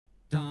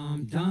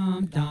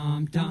dum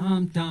dum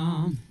dum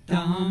dum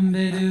dum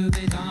be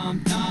dooby dum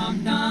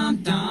dum dum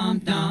dum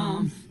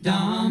dum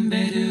dum be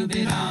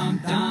dooby dum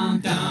dum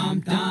dum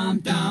dum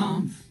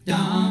dum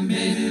dum be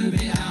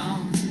dooby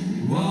dum.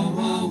 Whoa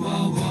whoa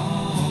whoa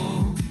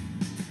whoa.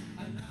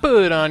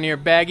 Put on your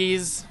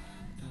baggies,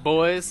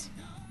 boys,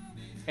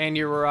 and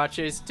your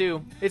huaraches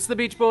too. It's the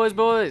Beach Boys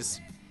Boys,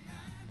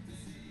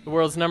 the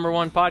world's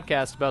 #1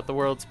 podcast about the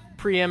world's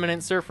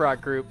preeminent surf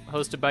rock group,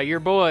 hosted by your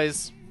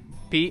boys,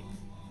 Pete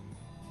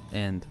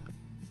and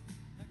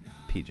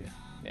PJ.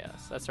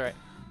 Yes, that's right.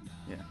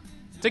 Yeah.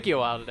 Took you a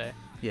while today.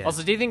 Yeah.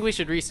 Also, do you think we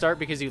should restart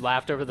because you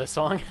laughed over the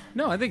song?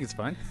 No, I think it's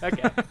fine.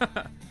 Okay.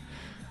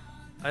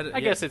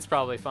 I guess it's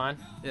probably fine.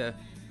 Yeah.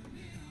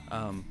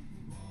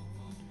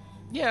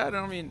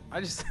 Yeah, I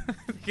just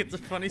think it's a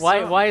funny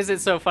Why? song. Why is it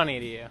so funny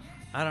to you?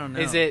 I don't know.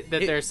 Is it that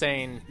they're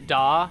saying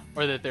 "da"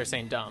 or that they're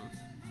saying "dumb"?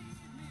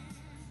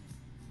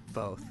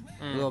 both?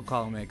 Little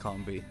column A,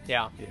 column B.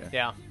 Yeah. Yeah.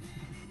 Yeah.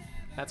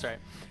 That's right.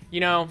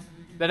 You know,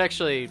 that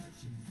actually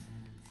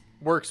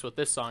works with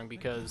this song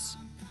because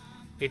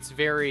it's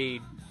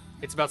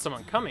about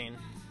someone coming,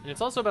 and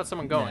it's also about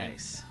someone going.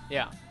 Nice.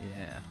 Yeah.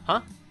 Yeah.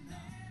 Huh?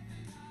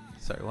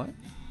 Sorry, what?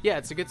 Yeah,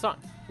 it's a good song.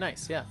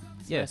 Nice. Yeah.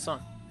 It's a Yeah. nice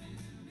song.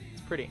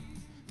 It's pretty.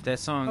 That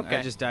song, Okay.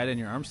 I Just Died in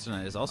Your Arms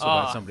Tonight, is also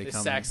about somebody the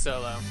coming. sax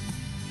solo.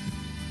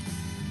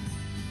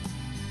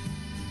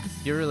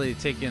 You're really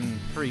taking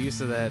free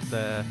use of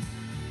that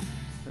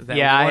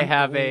Yeah, I one,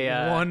 have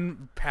a,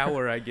 one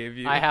power I gave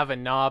you. I have a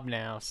knob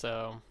now,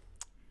 so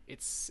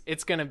it's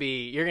gonna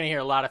be. You're gonna hear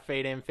a lot of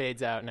fade in,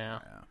 fades out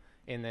now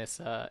in this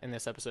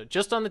episode.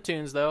 Just on the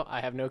tunes, though, I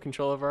have no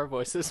control over our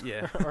voices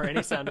Yeah. or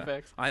any sound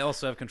effects. I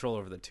also have control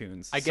over the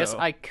tunes. I guess so-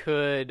 I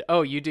could.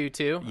 Oh, you do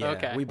too? Yeah,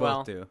 okay, we both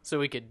well, do. So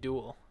we could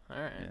duel. All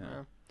right. Yeah.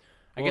 Well,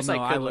 I Well, guess no,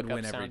 I I could would look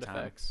win up every sound time.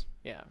 effects.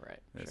 Yeah, right.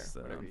 That's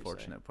sure. the Whatever you say.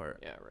 unfortunate part.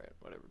 Yeah, right.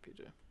 Whatever,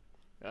 PJ.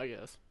 I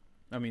guess.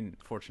 I mean,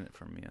 fortunate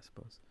for me, I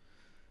suppose.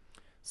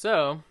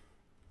 So,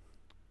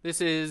 this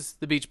is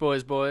the Beach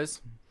Boys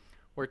Boys,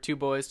 where two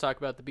boys talk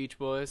about the Beach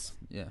Boys,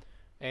 Yeah.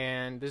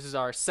 and this is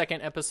our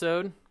second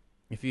episode.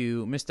 If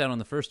you missed out on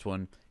the first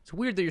one, it's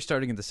weird that you're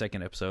starting at the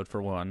second episode, for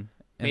one.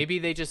 And, Maybe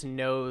they just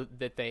know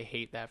that they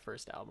hate that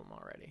first album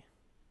already,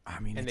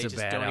 I mean, and it's they a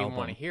just bad don't album. even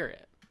want to hear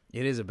it.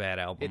 It is a bad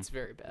album. It's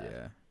very bad.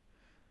 Yeah.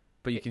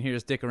 But you can hear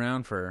us dick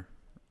around for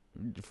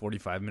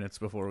 45 minutes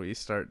before we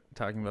start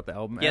talking about the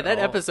album. Yeah, at that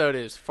all. episode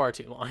is far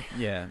too long.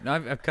 Yeah, no,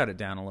 I've cut it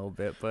down a little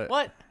bit, but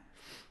What?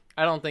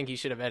 I don't think you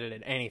should have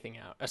edited anything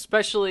out,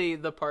 especially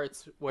the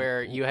parts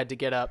where you had to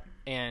get up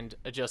and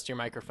adjust your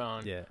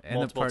microphone. yeah, and the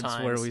multiple parts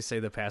times. where we say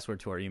the password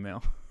to our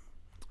email.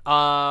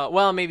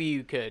 Well, maybe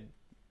you could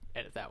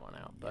edit that one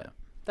out, but Yeah.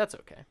 that's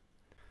okay.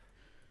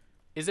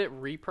 Is it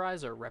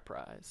reprise or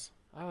reprise?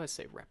 I always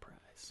say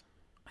reprise.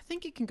 I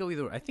think it can go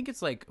either way. I think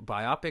it's like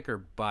biopic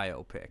or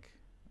biopic.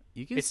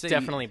 You can It's say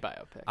definitely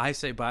biopic. I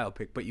say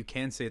biopic, but you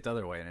can say it the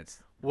other way, and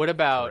it's What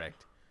about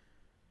correct.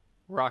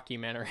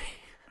 rockumentary?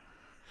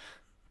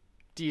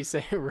 Do you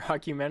say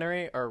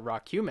rockumentary or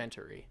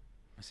rockumentary?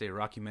 I say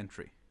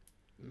rockumentary.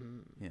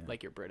 Yeah.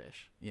 Like you're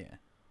British. Yeah.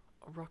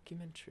 A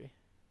rockumentary.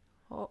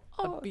 Oh,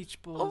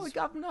 Beach Boys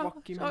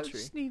rockumentary.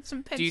 just need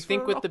some pens Do you for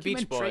think a with the Beach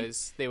rockumentary.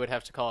 Boys they would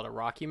have to call it a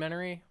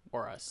rockumentary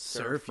or a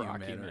surf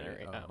Surfumentary.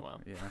 rockumentary? Oh,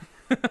 well,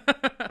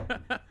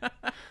 Yeah.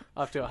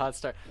 off to a hot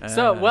start.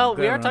 So, well, we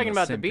glad are we're on talking the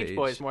about the same Beach page.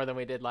 Boys more than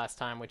we did last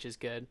time, which is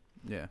good.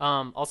 Yeah.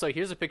 Also,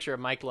 here's a picture of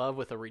Mike Love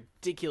with a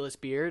ridiculous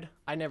beard.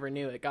 I never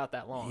knew it got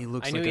that long. He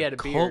looks I knew like he a had a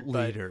cult beard,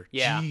 but leader.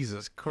 yeah,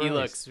 Jesus Christ.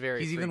 looks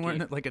very He's even freaky.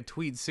 wearing like a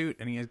tweed suit,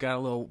 and he has got a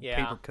little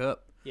Yeah. paper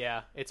cup.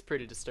 yeah, it's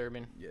pretty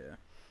disturbing. Yeah.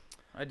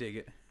 I dig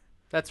it.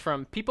 That's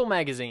from People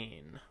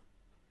Magazine.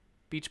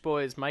 Beach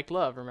Boys Mike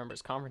Love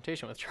remembers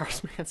confrontation with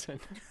Charles Manson.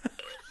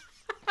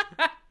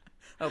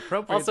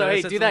 Appropriate. Also, that I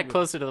hey, said do that something-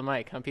 closer to the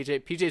mic, huh, PJ?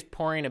 PJ's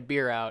pouring a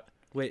beer out.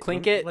 Wait,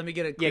 clink let me- it. Let me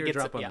get a Yeah, clear get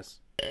drop some- on yeah. this.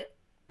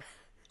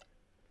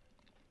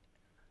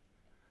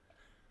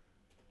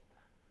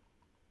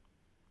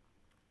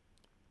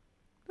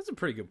 That's a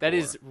pretty good pour. That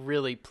is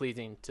really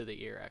pleasing to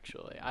the ear,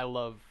 actually. I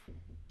love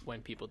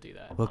when people do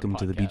that. Welcome on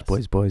to the Beach podcasts.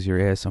 Boys Boys, your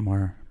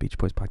ASMR Beach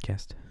Boys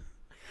podcast.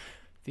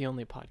 The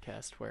only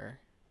podcast where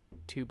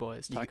two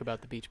boys talk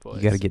about the Beach Boys.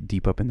 You got to get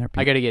deep up in there.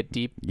 I got to get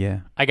deep.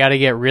 Yeah. I got to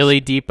get really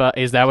deep.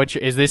 Is that what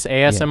is this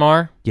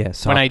ASMR? Yeah, When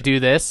softer. I do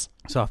this?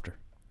 Softer.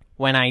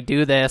 When I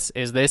do this,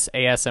 is this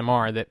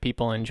ASMR that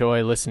people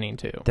enjoy listening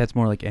to? That's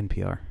more like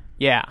NPR.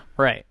 Yeah,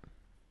 right.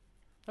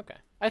 Okay.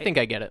 I think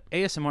I get it.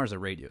 ASMR is a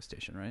radio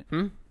station, right?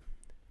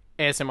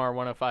 ASMR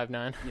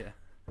 1059. Yeah.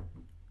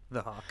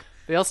 The Hawk.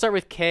 They all start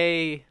with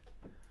K,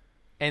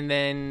 and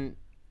then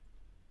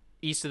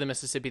east of the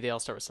Mississippi, they all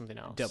start with something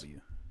else.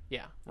 W.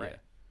 Yeah, right. Yeah.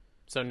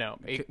 So, no,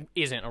 it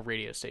isn't a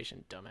radio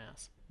station,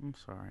 dumbass. I'm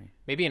sorry.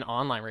 Maybe an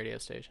online radio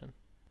station.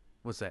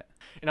 What's that?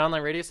 An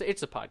online radio station?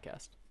 It's a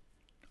podcast.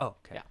 Oh,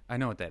 okay. Yeah. I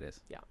know what that is.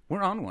 Yeah.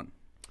 We're on one.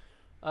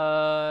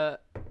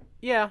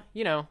 Yeah,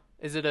 you know,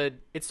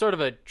 it's sort of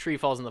a tree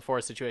falls in the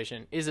forest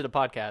situation. Is it a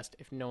podcast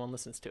if no one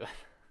listens to it?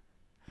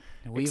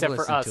 We've except for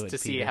listened us to it, to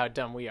see Peter. how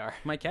dumb we are.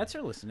 My cats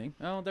are listening.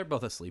 Oh, they're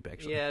both asleep,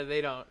 actually. Yeah,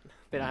 they don't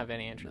have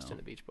any interest No. in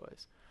the Beach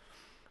Boys.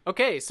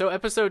 Okay, so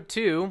episode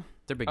 2.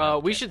 They're big.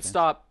 We Cat should fans.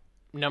 stop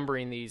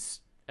numbering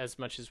these as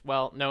much as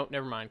no,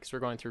 never mind, because we're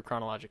going through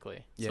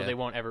chronologically, so Yeah. they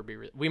won't ever be.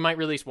 We might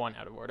release one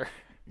out of order.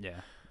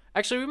 Yeah.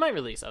 Actually, we might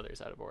release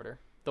others out of order,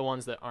 the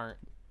ones that aren't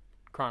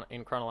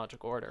in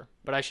chronological order.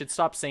 But I should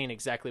stop saying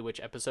exactly which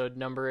episode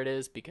number it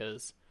is,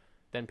 because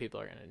then people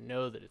are gonna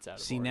know that it's out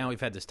of See, order. now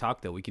we've had this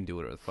talk, though. We can do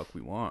whatever the fuck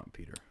we want,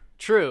 Peter.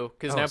 True,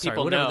 because now sorry,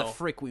 people whatever know the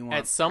frick we want.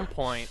 at some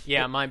point.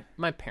 Yeah, my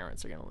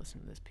parents are gonna listen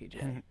to this,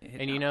 PJ,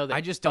 and you know that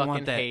I just don't fucking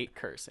want that. hate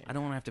cursing. I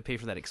don't want to have to pay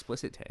for that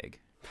explicit tag.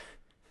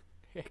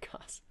 It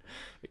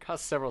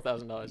costs several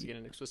 $1,000s to get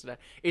an explicit tag.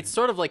 It's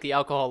sort of like the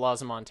alcohol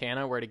laws in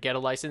Montana, where to get a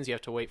license you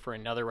have to wait for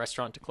another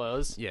restaurant to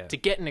close. Yeah. To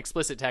get an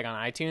explicit tag on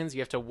iTunes,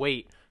 you have to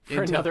wait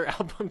for Until- another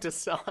album to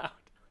sell out.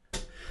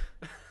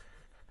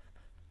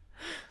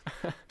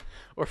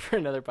 Or for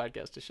another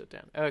podcast to shut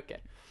down. Okay.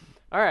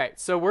 All right.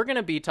 So we're going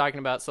to be talking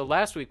about. So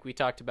last week we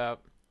talked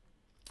about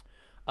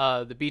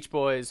the Beach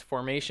Boys'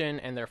 formation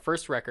and their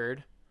first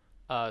record,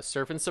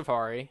 Surf and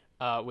Safari,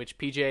 which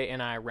PJ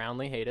and I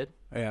roundly hated.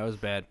 Yeah, it was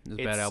bad. It was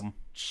a bad album.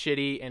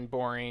 Shitty and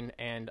boring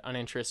and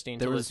uninteresting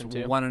There to was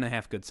listen to.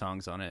 1.5 good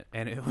songs on it,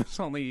 and it was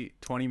only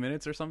 20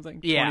 minutes or something.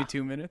 Yeah.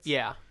 22 minutes.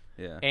 Yeah.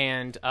 Yeah.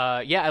 And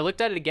I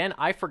looked at it again.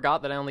 I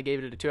forgot that I only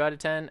gave it a 2 out of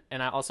 10,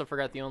 and I also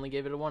forgot they only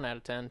gave it a 1 out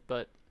of 10.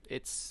 But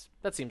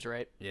that seems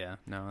right. Yeah.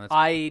 No. That's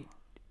I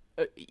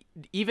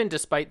even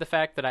despite the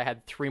fact that I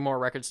had 3 more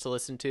records to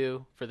listen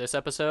to for this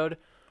episode,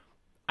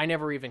 I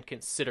never even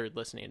considered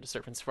listening to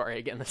Surf and Safari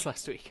again this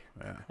last week.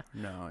 yeah.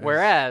 No. it was-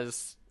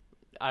 Whereas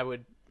I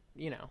would,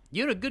 you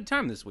had a good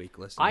time this week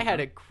listening. I had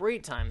huh? a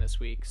great time this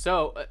week.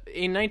 So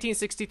in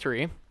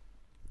 1963,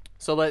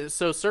 so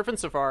Surf and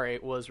Safari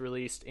was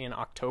released in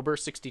October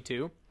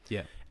 '62,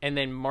 Yeah. and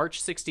then March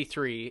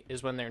 '63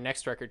 is when their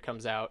next record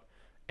comes out,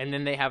 and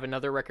then they have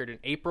another record in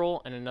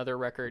April and another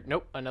record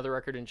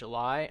in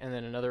July, and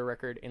then another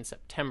record in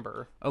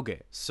September.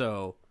 Okay.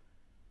 So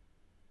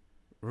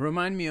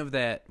remind me of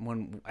that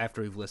one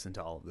after we've listened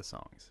to all of the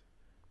songs,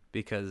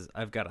 because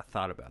I've got a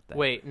thought about that.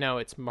 Wait, no,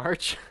 it's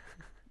March,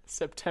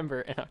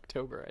 September, and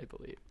October, I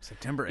believe.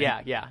 September.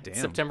 Yeah, Damn.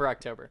 September,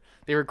 October.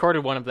 They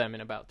recorded one of them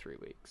in about 3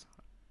 weeks.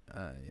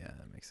 Yeah,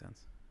 that makes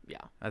sense. Yeah.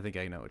 I think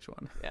I know which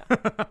one. Yeah.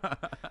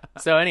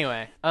 So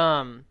anyway,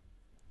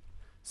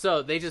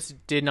 so they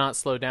just did not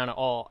slow down at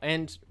all.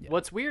 And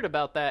what's weird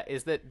about that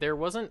is that it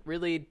wasn't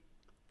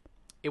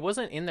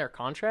in their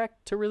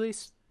contract to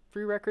release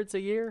 3 records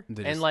a year.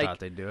 They and just like, thought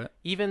they'd do it.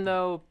 even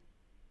though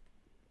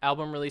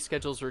album release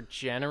schedules were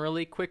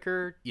generally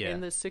quicker Yeah.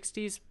 in the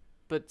 60s,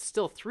 but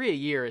still 3 a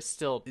year is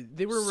still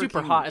They were super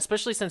working- hot,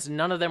 especially since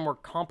none of them were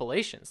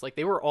compilations. Like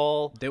they were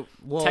all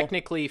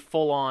technically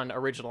full-on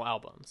original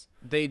albums.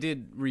 They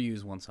did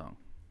reuse one song.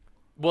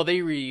 Well, they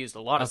reused a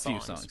lot of A few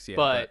songs, songs,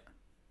 yeah,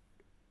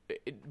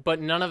 but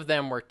none of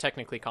them were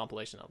technically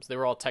compilation albums. They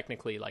were all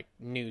technically like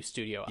new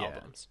studio Yeah.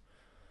 albums.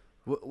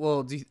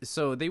 Well,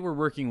 so they were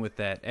working with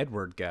that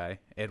Edward guy,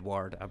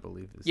 Edward, I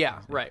believe. Is Yeah,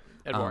 his name. right.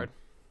 Edward.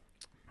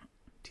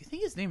 Do you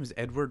think his name is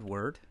Edward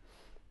Ward?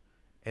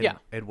 Yeah.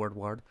 Edward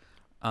Ward.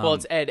 Well,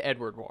 it's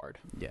Edward Ward.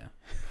 Yeah,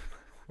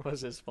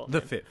 Was his full the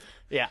name. 5th.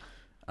 Yeah.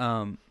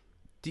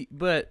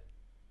 But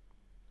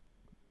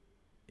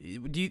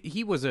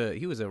he was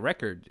a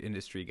record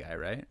industry guy,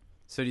 right?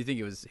 So do you think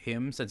it was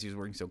him, since he was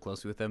working so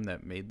closely with them,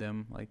 that made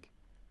them like?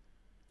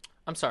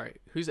 I'm sorry.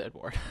 Who's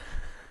Edward?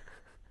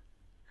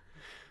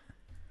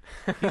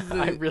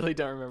 I really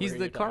don't remember. He's who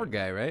the you're car talking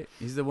guy, right?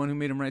 He's the one who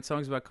made him write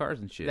songs about cars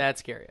and shit. about.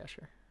 That's Gary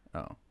Usher.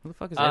 Oh, who the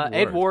fuck is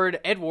Edward?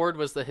 Ed Ward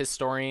was the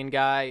historian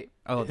guy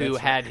Oh, who that's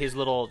had his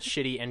little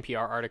shitty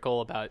NPR article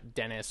about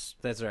Dennis.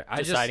 That's right.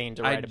 deciding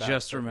to write I about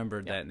just it.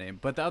 remembered that name,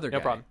 but the other No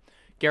guy. problem.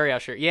 Gary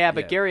Usher. Yeah,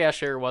 but Yeah. Gary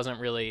Usher wasn't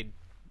really.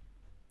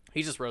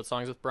 He just wrote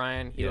songs with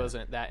Brian. He Yeah.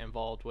 wasn't that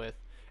involved with.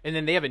 And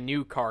then they have a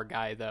new car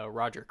guy though,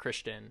 Roger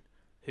Christian,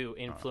 who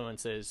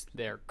influences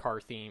their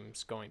car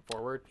themes going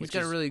forward. He's which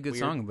got a is really good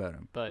weird, song about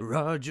him. but-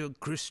 Roger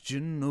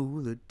Christian, oh,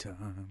 the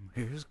time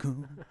has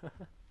come.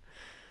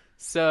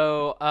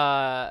 So,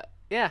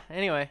 yeah.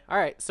 Anyway, all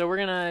right. So we're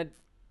gonna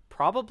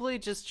probably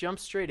just jump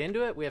straight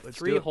into it. We have Let's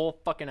 3 do it. whole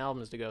fucking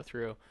albums to go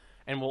through,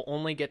 and we'll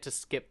only get to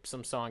skip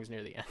some songs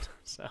near the end.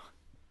 So,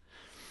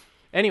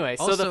 anyway,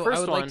 so Also, the first I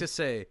would one. like to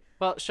say,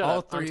 well, shut all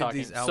up. 3 I'm of talking.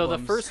 these So the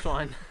albums- first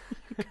one.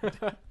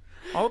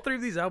 all 3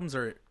 of these albums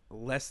are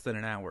less than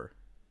an hour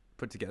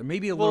put together.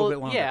 Maybe a little Well, bit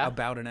longer, yeah.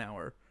 about an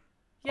hour.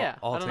 Yeah,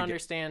 all I don't toge-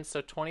 understand. So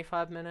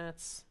 25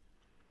 minutes,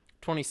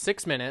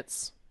 26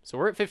 minutes. So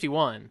we're at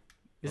 51.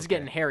 This is Okay.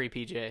 getting hairy,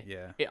 PJ.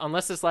 Yeah.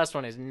 Unless this last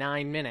one is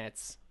 9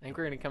 minutes, I think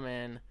we're going to come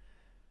in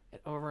at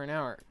over an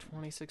hour,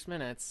 26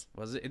 minutes.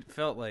 Was it? It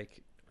felt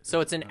like. So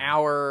it's an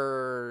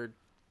hour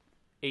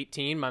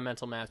 18. My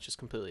mental math just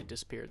completely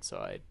disappeared. So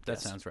I That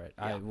guessed. sounds right.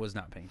 Yeah. I was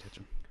not paying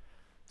attention.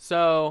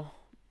 So,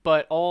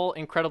 but all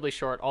incredibly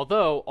short,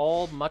 although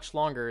all much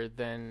longer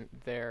than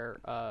their,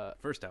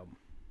 First album.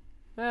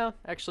 well,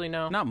 actually,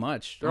 no. Not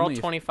much. They're all Only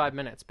 25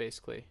 minutes,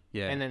 basically.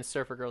 Yeah. And then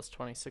Surfer Girl's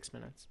 26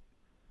 minutes.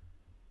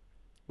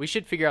 We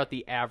should figure out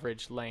the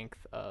average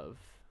length of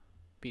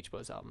Beach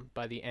Boys album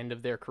by the end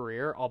of their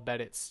career. I'll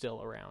bet it's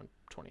still around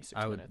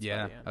 26 minutes.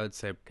 Yeah, I would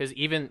say. Because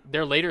even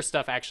their later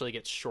stuff actually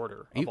gets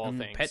shorter, of all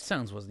things. Pet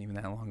Sounds wasn't even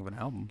that long of an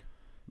album.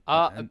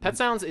 Pet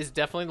Sounds is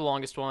definitely the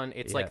longest one.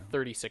 It's like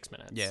 36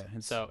 minutes. Yeah.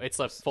 So it's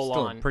like full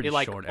still a on. pretty It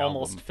like short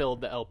almost album.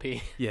 filled the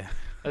LP. Yeah.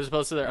 As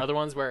opposed to their other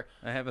ones where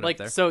I have it like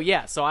up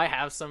there. so I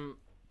have some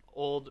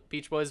old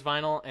Beach Boys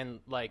vinyl, and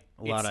like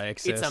A lot of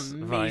it's excess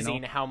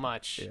amazing vinyl. how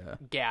much Yeah.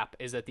 gap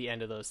is at the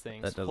end of those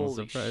things. That doesn't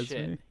Holy surprise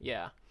shit. me.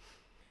 Yeah.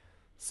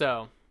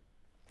 So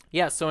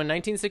so in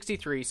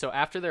 1963, so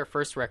after their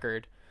first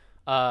record,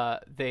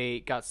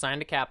 they got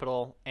signed to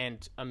Capitol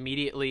and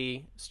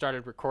immediately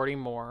started recording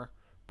more.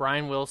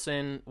 Brian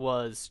Wilson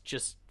was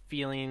just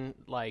feeling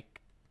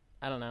like,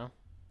 I don't know,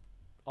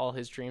 all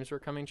his dreams were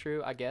coming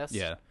true, I guess.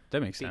 Yeah,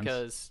 that makes sense.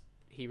 Because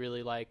he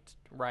really liked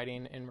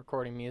writing and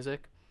recording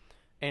music.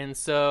 And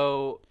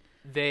so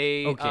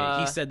they...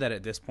 he said that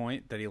at this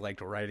point, that he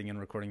liked writing and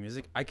recording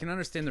music. I can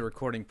understand the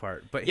recording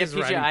part, but Yeah, his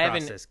PJ, writing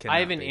process cannot I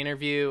have an be.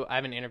 interview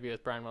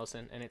with Brian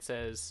Wilson, and it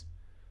says...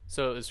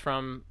 So it was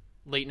from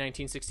late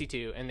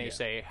 1962, and they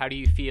say, how do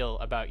you feel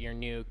about your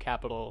new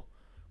Capitol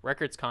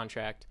Records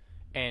contract?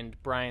 And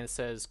Brian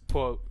says,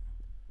 quote,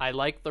 I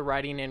like the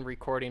writing and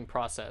recording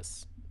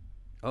process.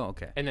 Oh,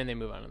 okay. And then they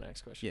move on to the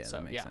next question. Yeah, So,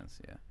 that makes sense.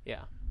 Yeah.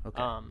 Yeah.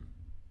 Okay.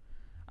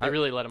 I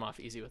really let him off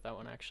easy with that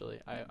one, actually.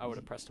 I would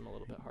have pressed him a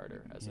little bit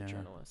harder as a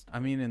journalist. I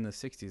mean, in the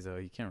 60s, though,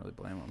 you can't really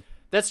blame him.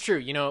 That's true.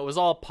 You know, it was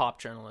all pop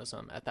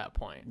journalism at that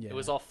point. Yeah. It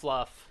was all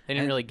fluff. They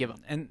didn't really give a...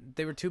 And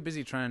they were too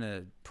busy trying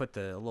to put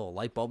the little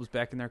light bulbs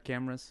back in their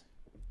cameras.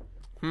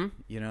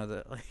 You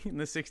know, like in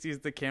the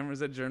 60s, the cameras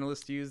that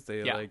journalists use,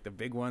 they like the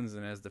big ones,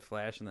 and as the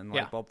flash, and then the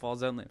light bulb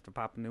falls out, and they have to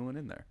pop a new one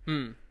in there.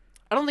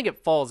 I don't think it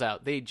falls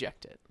out. They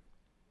eject it.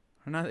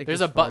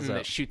 There's a button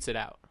that shoots it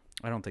out.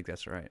 I don't think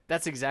that's right.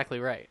 That's exactly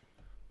right.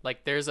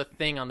 Like, there's a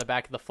thing on the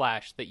back of the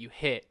flash that you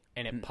hit,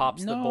 and it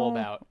pops the bulb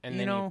out, and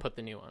then you put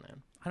the new one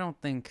in. I don't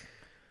think...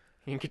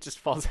 I think it just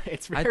falls.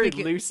 It's very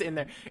loose in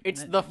there.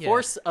 It's the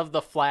force of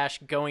the flash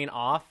going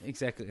off.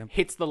 Exactly.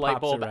 Hits the light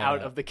Pops bulb it right out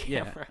out. of the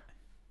camera.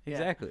 Yeah,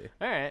 exactly.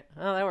 All right.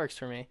 Well, that works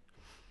for me.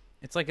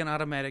 It's like an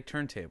automatic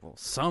turntable.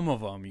 Some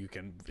of them you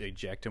can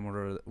eject them,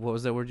 or what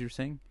was that word you were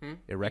saying?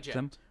 Erect Eject.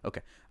 them.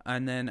 Okay,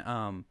 and then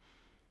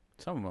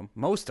some of them,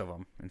 most of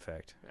them, in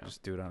fact,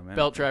 just do it automatically.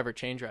 Belt drive or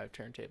chain drive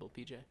turntable,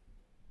 PJ.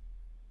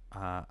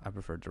 I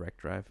prefer direct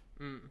drive.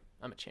 I'm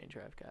a chain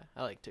drive guy.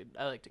 I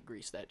like to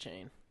grease that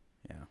chain.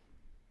 Yeah,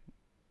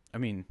 I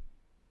mean,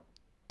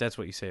 that's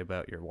what you say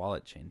about your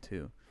wallet chain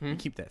too. You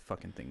keep that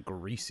fucking thing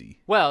greasy.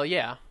 Well,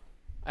 yeah.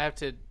 I have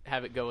to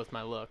have it go with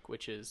my look,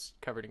 which is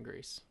covered in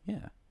grease.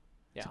 Yeah,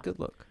 it's a good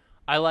look.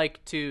 I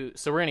like to.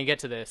 So we're gonna get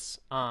to this.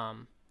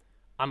 I'm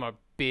a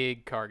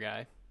big car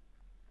guy.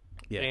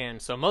 Yeah,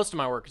 And so most of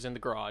my work is in the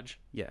garage.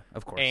 yeah,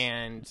 of course.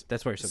 And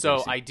that's why you're so so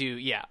greasy. I do,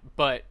 yeah.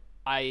 But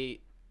I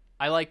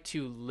like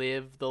to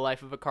live the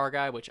life of a car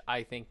guy, which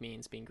I think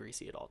means being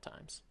greasy at all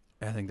times.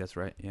 I think that's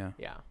right. Yeah.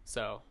 Yeah.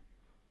 So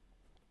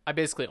I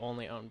basically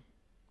only own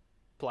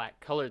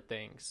black colored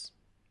things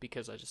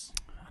because I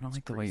don't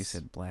like the way you grease.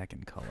 said black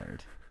and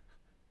colored.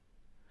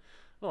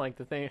 I don't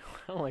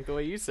like the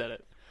way you said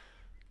it.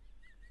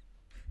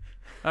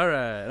 All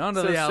right, on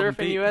to So the album. Surfin'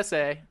 Pete.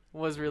 USA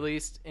was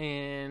released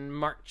in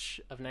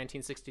March of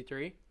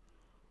 1963.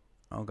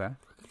 Okay.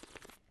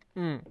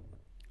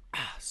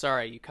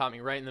 Sorry, you caught me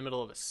right in the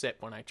middle of a sip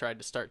when I tried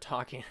to start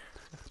talking.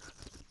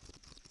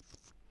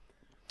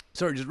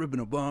 Sorry, just ripping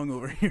a bong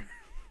over here.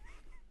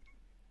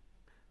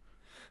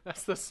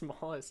 That's the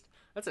smallest.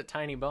 That's a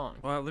tiny bong.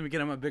 Well, let me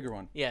get on my bigger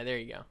one. Yeah, there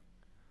you go.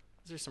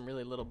 Those are some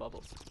really little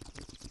bubbles.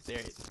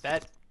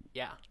 That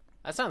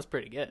sounds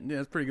pretty good. Yeah,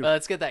 it's pretty good.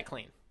 Let's get that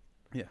clean.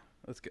 Yeah,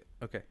 that's good.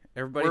 Okay,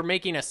 everybody. We're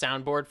making a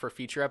soundboard for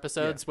future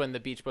episodes. When the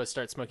Beach Boys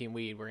start smoking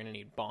weed, we're gonna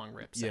need bong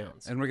rip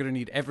sounds. and we're gonna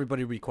need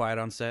everybody to be quiet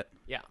on set.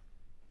 Yeah.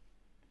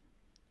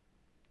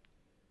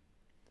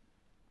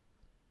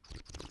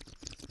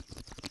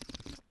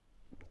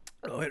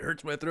 Oh, it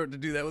hurts my throat to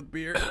do that with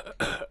beer.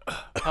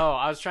 Oh,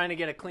 I was trying to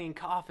get a clean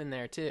cough in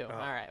there too. All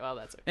right, well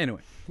that's okay.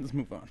 Anyway, let's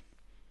move on.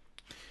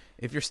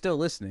 If you're still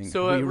listening,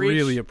 So we it reached-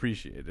 really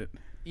appreciate it.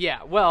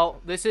 Yeah,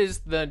 well, this is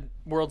the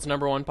world's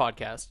 #1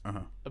 podcast Uh-huh.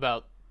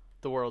 about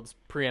the world's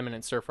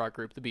preeminent surf rock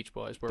group, the Beach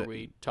Boys, where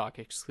we talk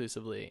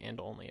exclusively and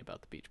only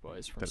about the Beach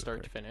Boys from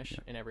start to finish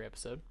in every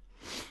episode.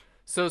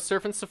 So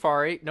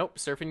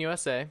Surfin'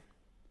 USA.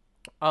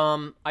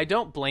 I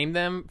don't blame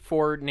them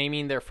for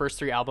naming their first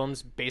 3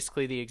 albums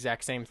basically the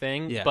exact same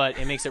thing, Yeah. but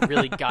it makes it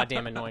really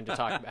goddamn annoying to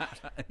talk about.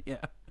 Yeah.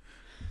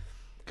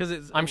 Because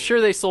it's. I'm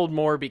sure they sold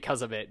more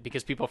because of it,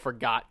 because people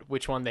forgot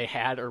which one they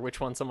had or which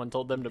one someone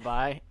told them to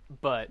buy,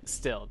 but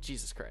still,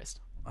 Jesus Christ.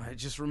 I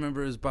just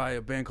remember it was by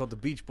a band called the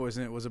Beach Boys,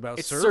 and it was about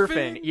It's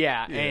surfing.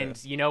 yeah,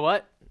 and you know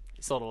what?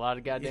 It sold a lot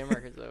of goddamn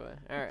records that way.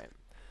 All right.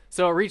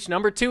 So it reached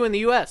 #2 in the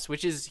U.S.,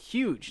 which is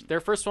huge. Their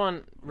first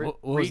one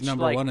What was reached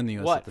number 1 in the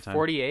US at the time?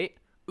 48?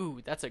 Ooh,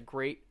 that's a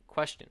great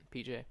question,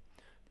 PJ.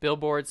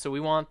 Billboard. So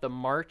we want the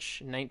March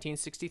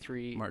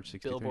 1963 March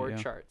 63, Billboard yeah.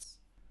 charts.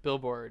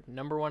 Billboard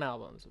 #1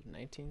 albums of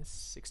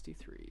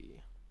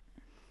 1963.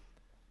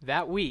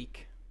 That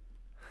week,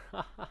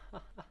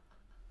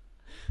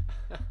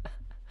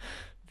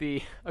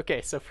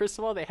 so first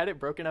of all, they had it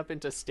broken up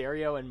into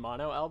stereo and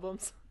mono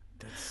albums,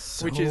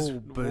 which is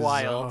bizarre.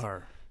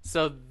 wild.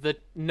 So the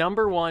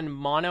 #1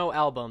 mono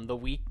album, the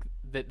week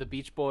that the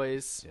Beach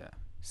Boys'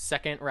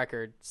 second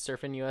record,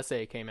 Surfin'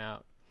 USA, came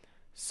out,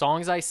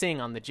 Songs I Sing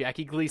on the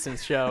Jackie Gleason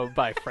Show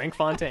by Frank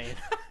Fontaine.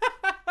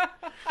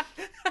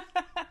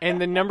 And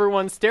the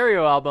 #1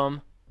 stereo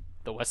album,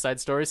 the West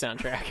Side Story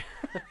soundtrack,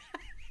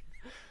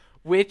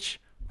 which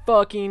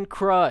fucking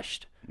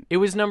crushed. It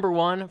was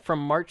 #1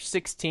 from March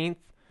 16th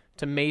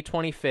to May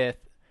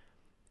 25th.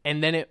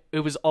 And then it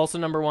was also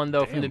 #1,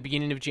 though, from the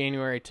beginning of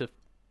January to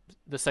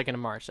the 2nd of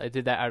March. I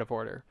did that out of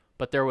order.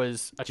 But there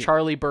was a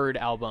Charlie Bird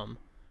album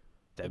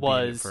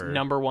was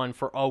 #1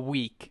 for a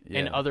week. Yeah.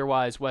 And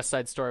otherwise, West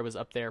Side Story was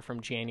up there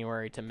from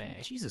January to May.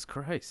 Jesus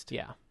Christ.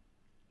 Yeah.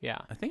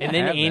 Yeah. Then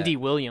Andy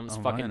Williams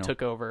fucking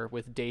took over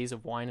with Days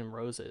of Wine and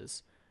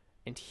Roses.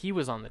 And he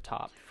was on the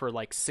top for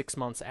like 6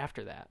 months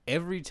after that.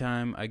 Every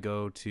time I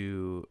go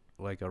to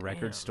like a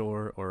record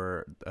store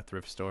or a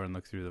thrift store and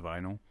look through the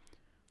vinyl,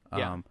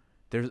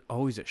 there's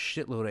always a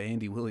shitload of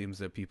Andy Williams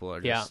that people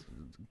are just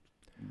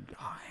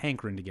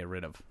hankering to get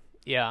rid of.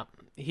 Yeah,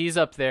 he's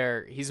up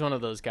there. He's one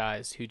of those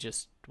guys who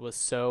just was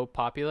so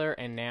popular,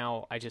 and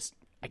now I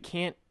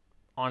can't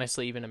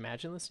honestly even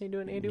imagine listening to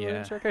an Andy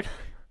Williams record.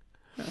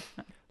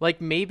 Like,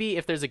 maybe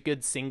if there's a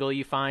good single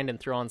you find and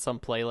throw on some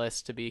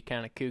playlist to be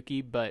kind of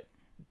kooky, but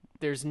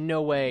there's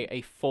no way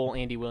a full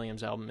Andy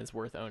Williams album is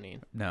worth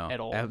owning. No,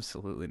 at all.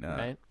 Absolutely not.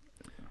 Right?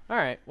 All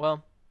right,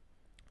 well,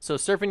 so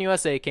Surfin'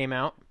 USA came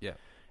out. Yeah.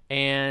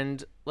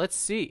 And let's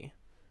see.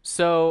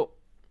 So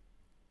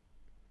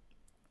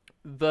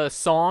the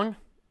song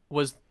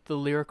was the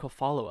lyrical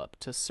follow-up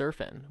to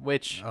Surfin',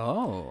 which,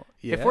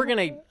 if we're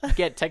going to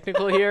get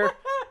technical here,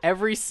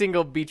 every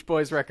single Beach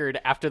Boys record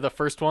after the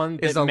first one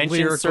that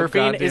mentions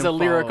surfing is a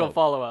lyrical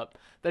follow-up.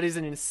 That is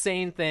an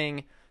insane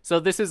thing. So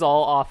this is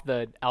all off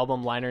the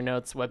album liner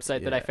notes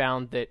website that I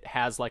found that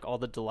has like all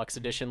the deluxe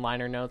edition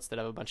liner notes that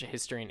have a bunch of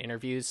history and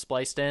interviews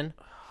spliced in.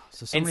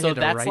 So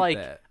that's like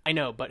that. I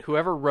know, but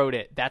whoever wrote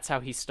it, that's how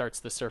he starts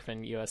the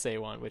Surfin' USA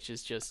one, which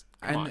is just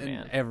come on,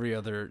 man. Every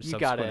other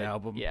subsequent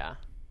album. Yeah.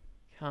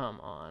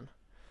 Come on.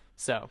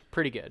 So,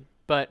 pretty good.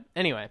 But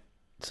anyway.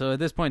 So at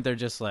this point they're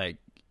just like,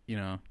 you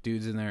know,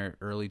 dudes in their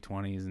early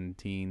 20s and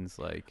teens,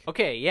 like.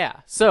 Okay, yeah.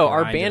 So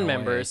our band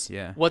members,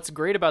 yeah. What's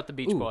great about the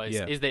Beach Boys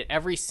is that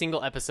every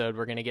single episode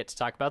we're going to get to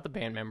talk about the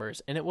band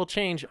members, and it will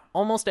change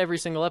almost every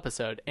single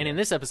episode. And in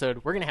this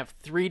episode, we're going to have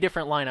 3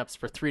 different lineups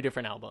for 3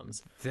 different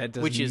albums. That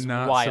does which is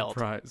not wild.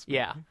 Surprise me.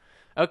 Yeah.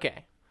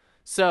 Okay.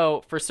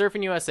 So for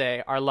Surfin'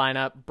 USA, our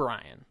lineup,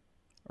 Brian.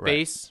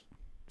 Bass,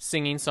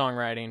 singing,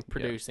 songwriting,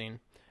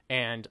 producing,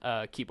 and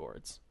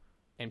keyboards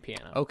and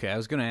piano. Okay, I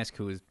was going to ask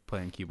who was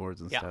playing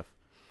keyboards and stuff.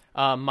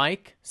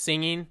 Mike,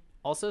 singing,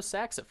 also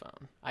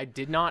saxophone. I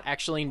did not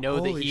actually know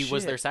that he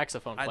was their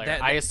saxophone player.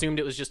 I assumed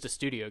it was just a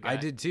studio guy. I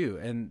did too,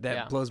 and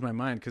that blows my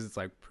mind because it's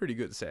like pretty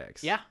good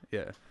sax. Yeah.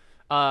 Yeah.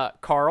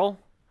 Carl.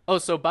 Oh,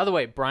 so by the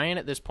way, Brian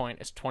at this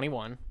point is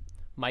 21.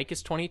 Mike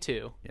is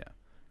 22. Yeah.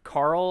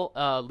 Carl,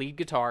 lead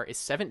guitar, is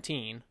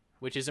 17,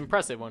 which is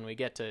impressive when we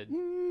get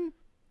to...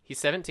 He's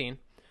 17.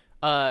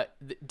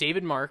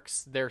 David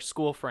Marks, their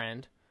school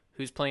friend,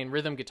 who's playing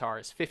rhythm guitar,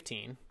 is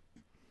 15.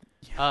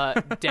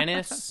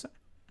 Dennis,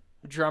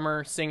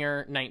 drummer,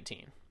 singer,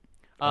 19.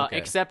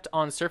 Except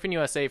on Surfin'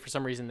 USA, for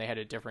some reason, they had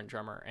a different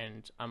drummer,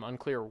 and I'm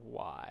unclear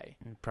why.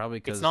 Probably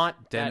because it's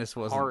not Dennis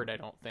wasn't hard, I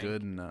don't think.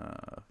 Good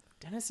enough.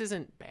 Dennis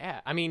isn't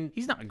bad. I mean...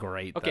 He's not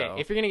great, Okay, though.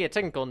 If you're going to get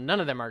technical, none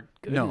of them are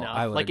good enough.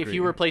 I would agree. If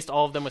you replaced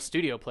all of them with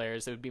studio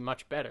players, it would be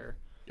much better.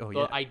 Oh,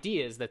 The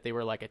idea is that they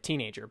were like a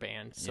teenager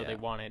band, so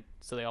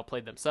they all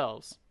played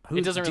themselves. Do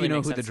you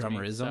know who the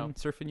drummer is on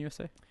Surfin'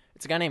 USA?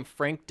 It's a guy named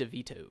Frank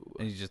DeVito.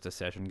 And he's just a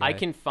session guy?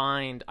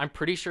 I'm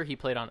pretty sure he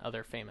played on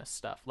other famous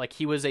stuff. Like,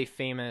 he was a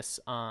famous...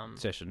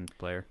 session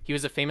player. He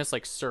was a famous,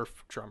 like,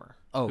 surf drummer.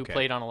 Who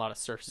played on a lot of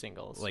surf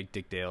singles. Like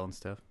Dick Dale and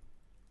stuff?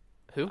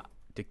 Who?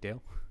 Dick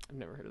Dale? I've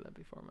never heard of that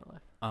before in my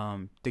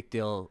life. Dick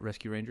Dale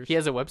Rescue Rangers? He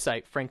has a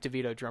website,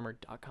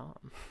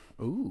 frankdevidodrummer.com.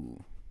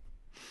 Ooh.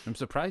 I'm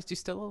surprised he's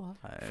still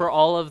alive. For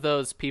all of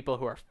those people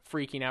who are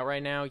freaking out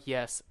right now,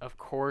 yes, of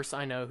course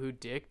I know who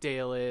Dick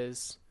Dale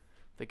is.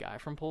 The guy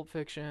from Pulp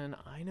Fiction.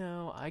 I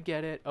know. I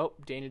get it. Oh,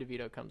 Danny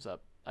DeVito comes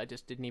up. I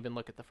just didn't even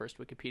look at the first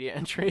Wikipedia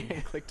entry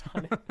and clicked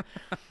on it.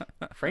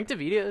 Frank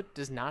DeVito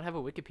does not have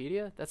a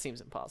Wikipedia? That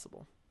seems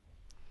impossible.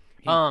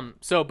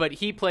 But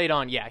he played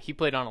on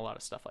a lot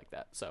of stuff like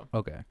that. So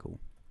okay, cool.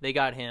 They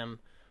got him.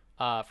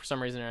 For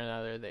some reason or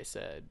another, they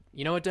said,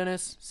 you know what,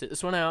 Dennis? Sit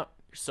this one out.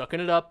 You're sucking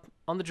it up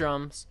on the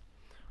drums.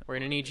 We're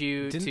going to need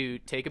you to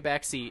take a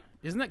back seat.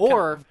 Isn't that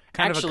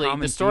kind of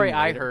the story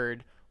I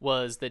heard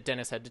was that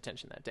Dennis had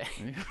detention that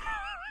day.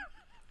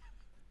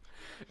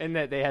 And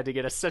that they had to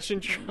get a session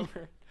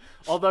drummer.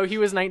 Although he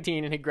was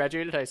 19 and had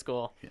graduated high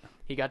school,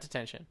 he got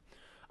detention.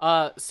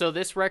 So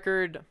this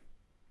record,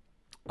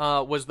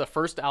 was the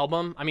first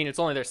album. I mean, it's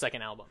only their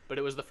second album, but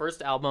it was the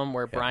first album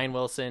where Brian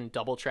Wilson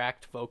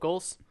double-tracked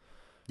vocals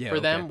for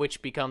them,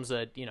 which becomes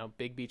a,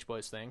 big Beach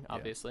Boys thing,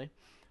 obviously.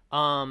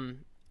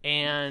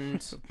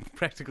 And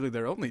practically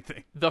their only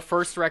thing. The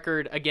first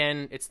record,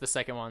 again, it's the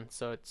second one,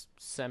 so it's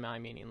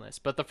semi-meaningless.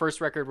 But the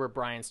first record where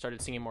Brian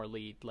started singing more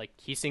lead, like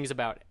he sings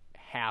about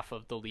half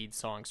of the lead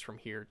songs from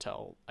here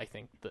till I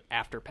think the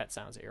after Pet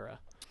Sounds era.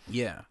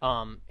 Yeah.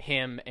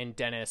 Him and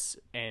Dennis,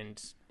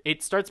 and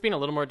it starts being a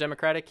little more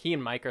democratic. He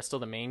and Mike are still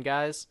the main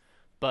guys,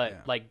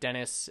 but like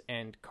Dennis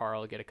and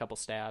Carl get a couple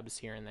stabs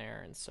here and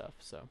there and stuff.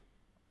 So.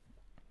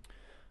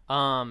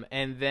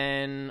 And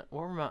then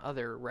what were my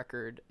other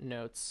record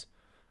notes?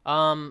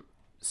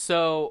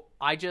 So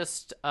I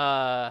just,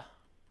 well,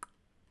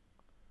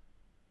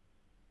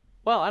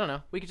 I don't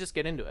know. We could just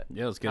get into it.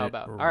 Yeah, let's get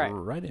all right.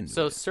 right into it.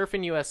 So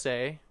Surfing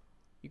USA,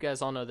 you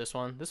guys all know this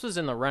one. This was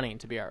in the running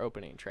to be our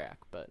opening track,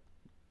 but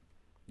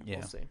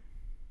we'll see.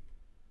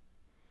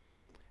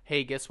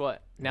 Hey, guess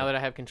what? Now that I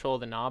have control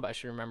of the knob, I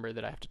should remember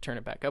that I have to turn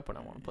it back up when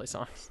I want to play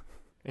songs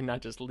and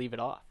not just leave it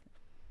off.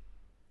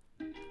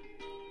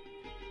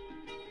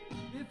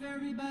 If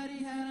everybody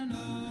had an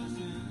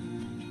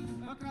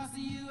ocean across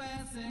the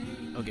USA.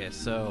 Okay,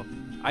 so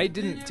I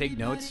didn't take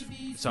notes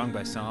song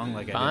by song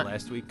like I did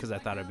last week because I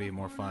thought it'd be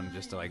more fun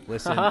just to like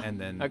listen and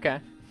then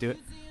do it.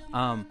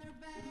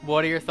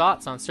 What are your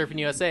thoughts on Surfing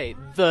USA,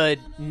 the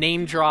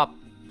name drop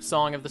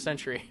song of the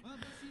century?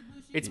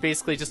 It's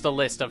basically just a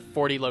list of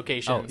 40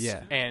 locations,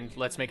 and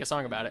let's make a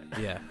song about it.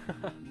 Yeah.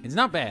 It's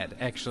not bad,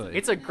 actually.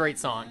 It's a great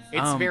song.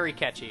 It's very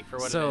catchy for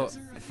what it is. So,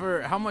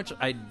 for how much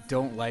I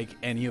don't like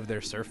any of their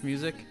surf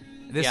music,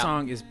 this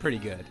song is pretty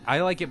good.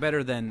 I like it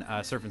better than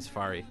Surfin'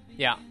 Safari.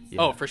 Yeah.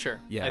 Oh, for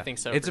sure. Yeah. I think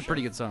so. It's a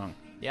pretty good song.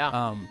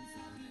 Yeah.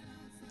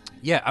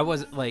 Yeah, I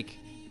was, like,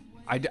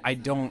 I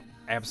don't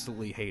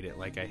absolutely hate it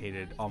like I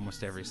hated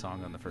almost every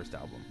song on the first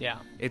album. Yeah.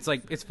 It's,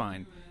 like, it's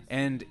fine.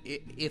 And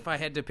if I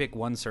had to pick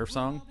one surf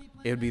song,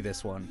 it would be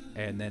this one,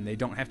 and then they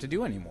don't have to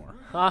do anymore.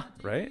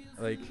 Right?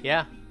 Like,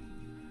 yeah.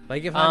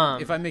 Like if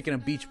I'm making a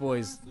Beach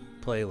Boys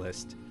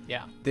playlist,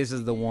 this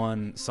is the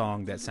one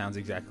song that sounds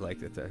exactly like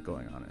that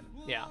going on it.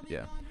 Yeah.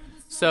 Yeah.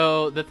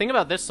 So the thing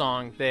about this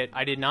song that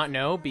I did not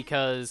know,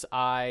 because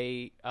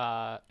I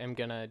am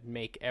gonna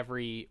make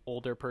every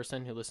older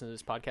person who listens to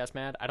this podcast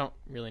mad. I don't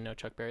really know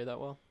Chuck Berry that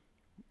well.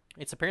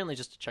 It's apparently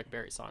just a Chuck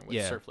Berry song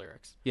with surf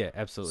lyrics. Yeah,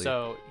 absolutely.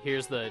 So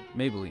here's the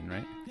Maybelline,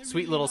 right?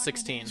 Sweet Little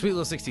 16. Sweet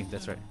Little 16,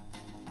 that's right.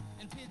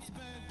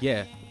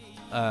 Yeah.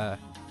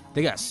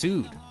 They got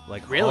sued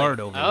like hard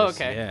over this. Oh,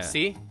 okay. Yeah.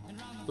 See?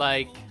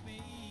 Like,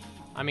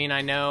 I mean,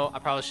 I know I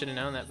probably should have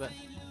known that, but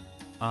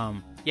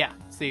yeah,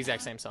 it's the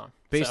exact same song.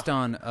 Based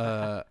on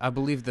I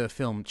believe the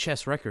film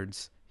Chess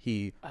Records.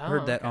 He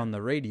heard that on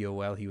the radio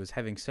while he was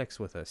having sex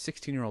with a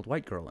 16-year-old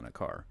white girl in a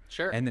car.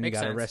 Sure. And then he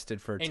got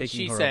arrested for taking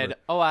her over. And she said,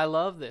 "Oh, I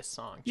love this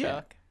song,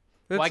 Chuck.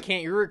 Why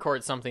can't you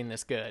record something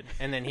this good?"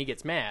 And then he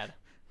gets mad.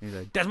 He's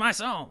like, "That's my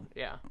song."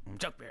 Yeah. I'm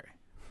Chuck Berry.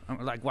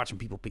 I like watching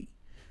people pee.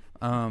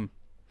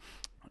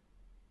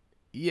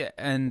 Yeah,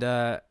 and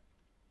I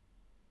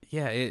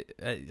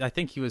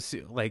think he was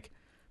like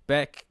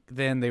back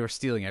then they were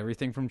stealing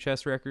everything from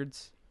Chess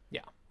Records.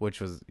 Yeah. Which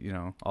was,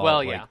 all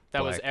that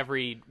black. was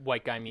every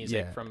white guy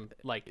music from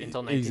like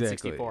until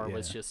 1964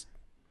 was just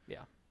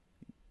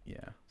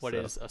What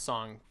is a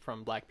song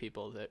from black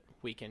people that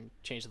we can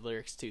change the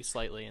lyrics to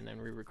slightly and then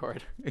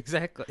re-record.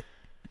 Exactly.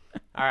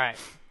 All right.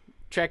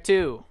 Track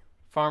 2,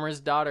 Farmer's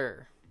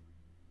Daughter.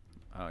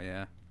 Oh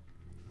yeah.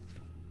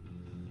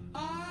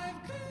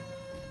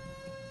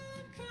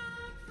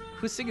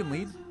 Who's singing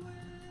lead?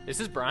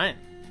 This is Brian.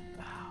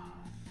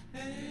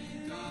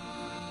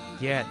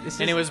 Yeah,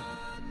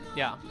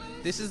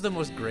 this is the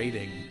most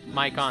grating.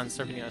 Mike on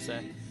Surfing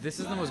USA. This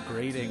is the most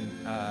grating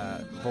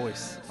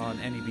voice on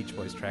any Beach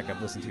Boys track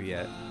I've listened to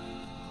yet.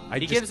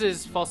 He gives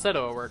his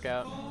falsetto a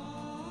workout.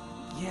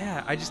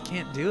 Yeah, I just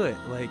can't do it.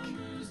 Like,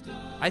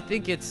 I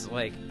think it's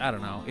like, I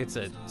don't know, it's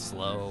a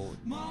slow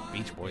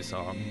Beach Boys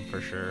song for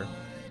sure.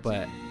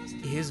 But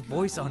his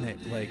voice on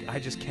it, like, I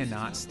just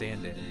cannot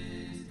stand it.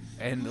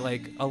 And,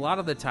 like, a lot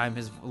of the time,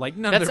 none of their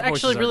voices That's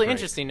actually really great.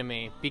 interesting to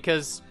me,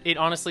 because it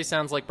honestly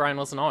sounds like Brian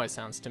Wilson always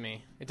sounds to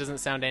me. It doesn't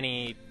sound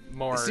any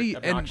more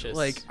obnoxious. And,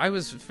 like, I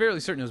was fairly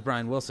certain it was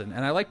Brian Wilson,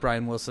 and I like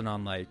Brian Wilson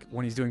on, like,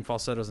 when he's doing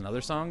falsettos and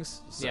other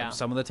songs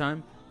some of the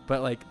time.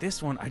 But, like,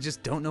 this one, I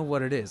just don't know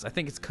what it is. I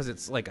think it's because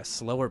it's, like, a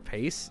slower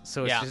pace,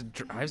 so it just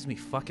drives me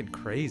fucking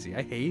crazy.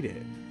 I hate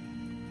it.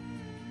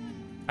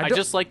 I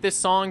just like this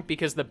song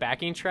because the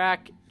backing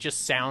track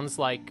just sounds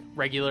like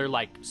regular,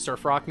 like,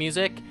 surf rock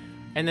music.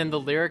 And then the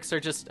lyrics are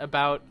just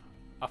about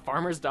a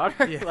farmer's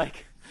daughter. Yeah.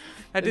 Like,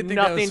 I did think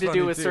nothing that was to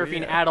do with too,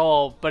 surfing at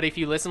all. But if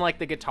you listen, like,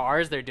 the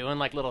guitars, they're doing,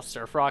 like, little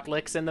surf rock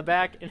licks in the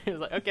back. And it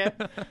was like, okay.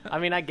 I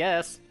mean, I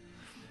guess.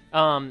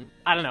 I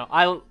don't know.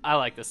 I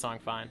like this song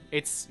fine.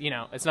 It's,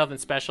 it's nothing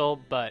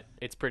special, but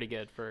it's pretty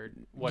good for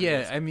what it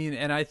is. Yeah, I mean,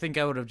 and I think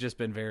I would have just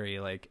been very,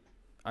 like,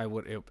 it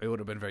would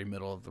have been very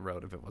middle of the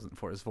road if it wasn't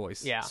for his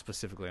voice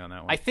specifically on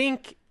that one. I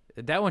think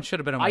that one should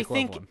have been a Mike Love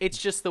one. I think it's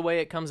just the way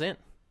it comes in.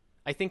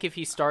 I think if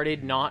he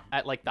started not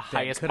at like the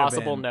highest could have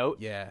possible been- note,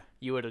 Yeah.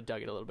 you would have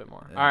dug it a little bit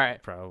more. All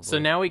right. probably. So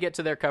now we get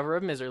to their cover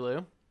of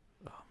Miserlou.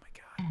 Oh my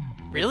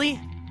god. Really?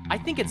 I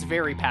think it's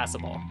very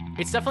passable.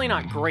 It's definitely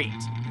not great,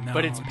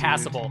 but it's No, dude.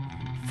 passable.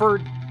 For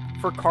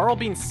Carl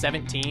being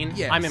 17,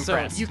 Yeah, I'm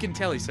impressed. So you can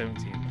tell he's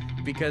 17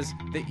 because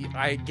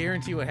I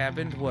guarantee what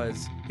happened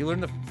was he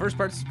learned the first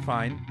part's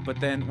fine, but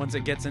then once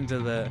it gets into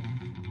the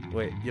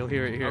you'll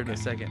hear it here in a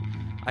second.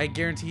 I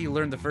guarantee he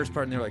learned the first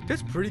part and they're like,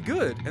 "That's pretty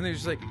good," and they're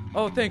just like,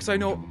 "Oh, thanks, I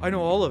know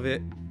all of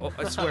it." Oh,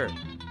 I swear,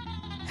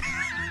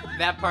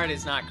 That part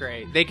is not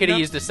great. They could have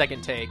used a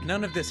second take.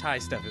 none of this high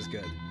stuff is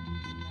good.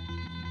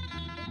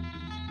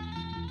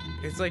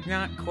 It's like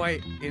not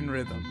quite in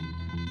rhythm.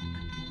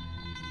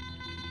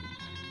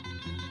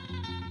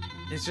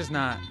 It's just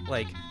not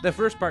like the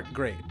first part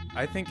great.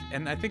 I think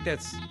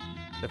that's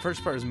the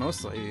first part is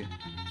mostly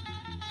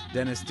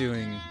Dennis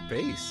doing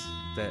bass.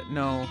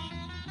 I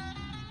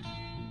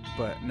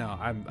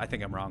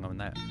think I'm wrong on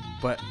that.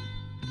 But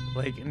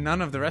like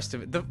none of the rest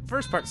of it. The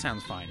first part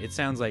sounds fine. It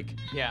sounds like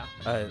Yeah.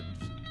 a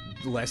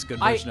less good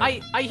version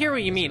of I hear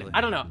what you mean. Miserlou.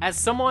 I don't know. As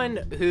someone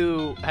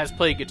who has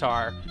played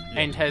guitar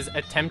and has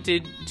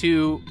attempted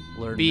to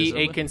Learn be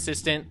a Miserlou?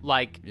 consistent,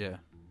 like, Yeah.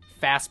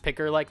 fast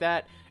picker like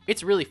that,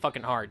 it's really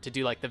fucking hard to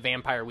do, like, the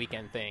Vampire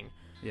Weekend thing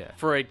Yeah.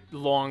 for a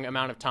long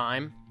amount of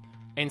time.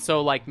 And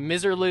so, like,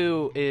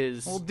 Miserlou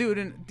is Well, dude,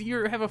 and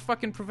you have a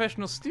fucking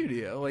professional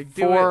studio. Like,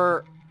 do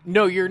for...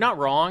 No, you're not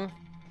wrong.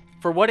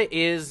 For what it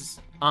is,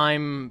 I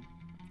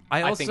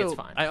think it's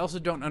fine. I also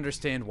don't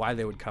understand why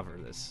they would cover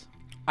this.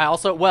 I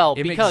also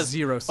It makes because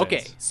 0 sense.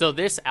 okay, so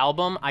this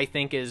album I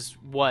think is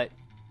what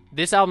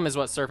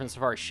Surf and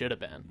Safari should have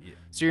been. Yeah.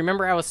 So you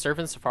remember how with Surf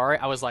and Safari,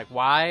 I was like,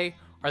 why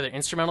are there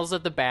instrumentals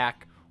at the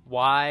back?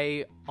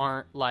 Why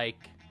aren't like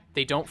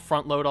they don't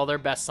front load all their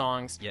best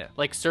songs? Yeah.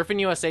 Like Surfin'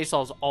 USA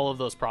solves all of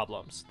those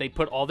problems. They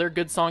put all their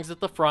good songs at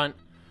the front.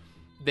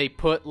 They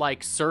put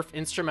like surf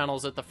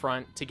instrumentals at the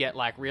front to get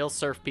like real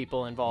surf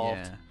people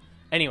involved. Yeah.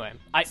 Anyway,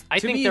 I To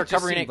think me, they're it just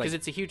covering it seemed because like-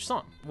 it's a huge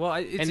song. Well,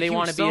 it's And a they huge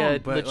wanna be a song,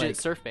 but, legit like,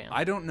 surf band.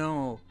 I don't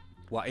know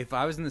why. If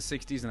I was in the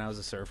 '60s and I was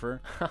a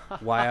surfer,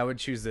 why I would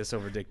choose this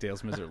over Dick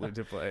Dale's Miserlou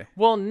to play.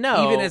 Well,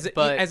 no, Even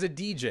but as a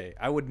DJ,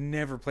 I would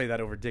never play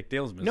that over Dick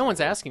Dale's Miserlou. no one's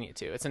asking you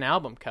to. It's an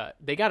album cut.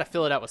 They got to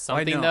fill it out with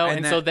something, know, though. and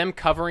And so that- them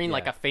covering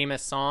like yeah. a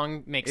famous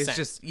song makes It's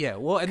sense. just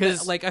well, and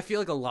 'Cause like I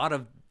feel like a lot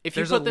of if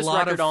you there's put a this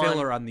lot record of on-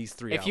 filler on these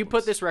three. if you albums.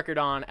 put this record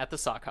on at the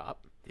Sock Hop,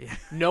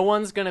 no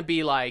one's gonna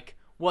be like,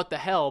 "What the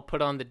hell?"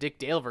 Put on the Dick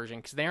Dale version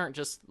because they aren't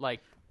just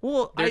like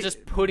well, they're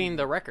just putting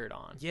the record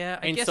on. Yeah,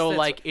 I and guess so that's-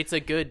 like it's a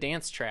good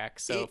dance track.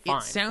 So it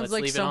fine. sounds let's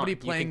like leave somebody it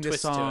on. playing You can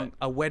this twist to song, it.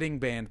 a wedding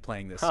band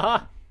playing this Haha.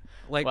 song,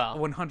 like Well,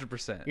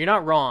 100%. You're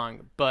not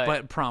wrong,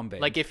 But prom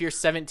band, like if your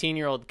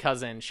 17-year-old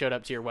cousin showed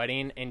up to your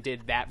wedding and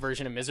did that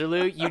version of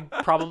Miserlou, you'd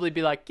probably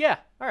be like, "Yeah,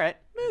 all right."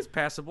 it's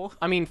passable.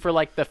 I mean, for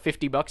like the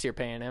 $50 you're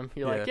paying him,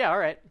 you're like, Yeah. "Yeah, all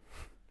right."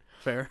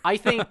 Fair. I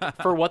think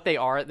for what they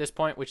are at this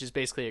point, which is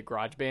basically a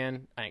garage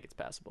band, I think it's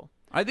passable.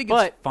 I think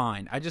but it's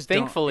fine. I just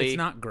thankfully, it's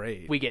not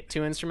great. We get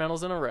 2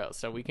 instrumentals in a row,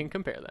 so we can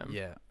compare them.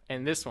 Yeah.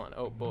 And this one,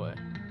 oh boy.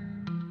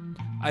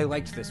 I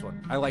liked this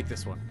one. I like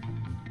this one.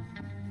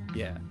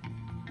 Yeah.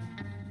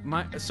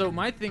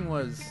 My thing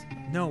was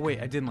no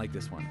wait, I didn't like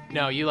this one.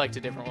 No, you liked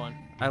a different one.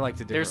 I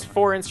liked it. There's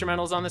 4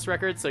 instrumentals on this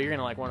record, so you're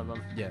gonna like one of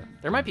them. Yeah.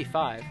 There might be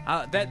 5.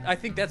 I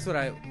think that's what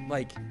I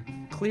like.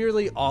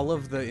 Clearly, all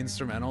of the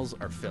instrumentals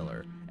are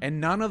filler, and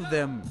none of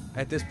them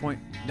at this point.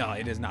 No,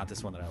 it is not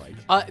this one that I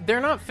like.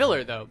 They're not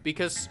filler though,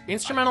 because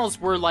instrumentals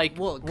were like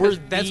Well, 'cause were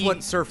that's the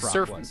what surf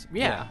rock was.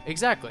 Yeah,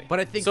 exactly.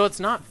 But I think so. It's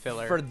not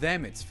filler. For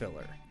them, it's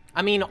filler.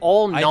 I mean,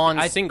 all I-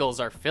 non-singles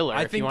are filler.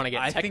 I if you want to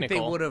get I technical.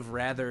 think they would have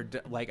rather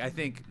like. I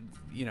think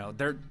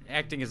they're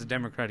acting as a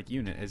democratic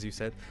unit, as you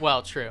said.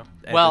 Well, true.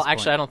 At Well, this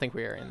actually, point. I don't think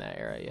we are in that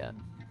era yet.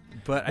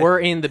 But We're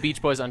in the Beach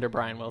Boys under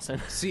Brian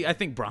Wilson. see, I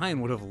think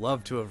Brian would have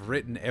loved to have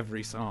written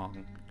every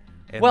song.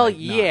 And, Well, like,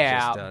 not just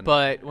yeah, done-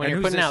 but when And you're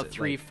who's putting this, out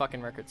 3 like-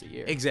 fucking records a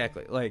year.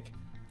 Exactly. Like,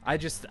 I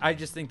just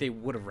think they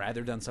would have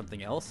rather done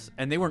something else,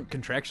 and they weren't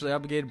contractually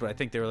obligated. But I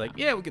think they were like,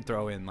 yeah, we could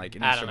throw in like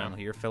an I don't instrumental know.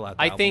 here, fill out.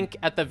 The I album. think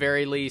at the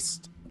very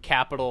least,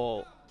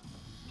 Capitol.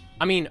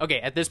 I mean, okay,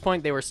 at this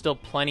point they were still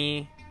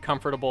plenty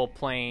comfortable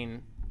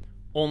playing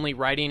only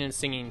writing and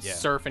singing Yeah.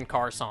 surf and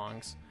car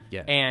songs.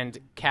 Yeah. And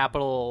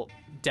Capitol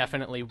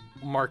definitely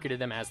marketed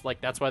them as like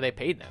that's why they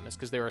paid them is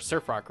because they were a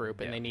surf rock group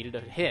and Yeah. they needed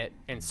a hit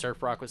and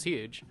surf rock was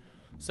huge.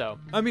 So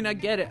I mean, I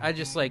get it. I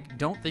just like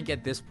don't think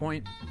at this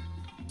point,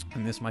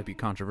 and this might be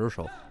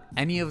controversial,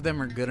 any of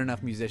them are good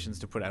enough musicians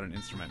to put out an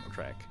instrumental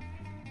track.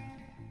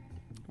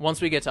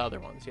 once we get to other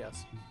ones,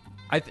 yes.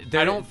 I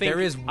don't think there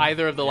is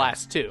either of the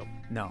last 2.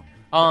 No.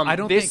 I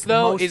don't this think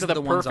though most is of the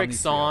the ones on perfect these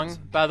three song, albums.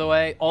 by the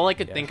way. All I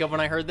could Yeah. think of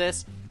when I heard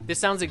this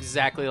sounds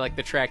exactly like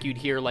the track you'd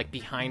hear like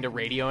behind a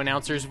radio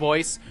announcer's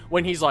voice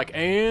when he's like,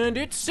 "And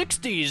it's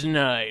 60s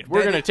night.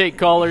 We're That- going to take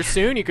callers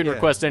soon. You can Yeah.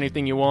 request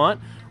anything you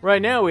want.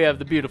 Right now we have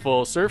the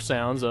beautiful surf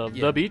sounds of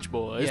Yeah. the Beach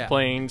Boys Yeah.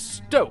 playing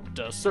Stoked,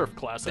 a surf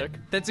classic."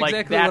 That's like,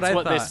 exactly what that's I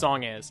what this thought.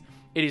 song is.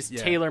 It is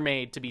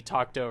tailor-made to be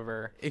talked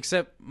over.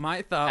 Except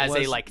my thought as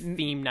was... a, like,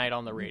 theme night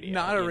on the radio.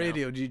 Not a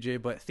radio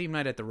DJ, but theme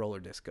night at the roller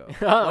disco.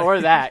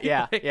 Or that,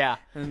 yeah.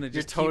 And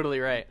You're totally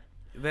right.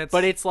 That's...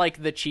 But it's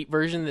like the cheap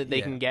version that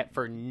they can get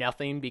for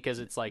nothing because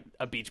it's like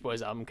a Beach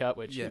Boys album cut,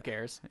 which who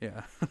cares?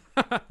 Yeah.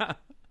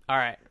 All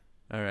right.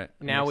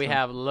 Now we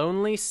have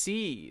Lonely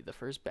Sea, the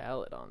first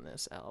ballad on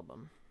this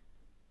album.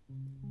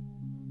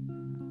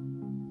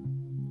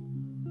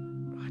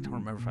 I don't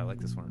remember if I like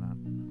this one or not.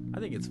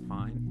 I think it's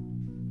fine.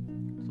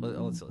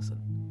 Let's listen.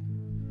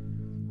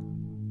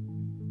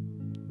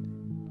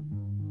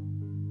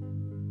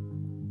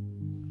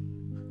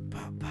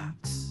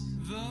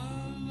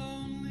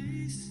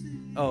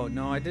 Oh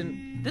no, I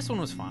didn't. This one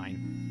was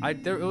fine.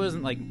 It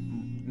wasn't like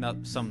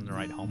not something to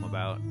write home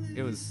about.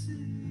 It was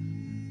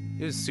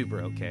super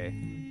okay.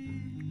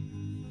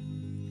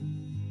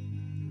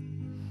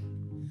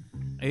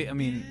 I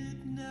mean,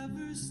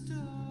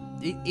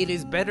 it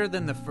is better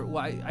than the first.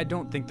 Well, I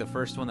don't think the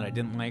first one that I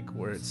didn't like,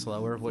 where it's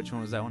slower. Which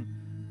one was that one?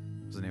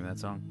 What was the name of that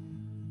song?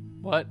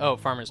 What? Oh,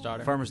 Farmer's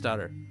Daughter. Farmer's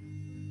Daughter.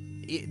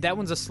 That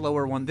one's a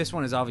slower one. This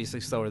one is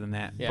obviously slower than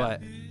that. Yeah.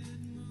 But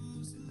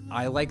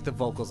I like the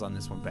vocals on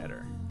this one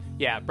better.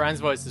 Yeah, Brian's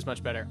voice is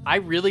much better. I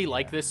really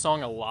like this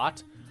song a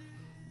lot.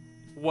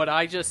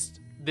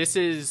 This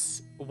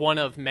is one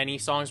of many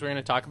songs we're going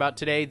to talk about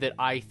today that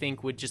I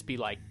think would just be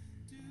like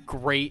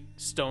great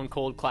Stone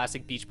Cold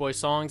classic Beach Boys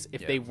songs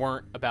if they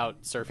weren't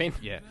about surfing.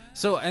 Yeah.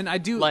 So, and I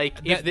do like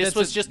if this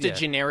was just a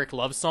generic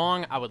love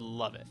song, I would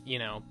love it,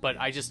 but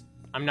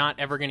I'm not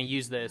ever going to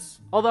use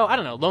this. Although, I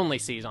don't know, Lonely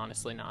Sea is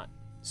honestly not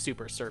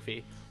super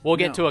surfy. We'll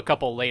get to a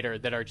couple later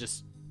that are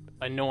just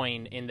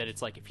annoying in that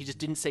it's like, if he just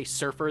didn't say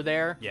surfer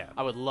there,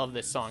 I would love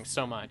this song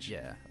so much.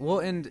 Yeah. Well,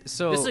 and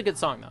so... This is a good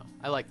song, though.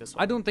 I like this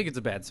one. I don't think it's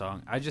a bad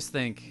song. I just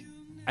think...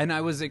 And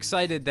I was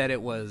excited that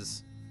it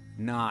was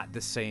not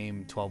the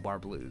same 12-bar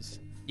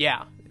blues.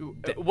 Yeah.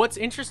 What's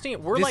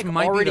interesting, we're like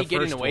already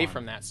getting away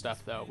from that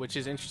stuff, though, which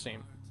is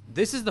interesting.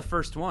 This is the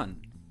first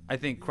one, I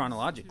think,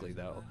 chronologically,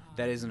 though,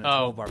 that isn't a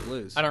 12-bar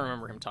blues. I don't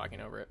remember him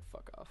talking over it.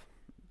 Fuck off.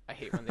 I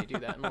hate when they do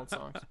that in old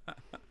songs.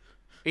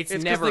 It's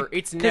never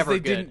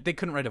good. They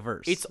couldn't write a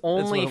verse. It's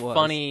only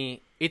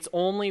funny. It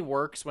only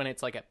works when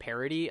it's like a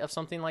parody of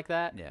something like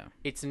that. Yeah.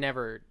 It's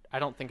never. I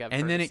don't think I've.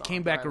 And then it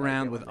came back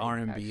around with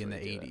R&B in the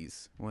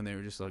 '80s when they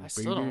were just like, I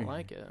still don't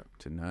like it.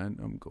 Tonight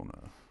I'm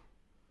gonna.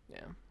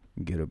 Yeah.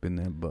 Get up in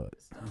that butt.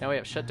 Now we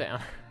have Shut Down.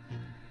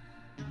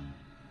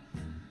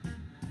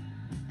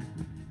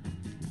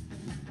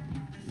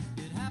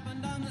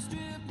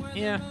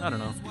 Yeah, I don't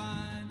know.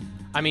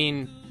 I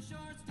mean,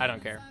 I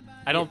don't care.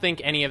 I don't think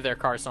any of their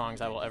car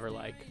songs I will ever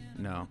like.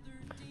 No.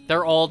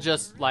 They're all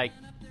just like,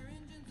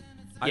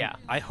 yeah.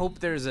 I hope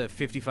there's a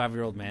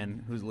 55-year-old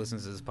man who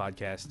listens to this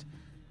podcast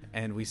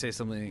and we say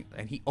something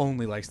and he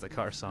only likes the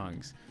car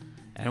songs.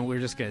 And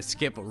we're just going to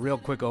skip real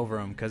quick over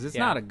them because it's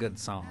not a good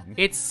song.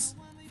 It's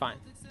fine.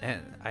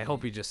 And I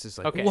hope he just is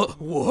like, okay.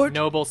 What?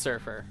 Noble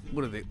Surfer.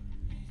 What are they?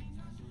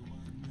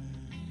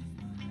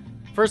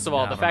 First of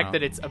all, the fact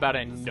that it's about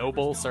a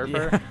noble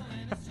surfer. Yeah.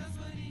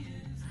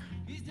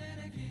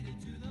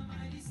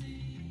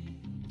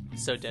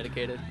 So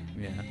dedicated.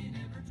 Yeah.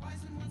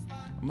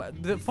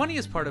 The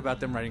funniest part about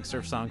them writing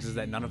surf songs is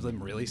that none of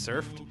them really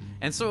surfed.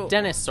 And so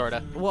Dennis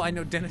sorta. Well, I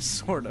know Dennis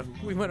sorta.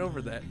 We went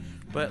over that.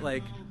 But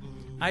like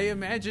I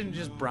imagine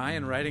just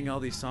Brian writing all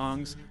these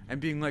songs and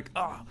being like,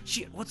 "Oh,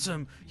 shit, what's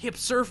some hip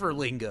surfer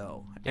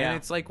lingo?" And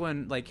it's like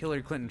when like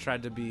Hillary Clinton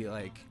tried to be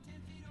like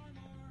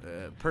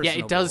personable.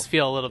 Yeah, it does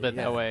feel a little bit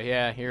that way.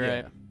 Yeah, you're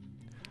right.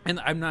 And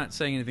I'm not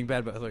saying anything bad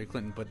about Hillary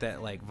Clinton, but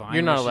that like Vine,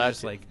 you're not allowed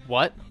just to. Like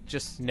what?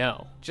 Just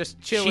no,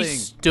 just chilling. She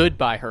stood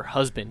by her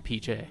husband,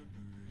 PJ.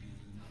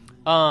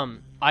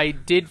 I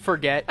did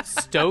forget.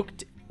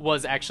 Stoked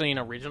was actually an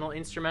original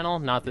instrumental.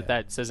 Not that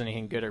that says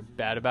anything good or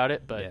bad about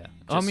it, but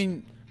I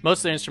mean, most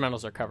of the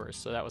instrumentals are covers,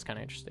 so that was kind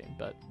of interesting.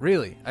 But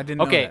really, I didn't.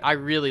 Okay, I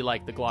really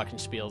like the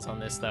glockenspiels on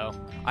this, though.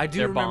 I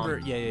do remember.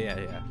 Bomb.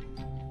 Yeah.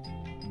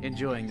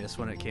 Enjoying this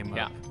when it came up.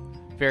 Yeah,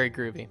 very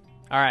groovy.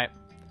 All right,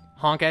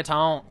 honky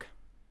tonk.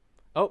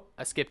 Oh,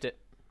 I skipped it.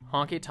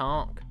 Honky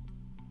tonk.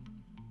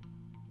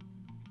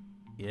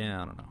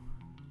 Yeah, I don't know.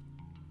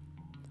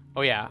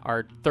 Oh yeah,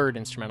 our third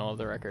instrumental of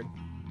the record.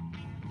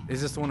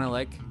 Is this the one I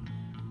like?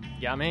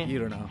 Yeah, me. You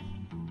don't know.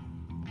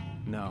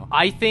 No.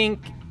 I think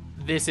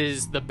this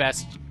is the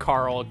best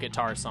Carl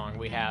guitar song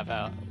we have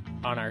out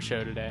on our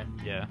show today.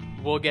 Yeah.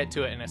 We'll get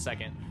to it in a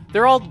second.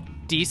 They're all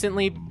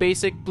decently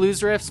basic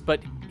blues riffs,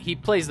 but he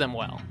plays them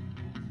well.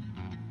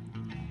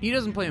 He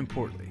doesn't play them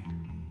poorly.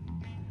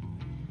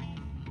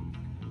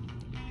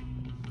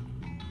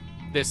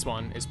 This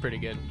one is pretty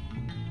good.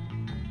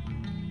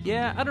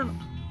 Yeah, I don't know.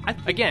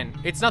 Again,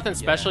 it's nothing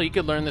special. You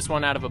could learn this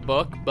one out of a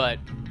book, but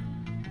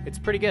it's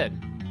pretty good.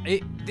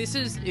 This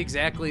is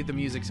exactly the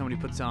music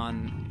somebody puts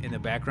on in the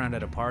background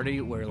at a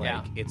party where,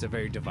 like, it's a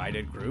very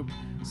divided group.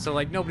 So,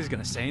 like, nobody's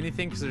going to say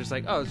anything because they're just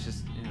like, oh, it's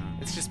just, you know.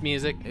 It's just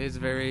music. It's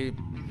very,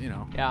 you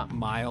know,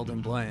 mild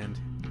and bland.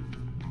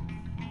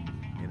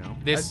 You know?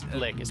 This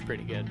lick is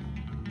pretty good.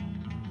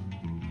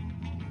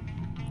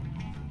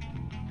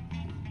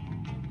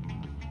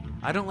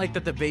 I don't like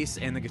that the bass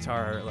and the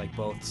guitar are like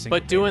both syncopated.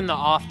 But doing the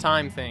off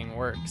time thing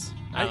works.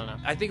 I don't know.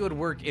 I think it would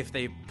work if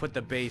they put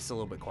the bass a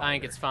little bit quieter. I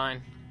think it's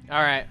fine.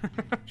 All right.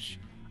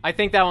 I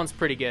think that one's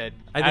pretty good.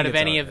 Out of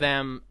any of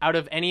them, out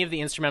of any of the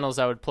instrumentals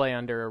I would play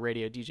under a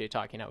radio DJ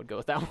talking, I would go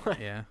with that one.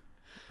 Yeah.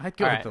 I'd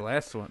go with the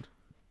last one.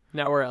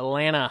 Now we're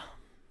Atlanta.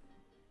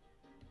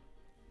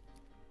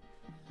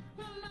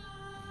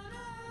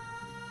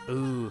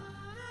 Ooh.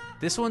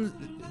 This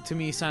one, to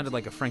me, sounded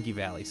like a Frankie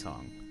Valli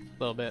song. A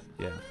little bit.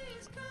 Yeah.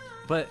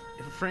 But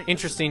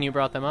interesting you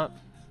brought them up.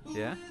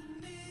 Yeah?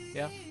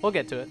 Yeah. We'll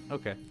get to it.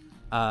 Okay.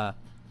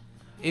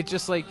 It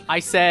just like... I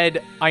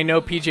said, I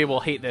know PJ will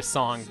hate this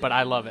song, but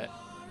I love it.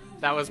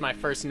 That was my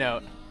first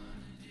note.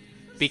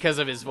 Because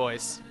of his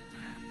voice.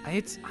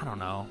 I don't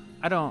know.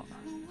 I don't...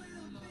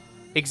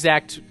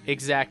 Exact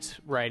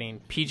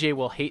writing. PJ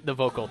will hate the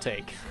vocal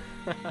take.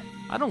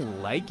 I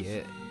don't like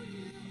it.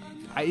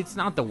 It's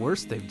not the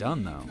worst they've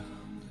done, though.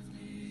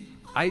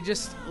 I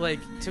just, like,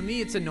 to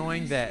me it's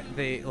annoying that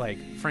they,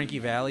 like, Frankie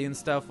Valli and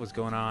stuff was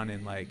going on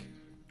in, like,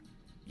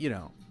 you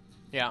know...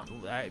 Yeah.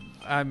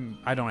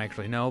 I don't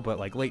actually know, but,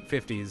 like, late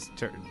 50s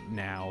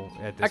now.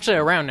 At this Actually,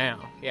 point. around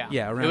now, yeah.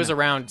 Yeah, around it was now.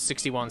 around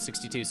 61,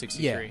 62,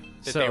 63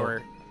 that they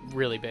were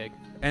really big.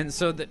 And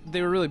so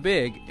they were really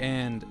big,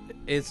 and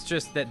it's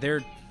just that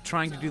they're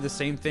trying to do the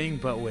same thing,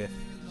 but with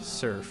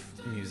surf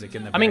music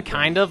in the background. I mean,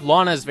 kind of.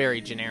 Lana's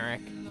very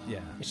generic. Yeah.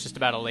 It's just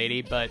about a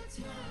lady, but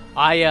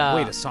Wait,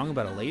 a song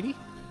about a lady?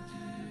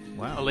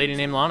 Wow. A lady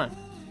named Lana.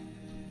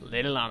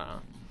 Lady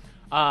Lana.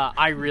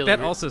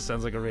 That also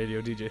sounds like a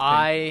radio DJ thing.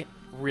 I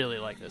really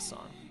like this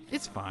song.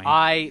 It's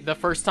fine. The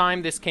first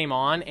time this came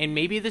on, and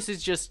maybe this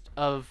is just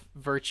of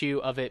virtue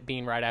of it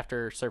being right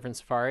after Surfin'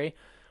 Safari,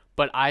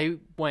 but I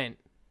went,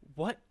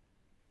 what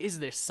is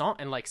this song?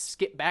 And like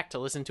skipped back to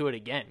listen to it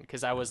again,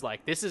 because I was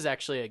like, this is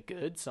actually a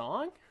good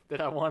song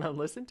that I want to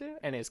listen to,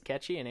 and is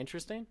catchy and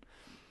interesting.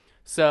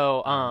 So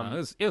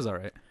it was all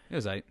right. It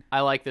was all right.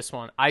 I like this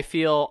one. I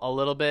feel a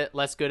little bit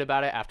less good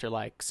about it after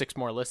like 6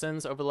 more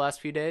listens over the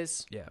last few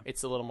days. Yeah.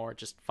 It's a little more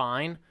just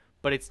fine,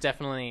 but it's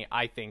definitely,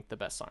 I think, the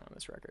best song on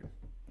this record.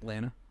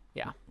 Lana?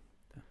 Yeah.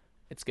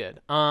 It's good.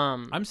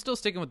 I'm still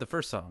sticking with the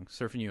first song,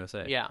 Surfing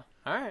USA. Yeah.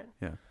 All right.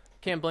 Yeah.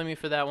 Can't blame you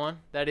for that one.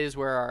 That is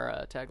where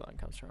our tagline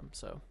comes from.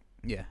 So.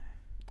 Yeah.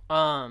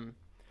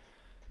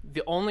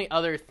 The only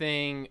other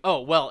thing... Oh,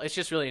 well, it's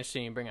just really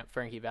interesting you bring up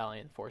Frankie Valli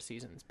and Four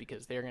Seasons,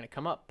 because they're going to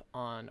come up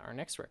on our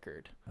next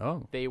record.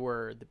 Oh. They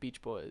were the Beach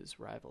Boys'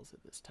 rivals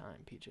at this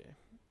time, PJ.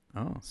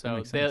 Oh,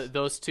 so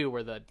those two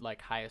were the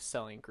like highest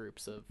selling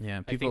groups of,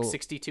 I think,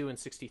 62 and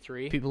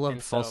 63. People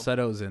loved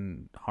falsettos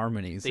and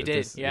harmonies. They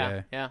did,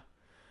 yeah.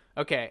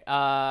 Okay,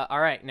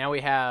 all right, now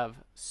we have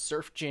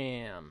Surf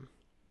Jam.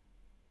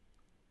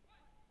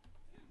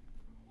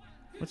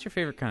 What's your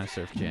favorite kind of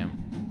surf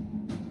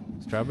jam?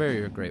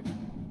 Strawberry or grape?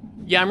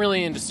 Yeah, I'm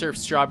really into Surf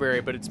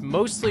Strawberry, but it's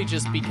mostly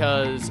just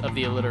because of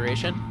the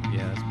alliteration.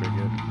 Yeah, that's pretty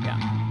good. Yeah.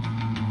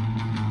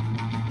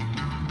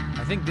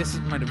 I think this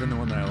might have been the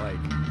one that I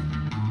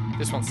like.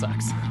 This one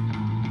sucks.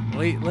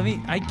 Wait,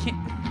 I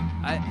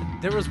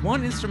can't... There was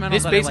one instrumental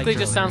This that basically I liked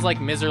just earlier. sounds like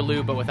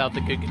Miserlou, but without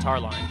the good guitar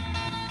line.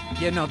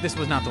 Yeah, no, this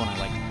was not the one I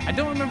liked. I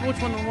don't remember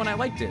which one the one I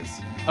liked is.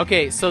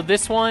 Okay, so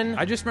this one...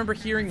 I just remember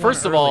hearing one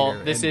First of all,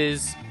 earlier, this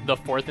is the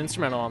 4th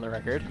instrumental on the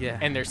record. Yeah.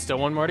 And there's still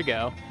one more to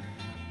go.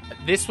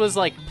 This was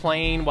like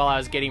playing while I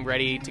was getting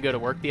ready to go to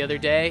work the other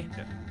day.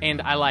 Yeah.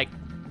 And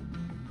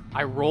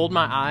I rolled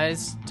my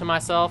eyes to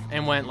myself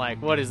and went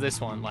like, what is this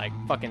one? Like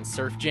fucking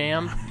Surf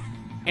Jam?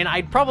 And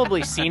I'd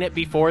probably seen it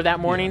before that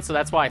morning, so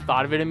that's why I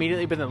thought of it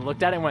immediately, but then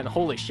looked at it and went,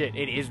 holy shit,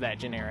 it is that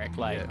generic.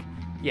 Like,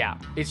 yeah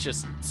it's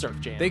just Surf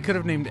Jam. They could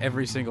have named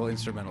every single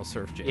instrumental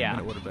Surf Jam, Yeah.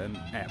 and it would have been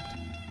apt.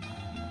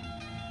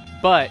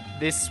 But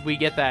we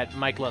get that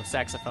Mike Love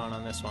saxophone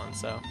on this one,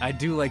 so. I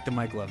do like the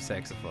Mike Love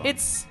saxophone.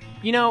 It's,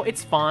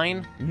 it's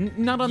fine.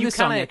 Not on this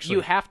song, actually.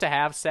 You have to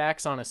have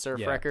sax on a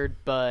surf record,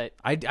 but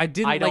I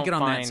didn't I like it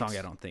don't on that find- song,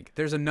 I don't think.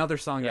 There's another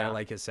song that I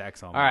like his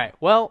sax on. All right.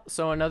 Well,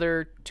 so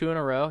another 2 in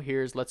a row.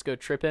 Here's Let's Go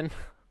Trippin'.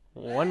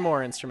 One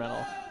more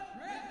instrumental.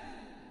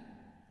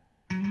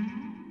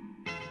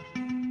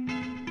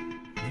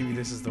 Maybe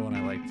this is the one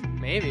I liked.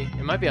 Maybe.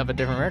 It might be off a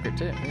different record,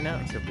 too. Who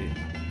knows? Could be.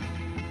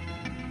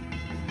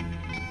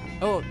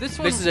 Oh, this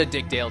one... This is a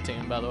Dick Dale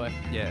tune, by the way.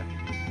 Yeah.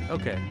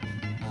 Okay.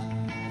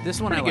 This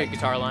one Pretty I good liked.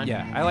 guitar line.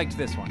 Yeah, I liked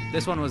this one.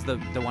 This one was the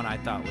one I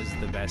thought was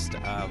the best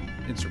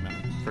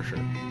instrumental, for sure.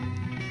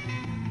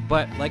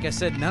 But, like I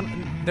said,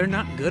 they're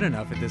not good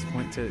enough at this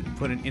point to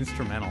put an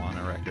instrumental on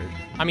a record.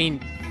 I mean,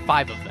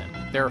 5 of them.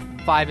 There are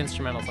 5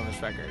 instrumentals on this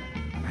record.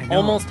 I know.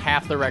 Almost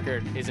half the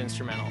record is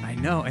instrumental. I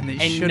know, and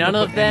none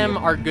of them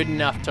are good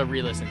enough to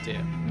re-listen to.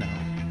 No.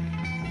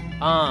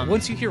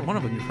 Once you hear one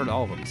of them, you've heard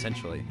all of them,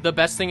 essentially. The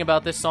best thing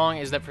about this song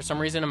is that for some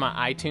reason in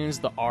my iTunes,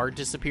 the R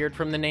disappeared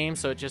from the name,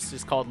 so it just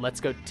is called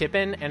Let's Go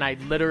Tippin', and I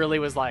literally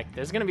was like,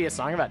 there's going to be a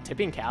song about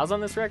tipping cows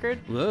on this record?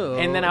 Whoa.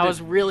 And then I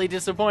was really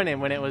disappointed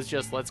when it was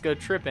just Let's Go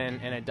Trippin'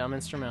 and a dumb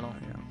instrumental.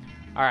 Yeah.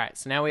 All right,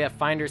 so now we have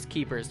Finders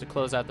Keepers to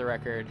close out the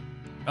record.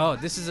 Oh,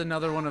 this is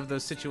another one of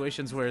those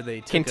situations where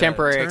they took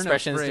contemporary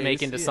expressions to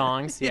make into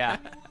songs. Yeah.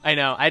 I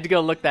know. I had to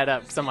go look that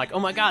up because I'm like, oh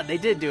my god, they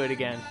did do it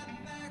again.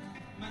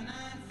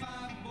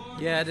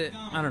 Yeah,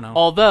 I don't know.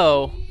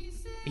 Although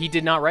he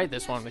did not write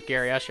this one with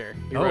Gary Usher.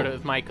 He wrote it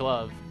with Mike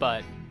Love,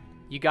 but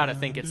you got to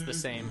think it's the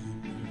same.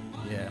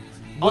 Yeah.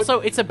 Also,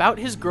 it's about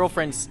his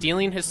girlfriend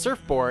stealing his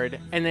surfboard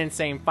and then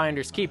saying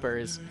finders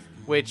keepers,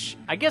 which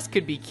I guess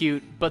could be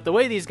cute, but the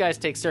way these guys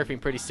take surfing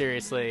pretty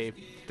seriously,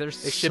 they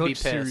should be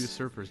pissed. Serious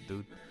surfers,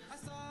 dude.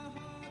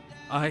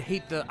 I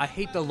hate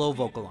the low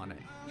vocal on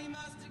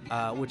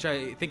it, which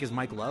I think is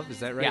Mike Love.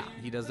 Is that right? Yeah.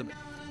 He does the.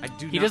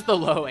 He does the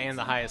low and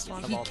the highest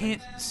one. He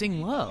can't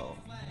sing low.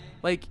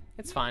 Like,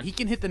 it's fine. He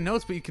can hit the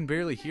notes, but you can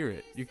barely hear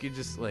it. You can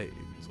just like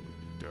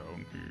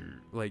down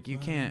here. Like you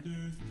can't.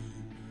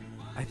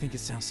 I think it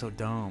sounds so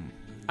dumb.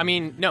 I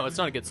mean, no, it's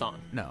not a good song.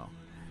 No.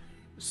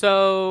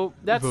 So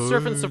that's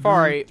Surfin'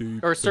 Safari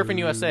or Surfin'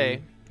 USA,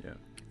 yeah.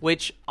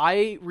 Which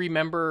I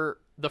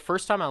remember the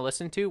first time I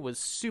listened to was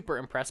super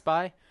impressed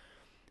by.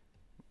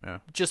 Yeah.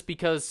 Just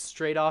because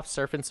straight off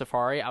Surfin'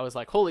 Safari, I was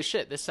like, holy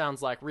shit, this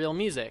sounds like real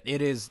music.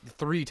 It is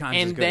 3 times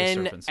and as good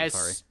then as Surfin'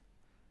 Safari.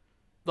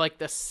 Like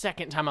the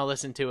second time I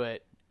listened to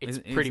it, it's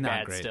pretty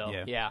bad great, still.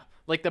 Yeah.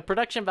 Like the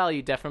production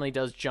value definitely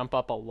does jump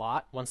up a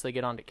lot once they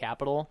get onto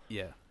Capitol.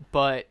 Yeah.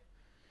 But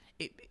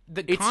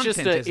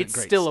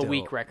it's still a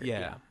weak record.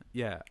 Yeah.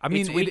 I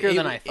mean, it's weaker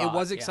than I thought. It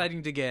was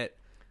exciting to get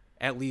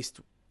at least,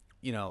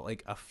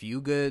 like a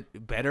few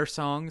better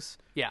songs.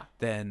 Yeah.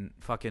 Than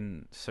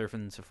fucking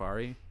Surfin'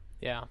 Safari.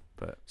 Yeah.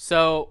 But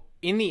so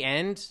in the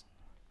end,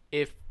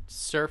 if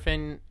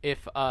Surfin'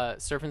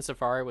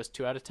 Safari was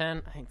 2 out of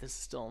 10, I think this is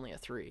still only a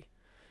 3.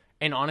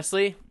 And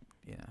honestly,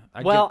 yeah.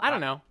 I don't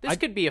know. This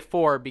could be a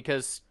 4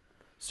 because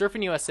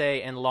Surfin'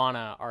 USA and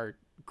Lana are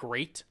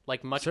great,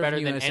 like much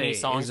better than any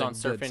songs on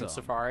Surfin'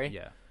 Safari.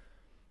 Yeah.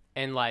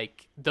 And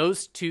like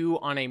those two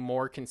on a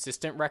more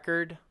consistent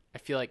record, I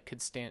feel like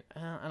could stand.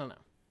 I don't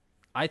know.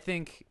 I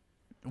think.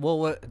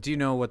 Well, do you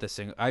know what the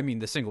single? I mean,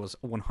 the single was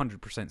 100%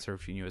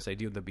 Surfin' USA.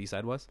 Do you know what the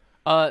B-side was?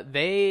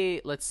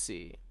 Let's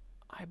see.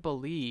 I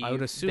believe I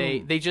would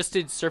assume they just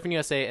did Surfin'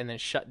 USA and then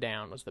Shut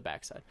Down was the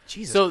backside.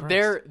 Jesus so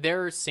Christ.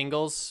 their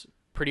singles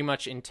pretty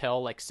much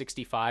until like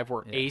 65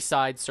 were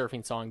A-side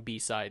surfing song,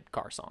 B-side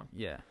car song.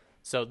 Yeah.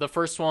 So the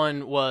first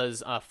one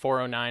was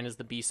 409 is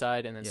the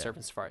B-side, and then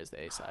Surfin' Safari is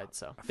the A-side.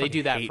 So they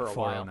do that for a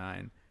while.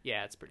 409.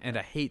 Yeah, it's pretty. And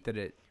I hate that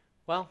it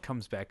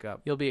comes back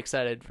up. You'll be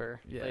excited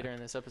for later in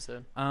this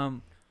episode.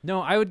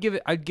 No, I'd give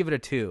it a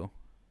 2.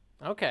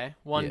 Okay,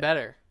 one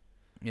better.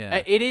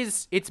 Yeah,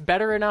 it's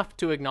better enough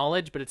to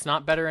acknowledge, but it's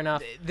not better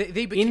enough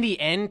in the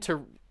end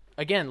to.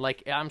 Again,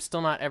 like I'm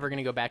still not ever going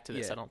to go back to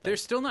this. I don't think they're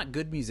still not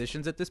good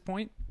musicians at this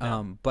point.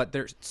 No. But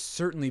they're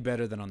certainly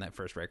better than on that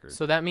first record.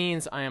 So that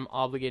means I am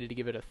obligated to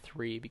give it a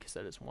 3 because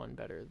that is one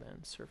better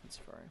than Surfin'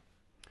 Safari.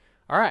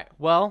 All right,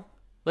 well,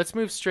 let's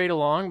move straight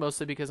along,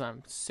 mostly because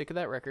I'm sick of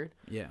that record.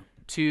 Yeah.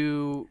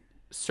 To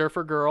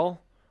Surfer Girl,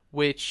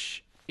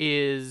 which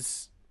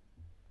is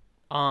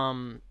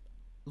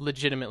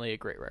legitimately a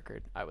great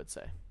record, I would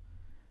say.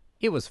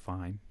 It was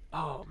fine.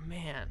 Oh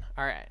man.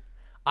 All right.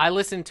 I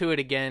listened to it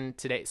again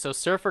today. So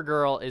Surfer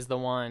Girl is the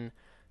one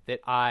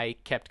that I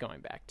kept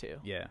going back to.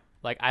 Yeah.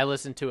 Like I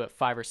listened to it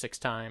 5 or 6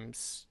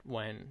 times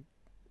when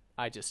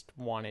I just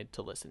wanted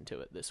to listen to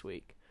it this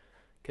week.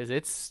 Cuz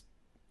it's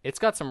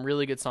got some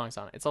really good songs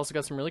on it. It's also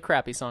got some really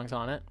crappy songs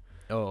on it.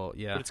 Oh,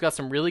 yeah. But it's got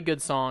some really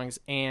good songs,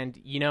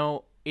 and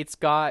it's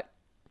got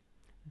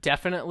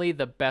definitely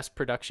the best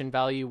production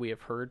value we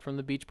have heard from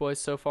the Beach Boys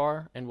so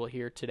far, and we'll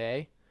hear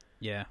today.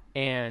 Yeah.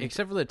 And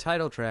except for the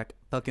title track,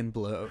 fucking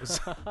blows.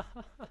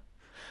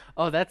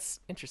 Oh, that's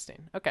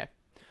interesting. Okay.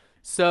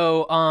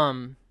 So,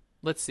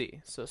 let's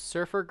see. So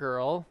Surfer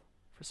Girl,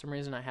 for some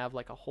reason I have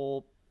like a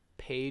whole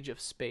page of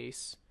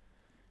space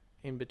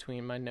in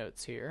between my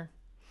notes here.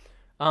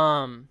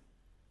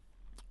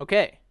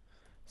 Okay.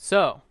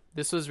 So,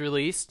 this was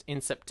released in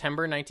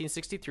September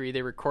 1963.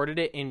 They recorded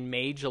it in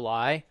May,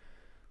 July.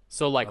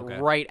 So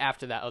right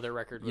after that other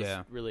record was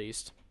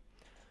released.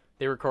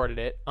 They recorded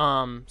it.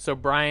 So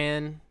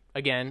Brian,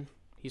 again,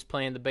 he's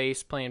playing the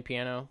bass, playing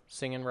piano,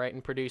 singing,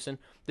 writing, producing.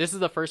 This is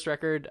the first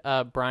record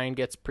Brian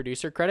gets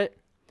producer credit.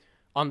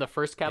 On the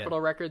first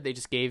Capitol record, they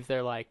just gave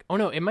their oh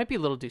no, it might be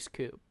Little Deuce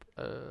Coupe.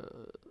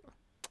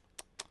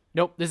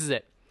 Nope, this is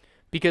it.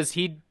 Because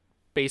he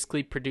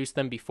basically produced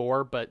them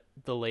before, but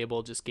the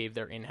label just gave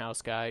their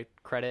in-house guy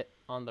credit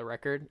on the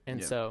record.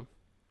 And so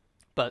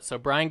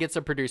Brian gets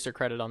a producer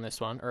credit on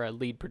this one, or a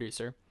lead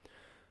producer.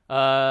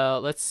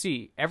 Let's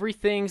see.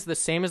 Everything's the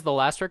same as the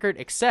last record,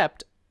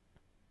 except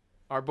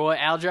our boy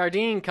Al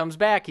Jardine comes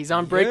back. He's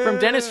on break from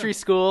dentistry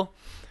school,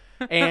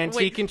 and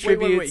he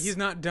contributes. Wait. He's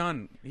not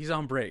done. He's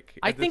on break.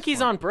 I think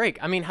he's on break.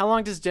 I mean, how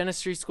long does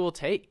dentistry school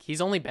take?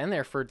 He's only been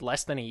there for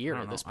less than a year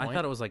at this point. I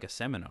thought it was like a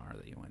seminar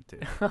that you went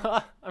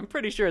to. I'm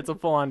pretty sure it's a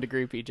full-on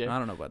degree, PJ. I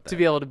don't know about that. To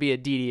be able to be a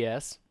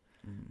DDS,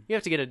 you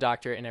have to get a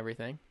doctorate and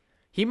everything.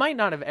 He might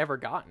not have ever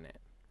gotten it.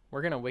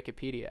 We're gonna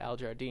Wikipedia Al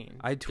Jardine.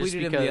 I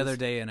tweeted him the other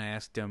day and I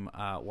asked him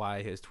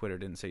why his Twitter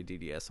didn't say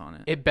DDS on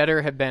it. It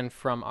better have been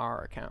from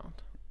our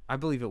account. I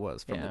believe it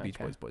was from the Beach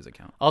Boys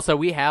account. Also,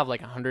 we have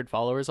like 100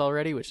 followers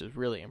already, which is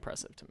really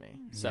impressive to me.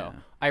 So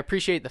I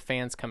appreciate the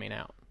fans coming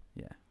out.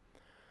 Yeah.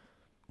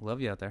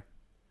 Love you out there.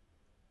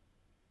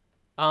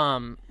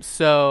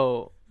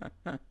 So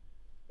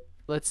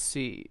let's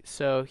see.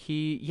 So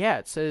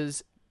it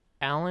says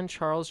Alan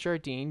Charles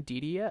Jardine,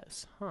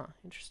 DDS. Huh,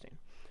 interesting.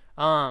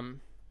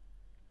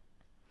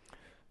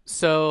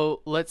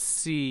 So let's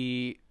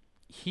see.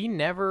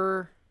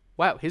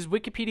 His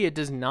Wikipedia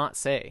does not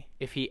say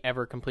if he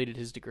ever completed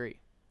his degree,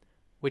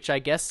 which I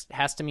guess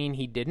has to mean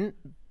he didn't,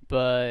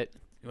 but...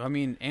 I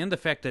mean, and the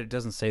fact that it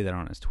doesn't say that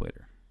on his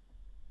Twitter,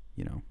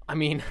 you know. I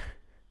mean,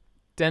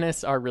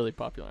 dentists are really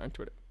popular on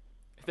Twitter.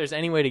 If there's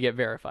any way to get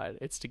verified,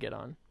 it's to get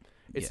on.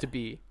 It's to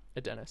be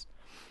a dentist.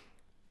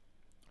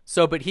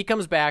 So, but he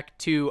comes back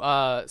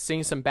to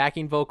sing some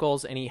backing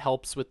vocals, and he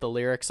helps with the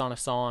lyrics on a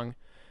song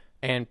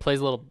and plays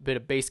a little bit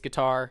of bass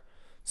guitar.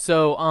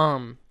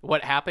 So,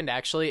 what happened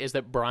actually is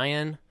that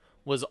Brian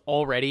was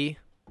already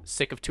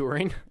sick of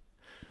touring.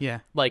 Yeah.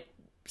 Like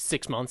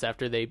 6 months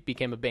after they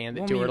became a band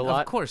that toured a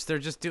lot. Of course, they're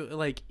just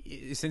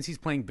since he's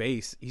playing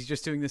bass, he's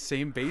just doing the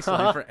same bass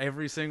line for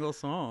every single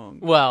song.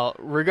 Well,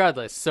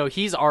 regardless, so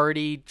he's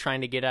already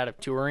trying to get out of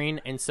touring,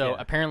 and so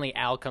apparently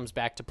Al comes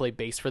back to play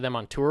bass for them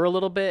on tour a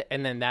little bit,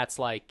 and then that's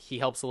like he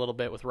helps a little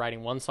bit with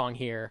writing one song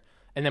here.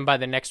 And then by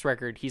the next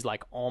record, he's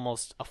like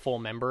almost a full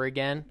member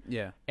again.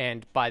 Yeah.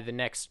 And by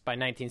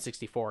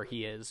 1964,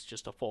 he is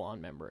just a full-on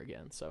member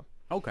again. So.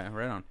 Okay,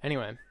 right on.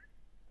 Anyway.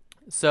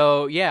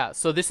 So, yeah.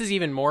 So this is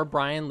even more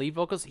Brian lead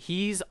vocals.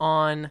 He's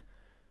the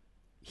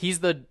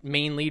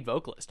main lead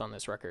vocalist on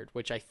this record,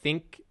 which I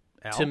think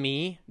Al?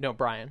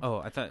 Brian. Oh,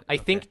 I thought. I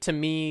think to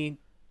me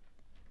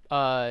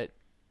has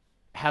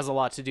a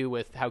lot to do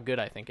with how good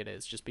I think it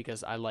is, just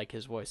because I like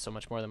his voice so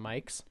much more than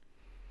Mike's.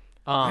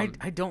 I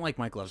don't like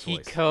Mike Love's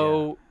voice.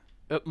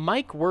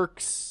 Mike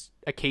works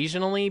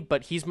occasionally,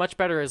 but he's much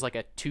better as like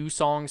a 2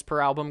 songs per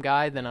album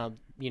guy than a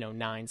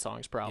 9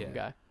 songs per album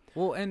guy.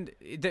 Well, and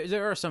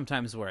there are some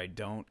times where I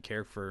don't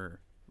care for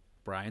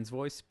Brian's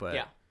voice,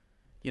 but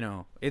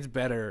it's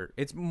better.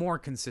 It's more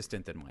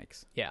consistent than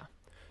Mike's. Yeah.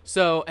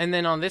 So, and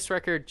then on this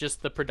record,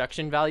 just the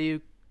production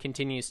value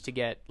continues to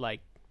get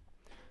like.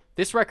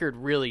 This record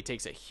really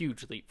takes a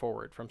huge leap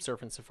forward from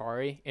Surfin'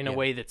 Safari in a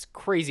way that's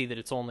crazy that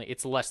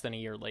it's less than a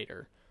year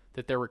later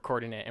that they're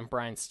recording it and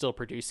Brian's still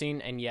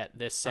producing, and yet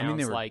this sounds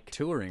they were like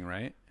touring,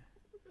 right?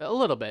 A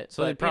little bit.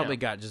 So they probably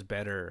got just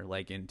better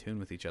like in tune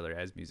with each other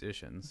as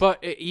musicians.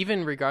 But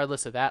even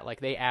regardless of that,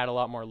 like they add a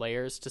lot more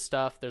layers to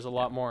stuff. There's a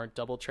lot more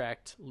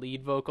double-tracked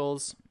lead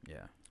vocals.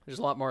 Yeah. There's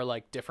a lot more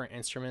like different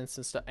instruments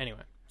and stuff.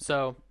 Anyway,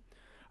 so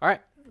all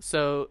right.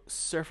 So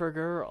Surfer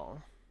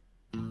Girl.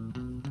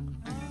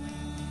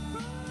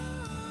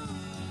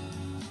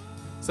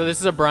 So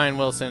this is a Brian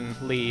Wilson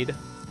lead.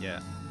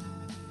 Yeah.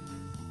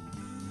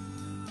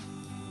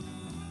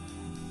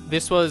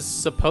 This was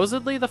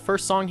supposedly the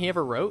first song he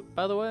ever wrote,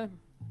 by the way,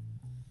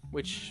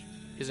 which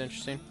is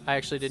interesting. I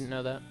actually didn't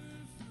know that.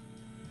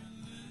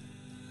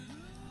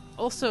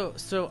 Also,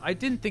 so I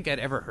didn't think I'd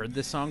ever heard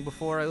this song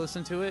before I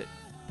listened to it.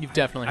 You've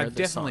definitely heard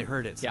this song. I've definitely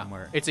heard it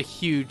somewhere. Yeah, it's a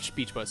huge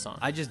Beach Boys song.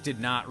 I just did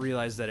not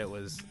realize that it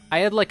was. I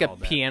had like a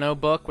piano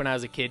book when I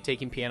was a kid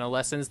taking piano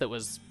lessons that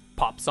was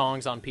pop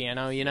songs on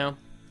piano,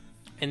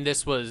 and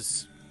this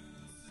was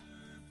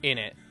in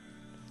it,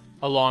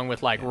 along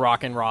with like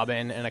Rockin'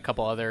 Robin and a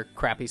couple other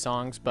crappy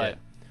songs. But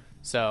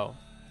so,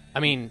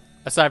 I mean,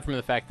 aside from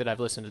the fact that I've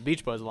listened to the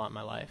Beach Boys a lot in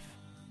my life,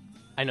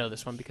 I know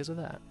this one because of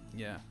that.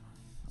 Yeah.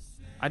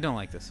 I don't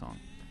like this song.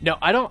 No,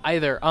 I don't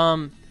either.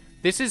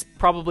 This is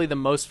probably the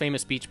most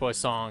famous Beach Boys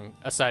song,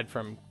 aside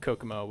from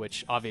Kokomo,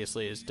 which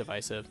obviously is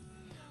divisive.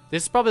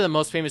 This is probably the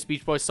most famous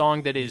Beach Boys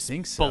song that is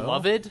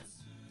beloved,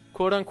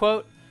 quote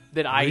unquote,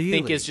 that I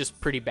think is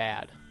just pretty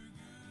bad.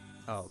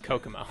 Oh, okay.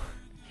 Kokomo.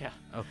 Yeah.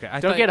 Okay.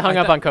 Don't get hung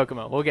up on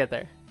Kokomo. We'll get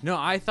there. No,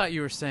 I thought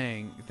you were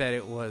saying that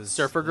it was...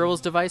 Surfer Girl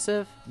is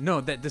divisive? No,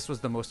 that this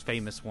was the most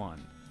famous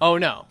one. Oh,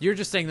 no. You're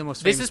just saying the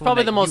most famous one. This is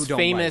probably the most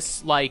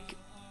famous, like,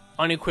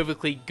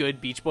 unequivocally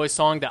good Beach Boys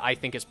song that I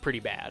think is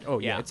pretty bad. Oh,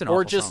 yeah. It's an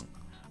awful song.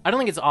 I don't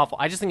think it's awful.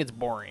 I just think it's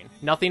boring.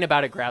 Nothing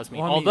about it grabs me.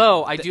 Well,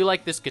 although, I do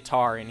like this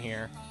guitar in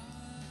here.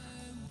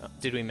 Oh,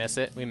 did we miss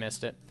it? We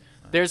missed it.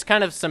 There's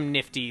kind of some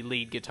nifty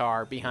lead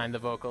guitar behind the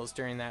vocals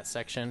during that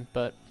section,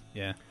 but...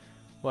 Yeah.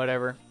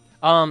 Whatever.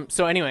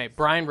 So anyway,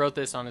 Brian wrote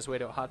this on his way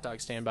to a hot dog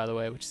stand, by the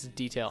way, which is a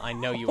detail I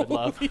know you would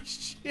love. Holy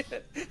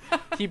shit.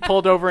 He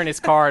pulled over in his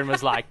car and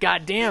was like,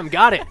 God damn,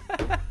 got it.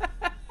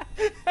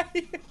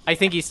 I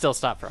think he still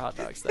stopped for hot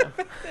dogs, though.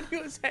 And he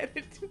was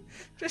headed to,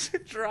 just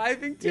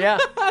driving to a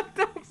hot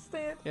dog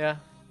stand. Yeah.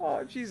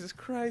 Oh, Jesus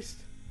Christ.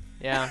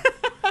 Yeah.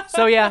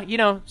 So,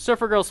 yeah,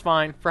 Surfer Girl's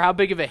fine. For how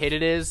big of a hit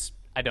it is,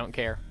 I don't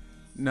care.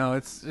 No,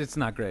 it's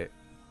not great.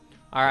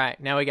 All right,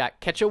 now we got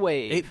Catch a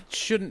Wave. It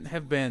shouldn't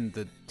have been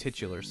the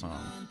titular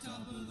song.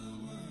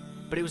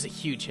 But it was a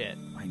huge hit.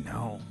 I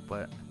know,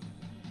 but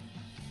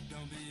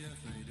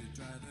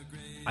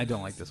I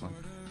don't like this one.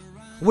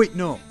 Wait,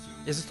 no.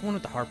 Is this the one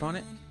with the harp on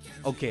it?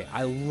 Okay,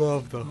 I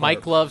love the harp.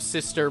 Mike Love's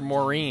sister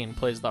Maureen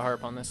plays the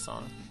harp on this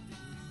song.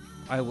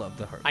 I love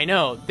the harp. I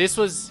know. This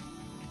was...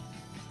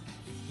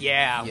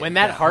 Yeah, when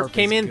that that harp harp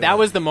came is in, good. that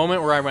was the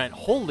moment where I went,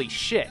 holy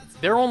shit.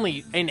 They're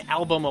only an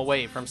album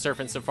away from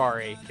Surfin'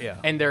 Safari. Yeah.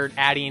 And they're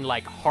adding,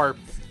 like, harp.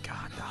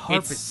 God, the harp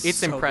It's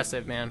so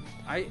impressive, man.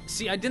 I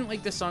didn't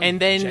like this song And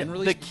then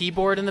generally. the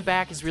keyboard in the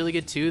back is really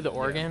good, too, the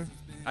organ.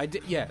 I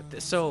did,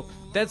 so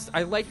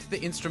I liked the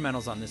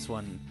instrumentals on this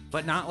one,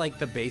 but not like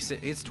the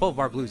basic. It's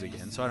 12-bar blues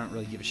again, so I don't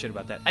really give a shit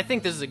about that. I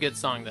think this is a good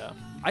song, though.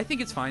 I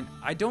think it's fine.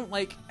 I don't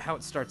like how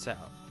it starts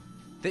out.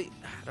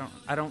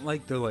 I don't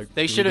like the like.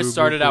 They should have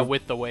started out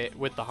with the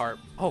harp.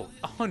 Oh,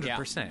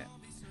 100%.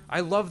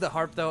 I love the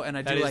harp though, and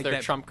I That do is like their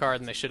that. trump card,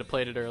 and they should have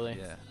played it early.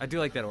 Yeah, I do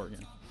like that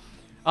organ.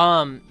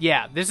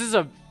 Yeah, this is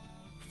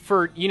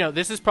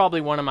this is probably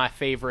one of my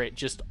favorite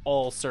just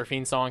all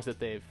surfing songs that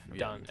they've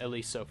done, at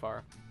least so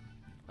far.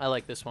 I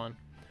like this one.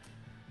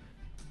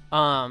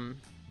 All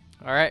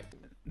right,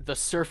 The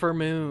Surfer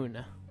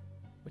Moon,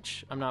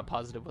 which I'm not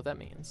positive what that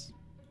means.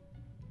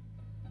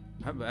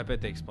 I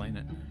bet they explain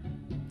it.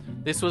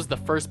 This was the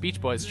first Beach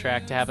Boys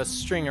track to have a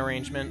string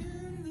arrangement.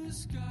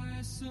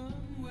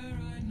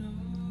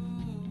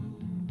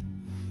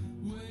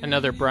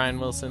 Another Brian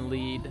Wilson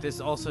lead. This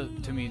also,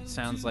 to me,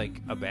 sounds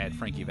like a bad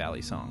Frankie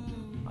Valli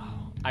song.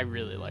 Oh, I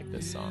really like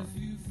this song.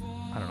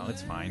 I don't know,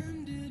 it's fine.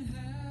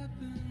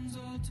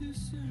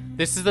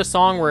 This is the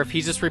song where if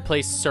he just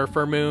replaced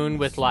Surfer Moon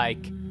with, like,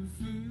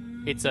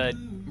 it's a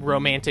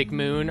romantic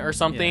moon or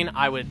something,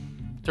 I would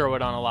throw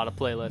it on a lot of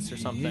playlists or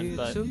something.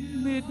 But It's a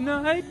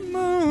midnight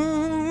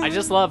moon.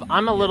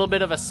 I'm a little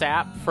bit of a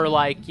sap for,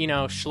 like,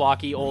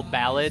 schlocky old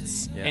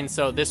ballads, and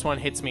so this one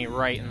hits me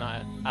right in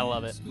the... I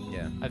love it.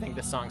 Yeah. I think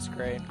this song's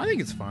great. I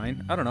think it's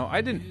fine. I don't know.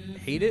 I didn't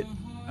hate it.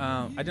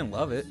 I didn't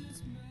love it.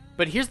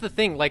 But here's the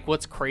thing, like,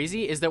 what's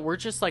crazy is that we're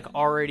just, like,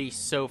 already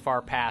so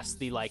far past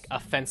the, like,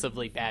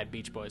 offensively bad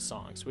Beach Boys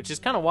songs, which is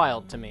kind of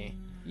wild to me.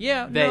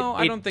 Yeah, That no,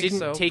 I don't think so. it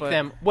didn't take but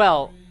them...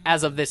 Well,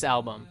 as of this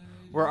album,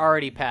 we're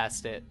already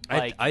past it.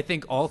 Like, I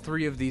think all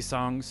three of these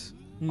songs.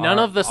 none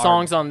of the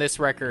songs on this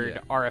record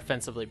Yeah. are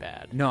offensively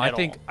bad. No, at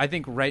I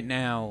think right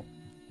now,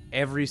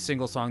 every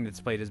single song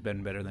that's played has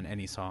been better than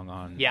any song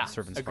on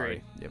Surfin' Safari.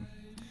 agreed. Yep.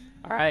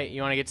 All right,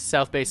 you want to get to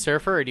South Bay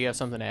Surfer, or do you have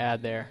something to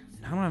add there?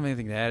 I don't have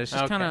anything to add. It's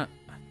just Okay. kind of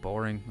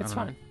boring. It's I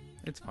don't fine. know.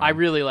 It's fine. I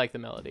really like the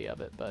melody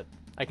of it, but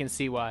I can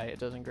see why it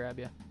doesn't grab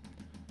you.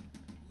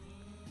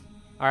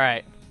 All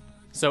right,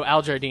 so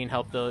Al Jardine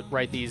helped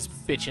write these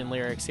bitchin'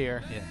 lyrics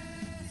here. Yeah.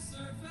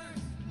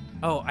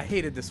 Oh, I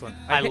hated this one.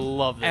 I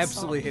love this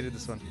Absolutely song. hated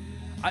this one.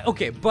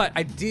 Okay, but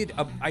I did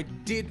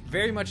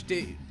very much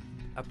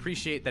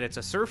appreciate that it's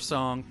a surf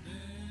song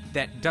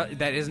that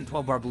isn't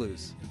 12-bar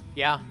blues.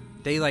 Yeah.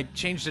 They like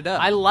changed it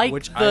up. I like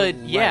which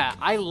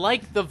I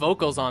like the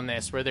vocals on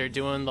this where they're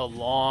doing the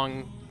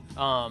long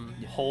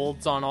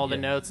holds on all the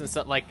notes and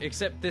stuff like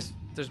Except there's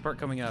a part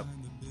coming up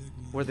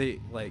where they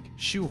like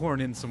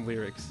shoehorn in some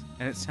lyrics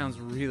and it sounds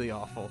really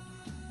awful.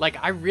 like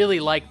I really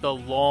like the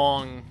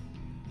long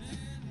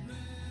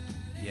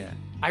Yeah.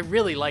 I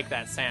really like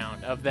that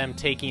sound of them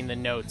taking the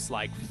notes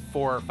like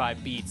 4 or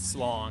 5 beats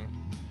long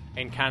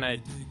and kind of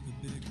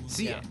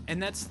See, Yeah.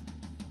 and that's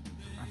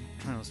I'm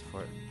trying to listen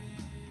for it.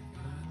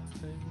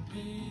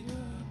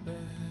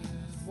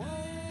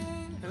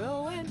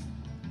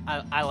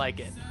 I like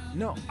it.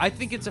 No, I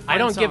think it's a fine I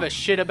don't song. give a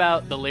shit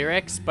about the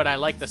lyrics, but I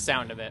like the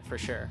sound of it for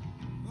sure.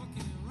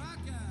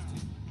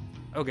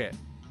 Okay.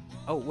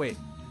 Oh, wait.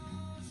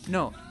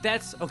 No,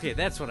 that's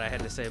what I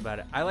had to say about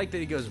it. I like that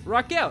he goes,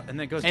 rock out, and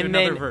then goes to And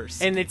another then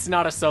verse. and it's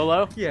not a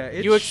solo. Yeah,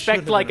 it you expect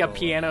should've like been a a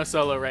piano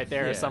solo right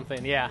there or Yeah.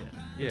 something. Yeah,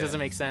 Yeah. it doesn't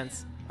make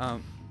sense.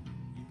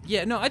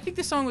 Yeah, no, I think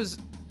the song was...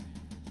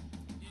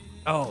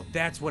 Oh,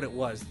 that's what it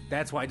was.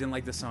 That's why I didn't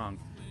like the song.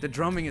 The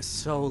drumming is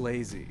so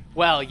lazy.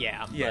 Well,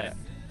 yeah, Yeah.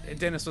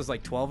 Dennis was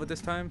like 12 at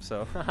this time,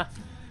 so... But,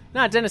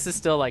 no, Dennis is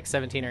still like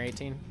 17 or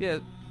 18. yeah,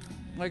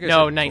 like I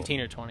No, said, 19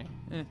 or 20.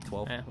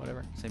 12.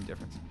 Whatever. Same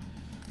difference.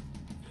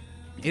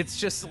 It's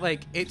just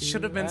like it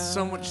should have been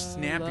so much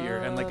snappier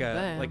and like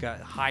a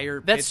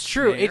higher. That's pitched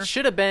true. snare. It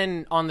should have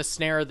been on the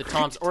snare of the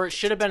toms, or it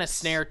should have been a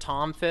snare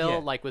tom fill, Yeah.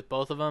 like with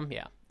both of them.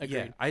 Yeah,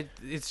 agreed. Yeah,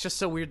 it's just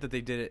so weird that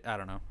they did it. I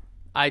don't know.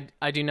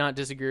 I do not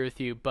disagree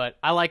with you, but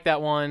I like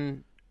that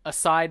one.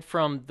 Aside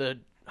from the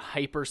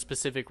hyper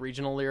specific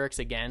regional lyrics,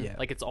 again, Yeah.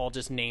 like it's all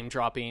just name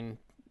dropping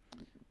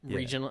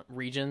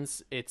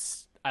regions.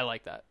 I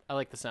like that. I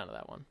like the sound of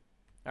that one.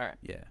 All right.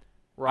 Yeah,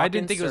 I Rockin'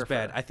 didn't think it was Surfer.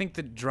 bad. I think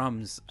the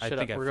drums. Shut I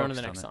think up. I We're going to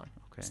the focused next on song.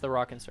 it. Okay. It's the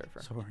Rockin'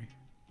 Surfer. Sorry.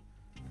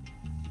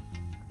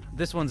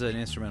 This one's an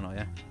instrumental,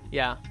 yeah.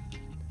 Yeah.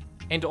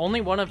 And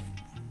only one of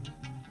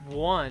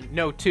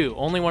two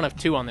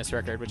on this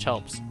record, which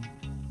helps.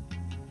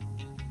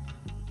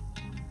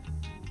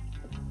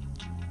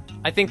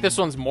 I think this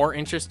one's more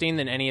interesting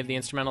than any of the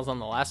instrumentals on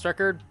the last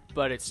record,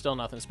 but it's still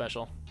nothing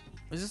special.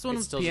 Is this one It's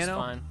with still piano? just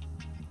fine.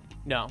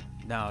 No.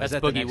 No, That's is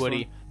that the Boogie next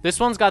Woody. one? This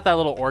one's got that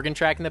little organ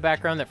track in the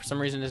background that for some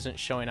reason isn't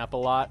showing up a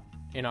lot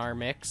in our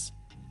mix.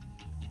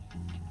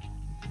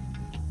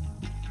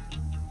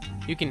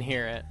 You can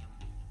hear it,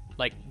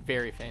 like,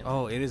 very faintly.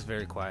 Oh, it is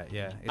very quiet.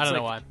 Yeah, I don't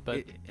know why,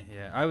 but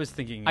yeah, I was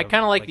thinking. I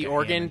kind of like a the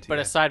organ, Hammond, but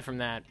yeah. aside from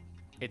that,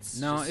 it's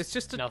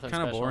just nothing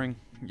kind of special. boring.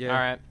 Yeah. All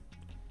right,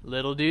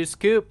 Little Deuce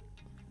Coupe.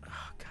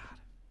 Oh God.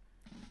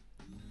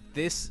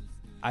 This,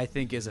 I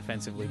think, is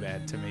offensively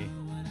bad to me.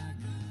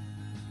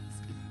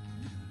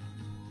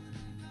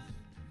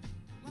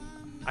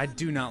 I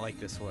do not like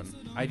this one.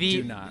 I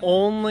do not. The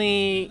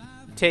only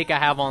take I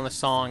have on the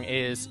song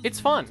is it's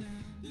fun.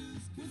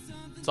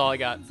 That's all I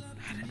got.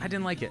 I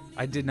didn't like it.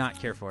 I did not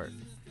care for it.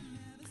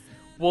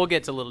 We'll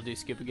get to Little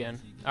Deuce Coupe again.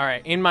 All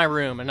right, In My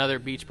Room, another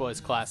Beach Boys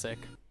classic.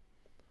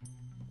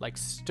 Like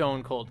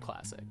stone cold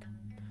classic.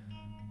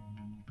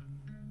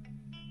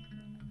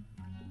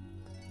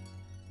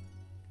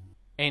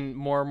 And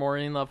More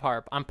Maureen Love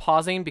Harp. I'm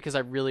pausing because I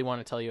really want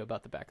to tell you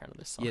about the background of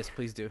this song. Yes,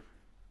 please do.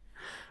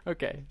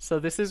 Okay, so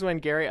this is when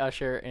Gary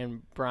Usher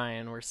and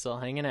Brian were still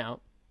hanging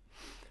out.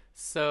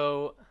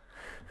 So,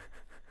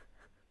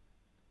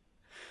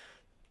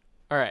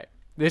 all right,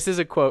 this is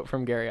a quote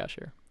from Gary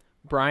Usher.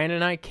 Brian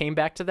and I came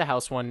back to the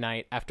house one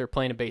night after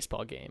playing a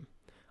baseball game.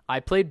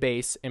 I played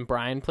bass and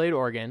Brian played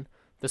organ.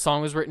 The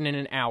song was written in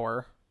an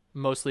hour,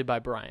 mostly by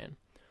Brian.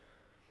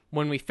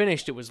 When we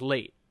finished, it was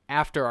late,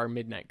 after our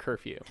midnight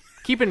curfew.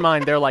 Keep in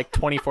mind, they're like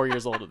 24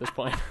 years old at this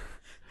point.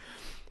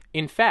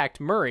 In fact,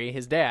 Murray,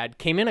 his dad,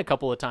 came in a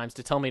couple of times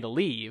to tell me to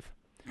leave,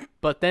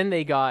 but then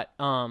they got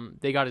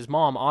his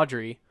mom,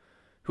 Audrey,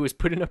 who was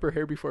putting up her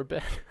hair before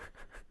bed.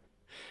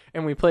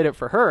 And we played it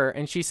for her,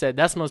 and she said,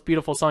 "That's the most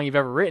beautiful song you've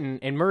ever written."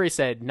 And Murray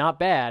said, "Not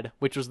bad,"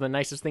 which was the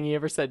nicest thing he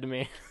ever said to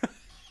me.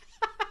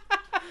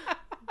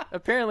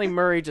 Apparently,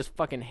 Murray just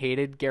fucking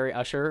hated Gary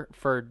Usher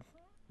for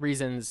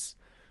reasons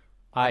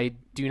I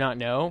do not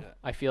know.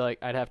 I feel like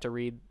I'd have to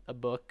read a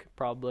book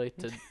probably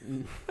to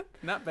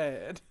Not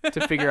bad.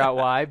 to figure out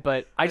why,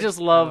 but I just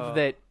love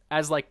that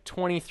as like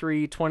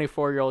 23,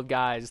 24-year-old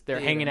guys, they're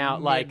hanging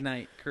out like,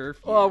 midnight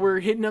curfew. "Oh, we're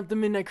hitting up the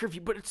midnight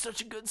curfew, but it's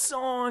such a good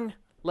song."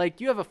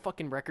 Like, you have a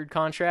fucking record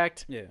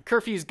contract. Yeah.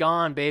 Curfew's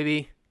gone,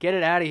 baby. Get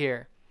it out of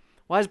here.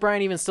 Why is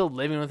Brian even still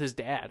living with his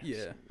dad?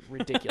 Yeah. It's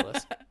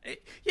ridiculous.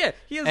 Yeah,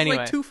 he has Anyway,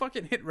 like 2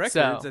 fucking hit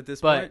records at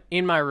this but point.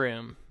 In My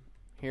Room,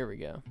 here we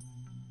go.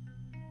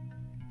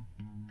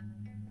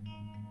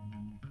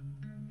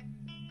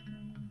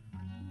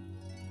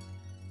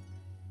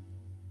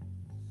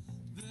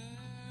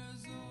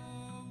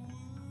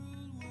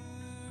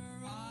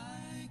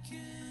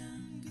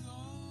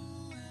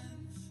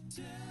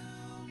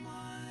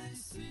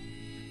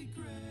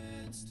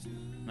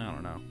 I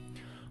don't know.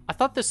 I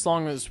thought this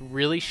song was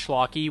really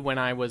schlocky when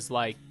I was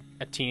like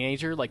a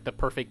teenager, like the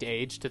perfect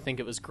age to think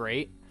it was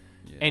great.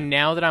 Yeah. And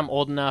now that I'm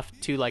old enough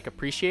to like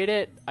appreciate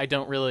it, I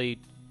don't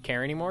really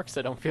care anymore because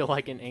I don't feel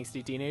like an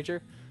angsty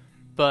teenager.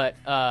 But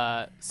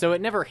so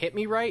it never hit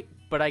me right,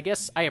 but I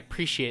guess I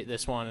appreciate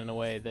this one in a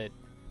way that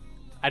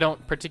I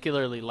don't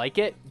particularly like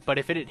it, but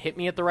if it had hit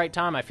me at the right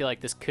time, I feel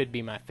like this could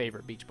be my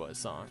favorite Beach Boys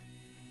song.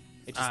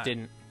 It just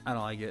didn't. I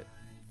don't like it.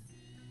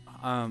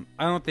 I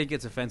don't think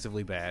it's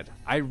offensively bad.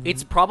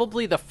 It's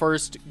probably the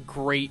first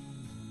great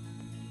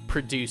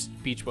produced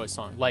Beach Boys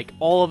song. Like,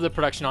 all of the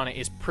production on it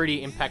is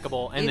pretty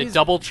impeccable, and the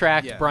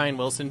double-tracked Brian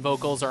Wilson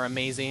vocals are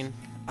amazing.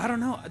 I don't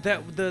know.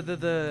 That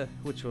the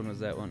which one was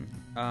that one?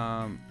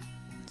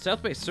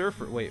 South Bay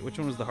Surfer. Wait, which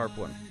one was the harp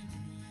one?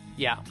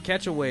 Yeah.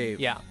 Catch a Wave.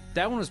 Yeah.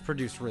 That one was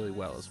produced really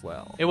well as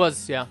well. It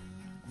was, yeah.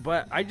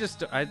 But I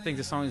think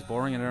the song is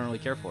boring and I don't really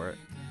care for it.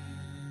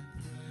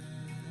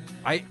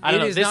 I don't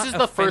know. This is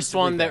the first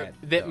one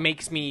that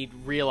makes me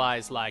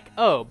realize, like,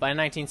 oh, by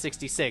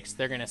 1966,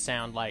 they're going to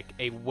sound like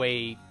a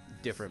way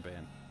different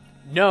band.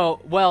 No,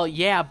 well,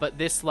 yeah, but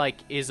this, like,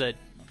 is a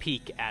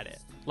peek at it.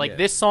 Like,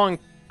 this song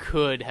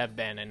could have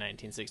been a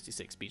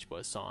 1966 Beach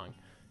Boys song.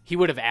 He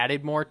would have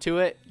added more to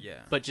it. Yeah.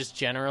 But just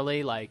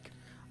generally, like,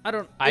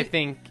 I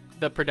think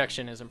the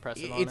production is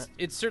impressive on it.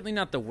 It's certainly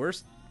not the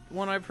worst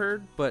one I've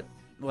heard, but,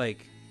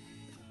 like,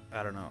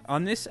 I don't know.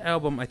 On this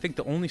album, I think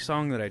the only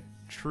song that I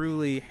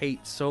truly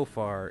hate so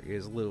far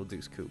is Little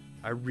Deuce Coupe.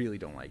 I really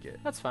don't like it.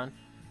 That's fine.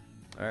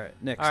 All right,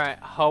 next. All right,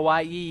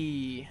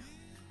 Hawaii.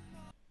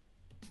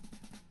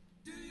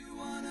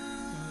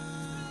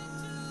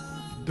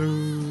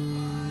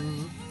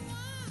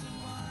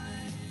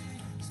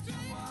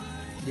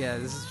 Yeah,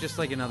 this is just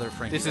like another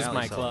Frankie This is Valli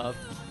My song. Club.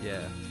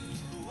 Yeah.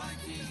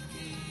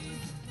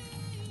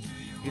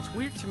 It's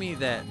weird to me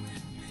that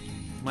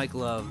Mike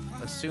Love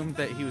assumed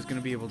that he was going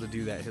to be able to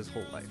do that his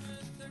whole life.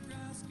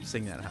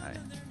 Sing that high.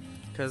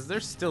 Because they're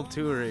still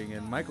touring,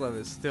 and Mike Love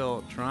is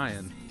still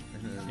trying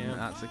and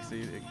not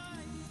succeeding.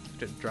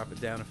 Just drop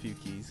it down a few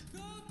keys.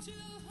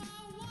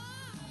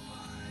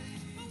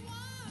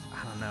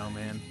 I don't know,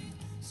 man.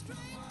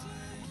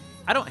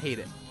 I don't hate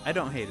it.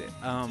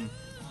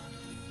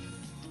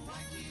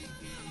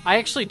 I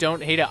actually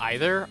don't hate it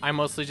either. I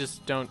mostly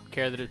just don't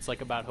care that it's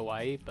like about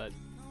Hawaii, but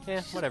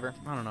yeah, whatever.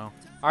 I don't know.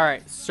 All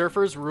right,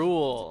 Surfers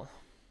Rule.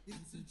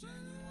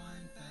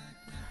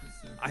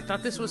 I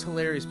thought this was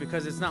hilarious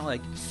because it's not like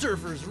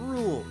Surfers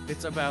Rule.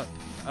 It's about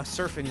a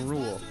surfing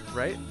rule,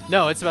 right?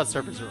 No, it's about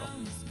Surfers Rule.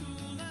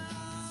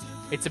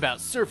 It's about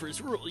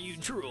surfers rule, you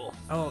drool.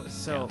 Oh,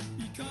 so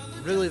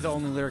really the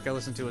only lyric I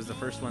listened to was the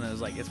first one that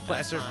was like, it's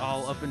plastered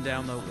all up and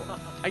down the wall.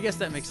 I guess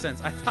that makes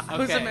sense. I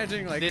was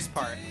imagining like... this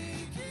part.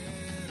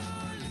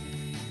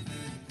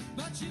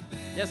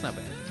 That's not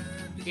bad.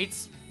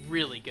 It's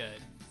really good.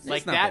 It's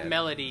Like, not that bad.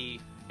 melody,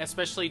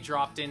 especially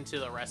dropped into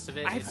the rest of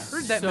it, I've is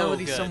heard that so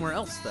melody good. somewhere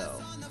else,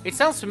 though. It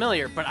sounds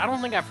familiar, but I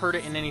don't think I've heard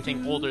it in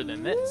anything older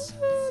than this.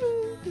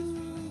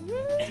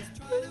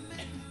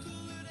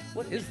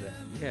 What is that?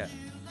 Yeah,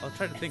 I'll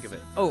try to think of it.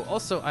 Oh,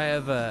 also, I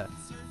have a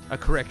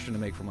correction to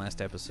make from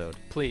last episode.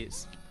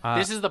 Please.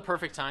 This is the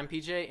perfect time,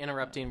 PJ,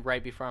 interrupting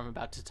right before I'm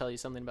about to tell you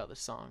something about this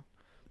song.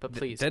 But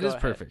please, That go is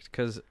ahead. perfect,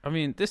 because, I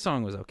mean, this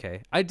song was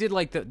okay. I did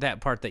like that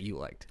part that you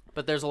liked.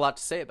 But there's a lot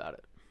to say about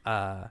it.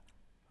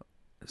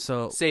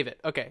 So Save it.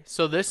 Okay,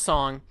 so this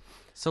song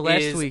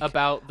last is week,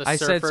 about the I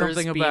said surfers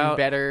something being about...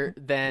 better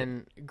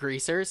than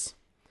greasers,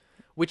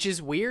 which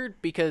is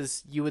weird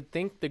because you would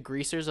think the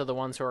greasers are the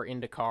ones who are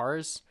into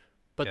cars,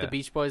 but the Yeah.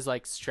 Beach Boys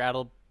like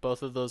straddle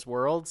both of those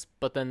worlds.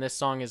 But then this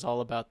song is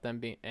all about them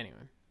being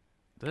anyway.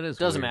 That is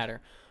Doesn't weird.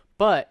 matter.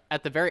 But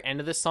at the very end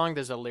of this song,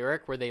 there's a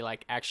lyric where they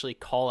like actually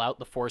call out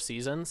the Four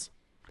Seasons.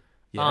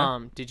 Yeah?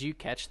 Did you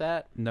catch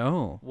that?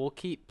 No. We'll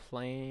keep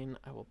playing.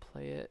 I will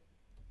play it.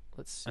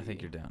 Let's see. I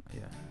think you're down.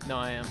 Yeah. No,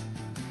 I am.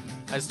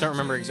 I just don't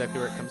remember exactly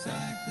where it comes in.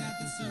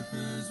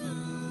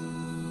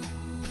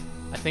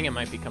 I think it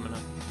might be coming up.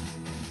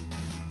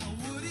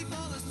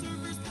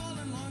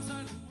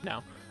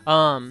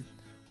 No.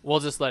 We'll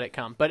just let it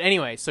come. But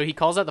anyway, so he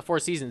calls out the Four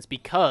Seasons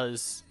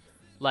because,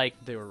 like,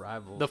 They were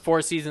rivals. the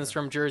Four Seasons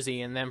from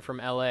Jersey and them from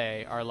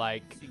LA are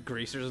like,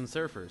 greasers and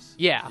surfers.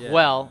 yeah, Yeah.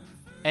 well,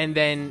 and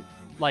then,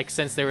 like,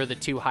 since they were the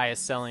two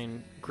highest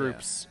selling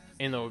groups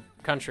in the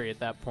country at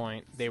that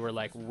point, they were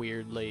like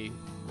weirdly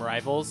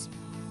rivals.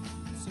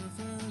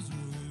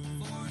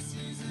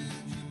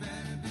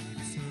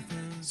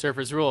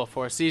 Surfers rule,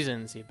 Four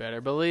Seasons, you better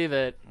believe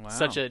it. Wow.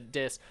 Such a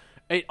diss.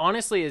 It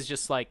honestly is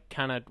just like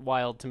kind of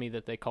wild to me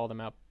that they called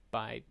him out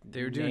by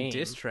They were doing name.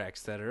 diss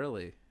tracks that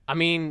early. I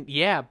mean,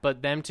 yeah,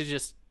 but them to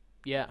just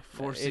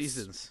Four it's-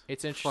 Seasons.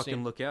 It's interesting.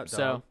 Fucking look out,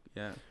 dog.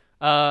 So,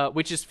 yeah.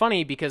 which is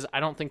funny because I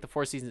don't think the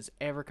Four Seasons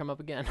ever come up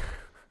again.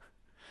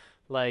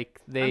 Like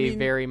they I mean,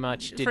 very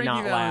much did Frankie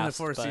not Valli and last.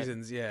 the Four but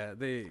Seasons, yeah.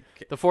 The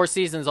Four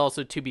Seasons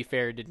also, to be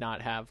fair, did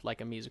not have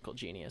like a musical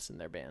genius in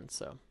their band.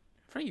 So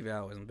Frankie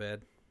Valli wasn't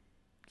bad.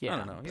 yeah, I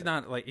don't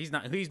know. but-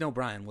 He's no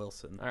Brian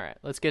Wilson. All right,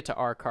 let's get to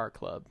Our Car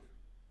Club.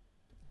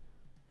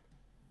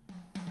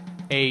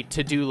 A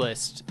to-do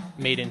list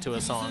made into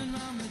a song.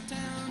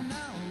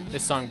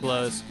 This song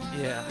blows.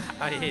 Yeah,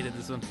 I hated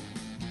this one.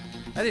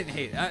 I didn't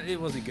hate it. It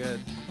wasn't good.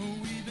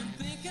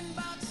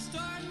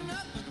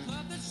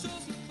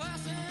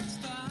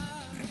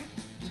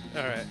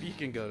 All right, you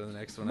can go to the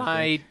next one. I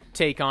My think.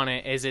 take on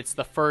it is it's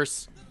the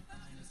first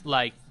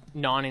like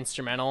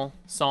non-instrumental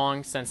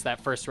song since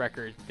that first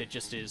record that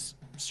just is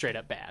straight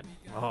up bad.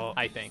 Oh,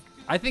 I think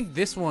I think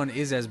this one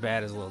is as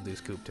bad as Lil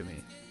Deuce Coupe to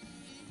me.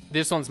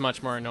 this one's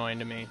much more annoying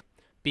to me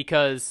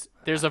because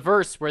there's a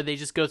verse where they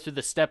just go through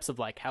the steps of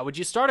like, how would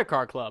you start a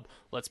car club?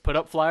 Let's put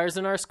up flyers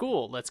in our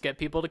school. Let's get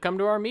people to come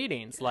to our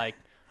meetings. Like,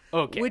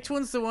 okay. Which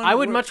one's the one? I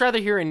would where- much rather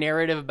hear a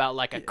narrative about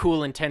like a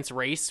cool, intense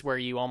race where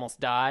you almost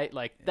die.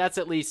 Like that's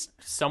at least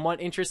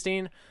somewhat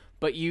interesting.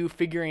 But you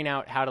figuring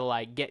out how to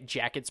like get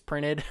jackets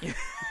printed,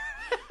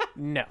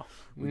 no.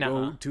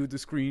 Go to the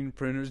screen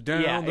printers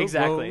down Yeah, the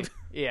exactly. road.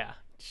 Yeah,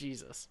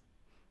 Jesus.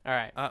 All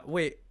right.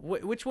 Wait,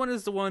 which one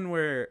is the one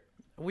where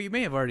we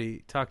may have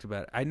already talked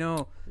about it? I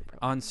know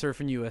on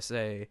Surfing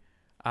USA,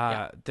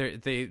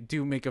 they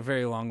do make a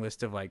very long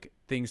list of like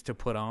things to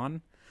put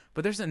on,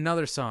 but there's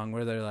another song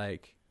where they're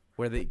like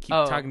where they keep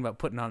talking about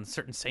putting on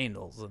certain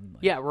sandals and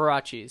like, Yeah,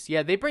 Huaraches.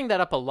 Yeah, they bring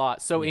that up a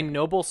lot. So in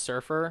Noble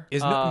Surfer,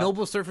 is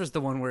Noble Surfer's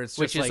the one where it's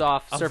which just is like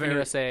off a Surfing very,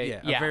 USA.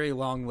 a very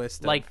long list.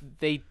 Of, like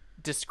they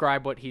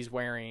describe what he's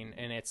wearing,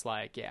 and it's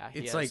like, he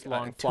it's has like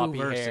long 2 floppy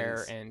verses.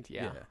 hair, and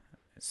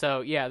So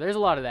yeah, there's a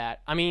lot of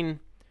that. I mean,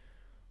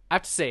 I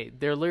have to say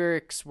their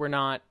lyrics were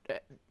not,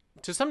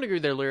 to some degree,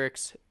 their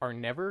lyrics are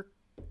never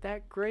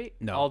that great.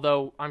 No.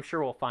 Although I'm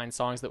sure we'll find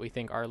songs that we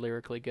think are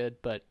lyrically good,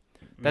 but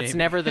that's Maybe.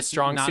 never the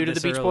strong Not suit of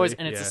the this Beach Boys, early,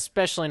 and it's yeah.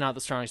 especially not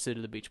the strong suit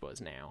of the Beach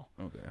Boys now.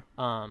 Okay.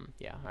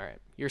 Yeah, all right.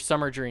 Your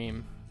Summer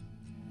Dream.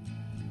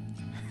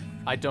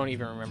 I don't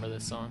even remember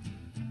this song.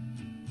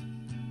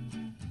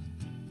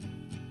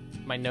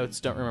 My notes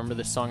don't remember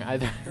this song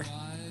either.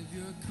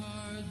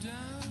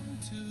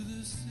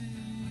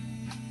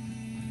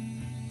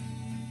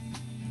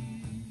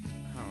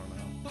 I don't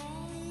know.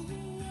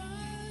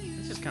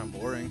 It's just kind of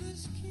boring.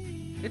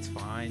 It's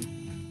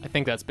fine. I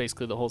think that's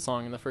basically the whole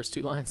song in the first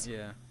two lines.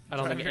 Yeah. I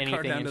don't Drive think your car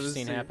anything down to the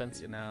interesting sea.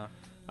 happens. No.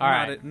 All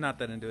right. Not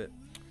that into it.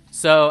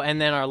 So, and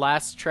then our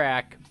last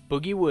track,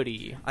 Boogie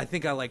Woody. I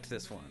think I liked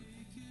this one.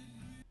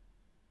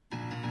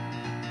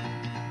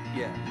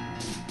 Yeah.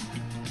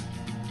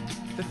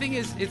 The thing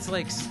is, it's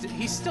like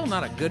he's still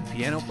not a good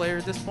piano player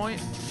at this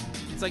point.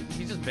 It's like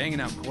he's just banging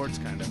out chords,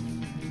 kind of.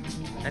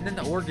 And then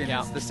the organ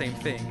Yeah. is the same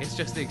thing. It's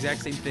just the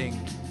exact same thing.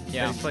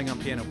 Yeah. that he's playing on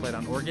piano, played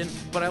on organ.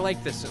 But I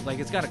like this. Like,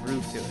 it's got a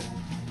groove to it.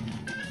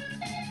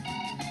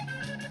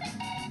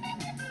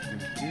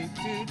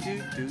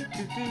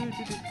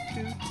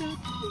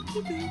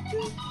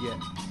 Yeah,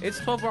 it's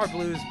 12-bar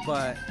blues,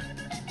 but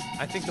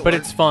I think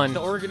it's fun.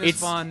 The organ is it's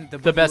fun.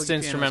 The best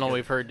instrumental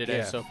we've heard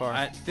today so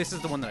far. This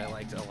is the one that I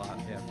liked a lot.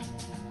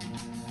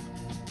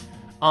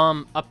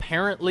 Yeah.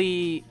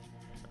 Apparently,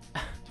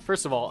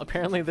 first of all,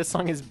 apparently this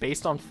song is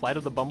based on Flight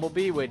of the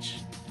Bumblebee, which,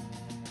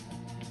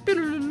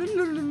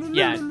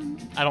 yeah,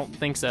 I don't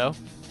think so.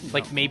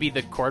 Like, maybe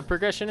the chord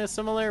progression is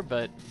similar,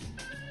 but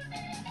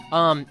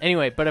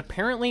anyway, but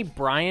apparently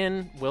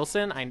Brian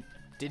Wilson, I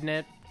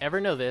didn't ever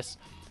know this,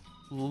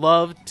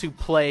 loved to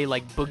play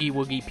like boogie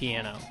woogie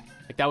piano.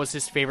 Like, that was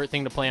his favorite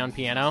thing to play on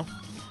piano.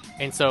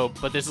 And so,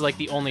 but this is like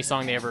the only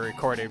song they ever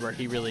recorded where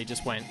he really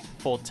just went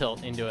full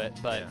tilt into it.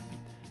 But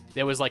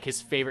it was like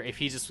his favorite. If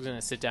he just was going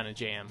to sit down and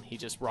jam, he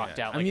just rocked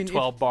out like a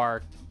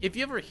 12-bar. If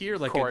you ever hear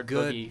like a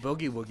good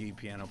boogie woogie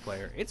piano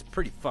player, it's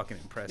pretty fucking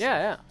impressive.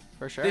 Yeah,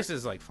 for sure. This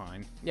is like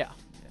fine. Yeah.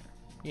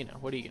 You know,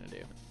 what are you going to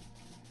do?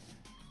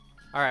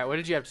 All right, what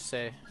did you have to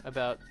say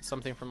about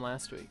something from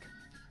last week?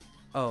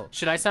 Oh.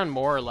 Should I sound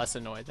more or less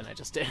annoyed than I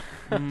just did?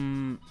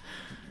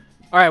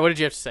 All right, what did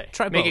you have to say?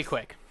 Make it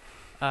quick.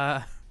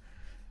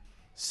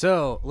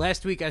 So,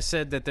 last week I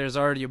said that there's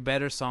already a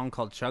better song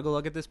called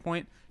Chug-a-Lug at this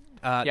point.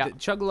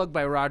 Chug-a-Lug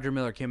by Roger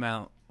Miller came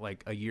out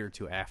like a year or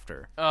two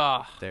after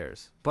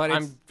theirs. But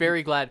I'm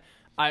very glad.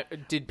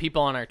 Did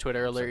people on our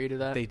Twitter alert you to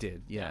that? They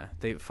did, yeah.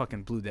 They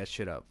fucking blew that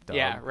shit up, dog.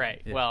 Yeah,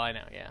 right. Yeah. Well, I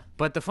know, yeah.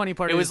 But the funny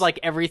part is... It was like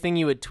everything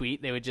you would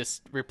tweet, they would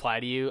just reply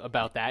to you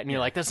about that, and you're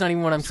like, that's not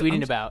even what I'm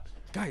tweeting about.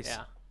 Guys,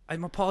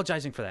 I'm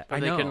apologizing for that. But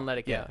they couldn't let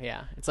it go,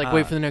 yeah. It's like,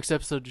 wait for the next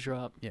episode to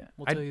drop. Yeah.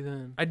 We'll tell you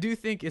then. I do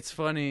think it's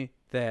funny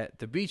that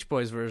the Beach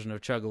Boys version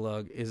of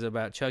Chug-a-Lug is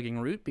about chugging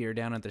root beer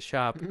down at the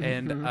shop,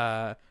 and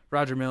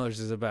Roger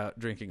Miller's is about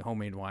drinking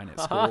homemade wine at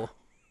school.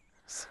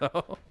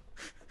 So...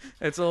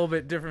 It's a little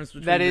bit different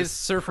between the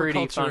surfer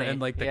culture funny.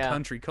 and like the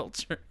country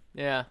culture.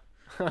 Yeah.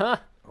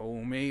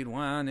 Homemade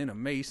wine in a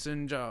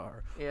mason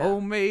jar. Yeah.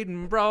 Homemade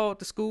and brought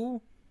to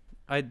school.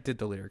 I did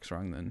the lyrics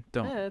wrong then.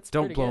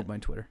 Don't blow up my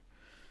Twitter.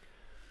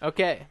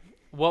 Okay.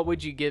 What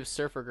would you give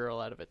Surfer Girl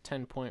out of a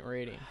 10-point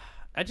rating?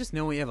 I just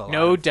know we have a lot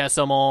No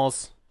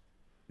decimals.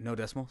 No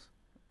decimals?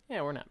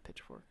 Yeah, we're not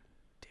Pitchfork.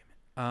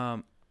 Damn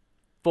it.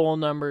 Full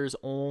numbers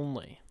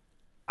only.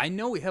 I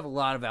know we have a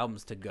lot of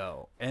albums to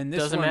go, and this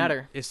doesn't one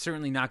matter. Is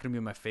certainly not going to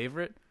be my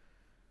favorite.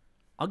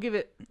 I'll give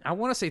it. I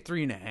want to say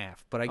 3.5,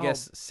 but I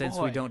guess since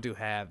we don't do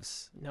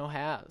halves, no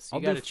halves. You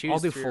got to choose. I'll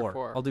do 3 4. Or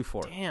 4. I'll do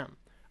 4. Damn,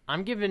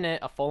 I'm giving it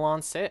a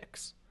full-on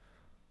 6.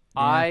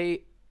 Yeah.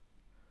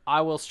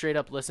 I will straight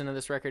up listen to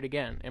this record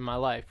again in my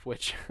life,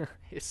 which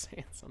is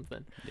saying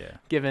something. Yeah.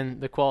 Given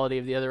the quality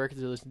of the other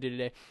records I listened to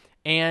today,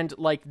 and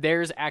like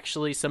there's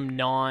actually some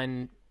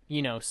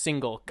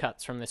single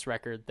cuts from this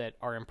record that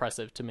are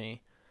impressive to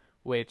me.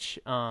 Which,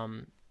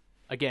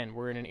 again,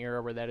 we're in an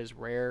era where that is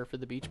rare for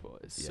the Beach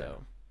Boys. Yeah.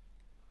 So,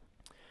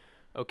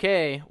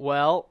 okay,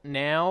 well,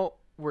 now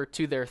we're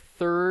to their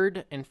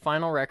third and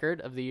final record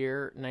of the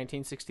year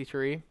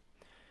 1963.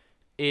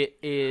 It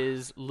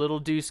is Little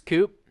Deuce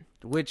Coupe,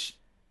 which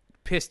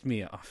pissed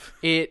me off.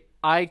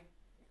 I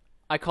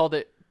called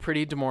it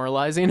pretty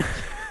demoralizing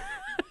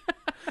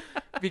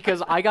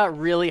because I got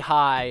really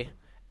high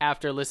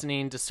after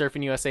listening to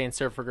Surfing USA and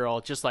Surfer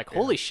Girl. Just like,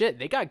 holy shit,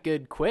 they got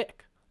good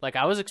quick. Like,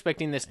 I was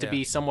expecting this to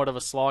be somewhat of a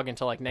slog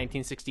until, like,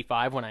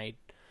 1965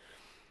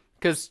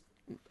 because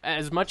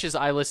as much as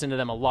I listen to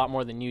them a lot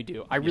more than you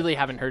do, I really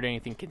haven't heard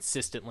anything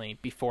consistently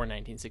before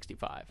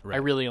 1965. Right. I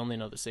really only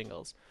know the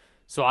singles.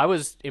 So I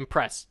was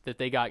impressed that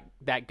they got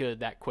that good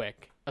that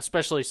quick,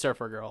 especially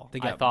Surfer Girl. They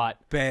got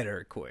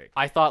better quick.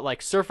 I thought,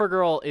 like, Surfer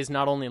Girl is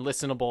not only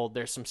listenable,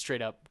 there's some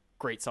straight-up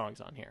great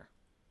songs on here.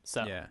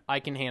 So I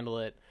can handle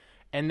it.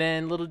 And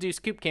then Little Deuce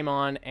Coupe came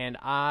on, and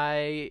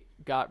I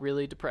got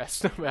really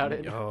depressed about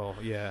it. Oh,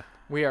 yeah.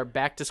 We are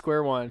back to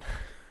square one.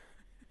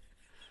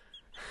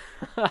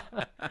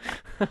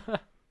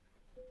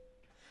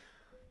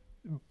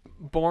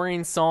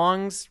 Boring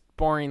songs,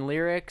 boring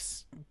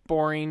lyrics,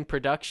 boring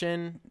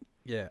production.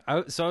 Yeah.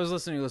 So I was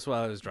listening to this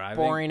while I was driving.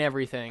 Boring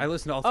everything. I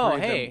listened to all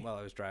 3 of them while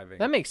I was driving.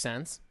 That makes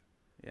sense.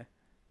 Yeah.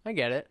 I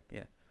get it.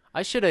 Yeah.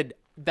 I should have...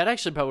 That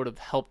actually probably would have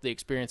helped the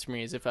experience for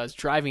me is if I was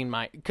driving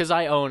because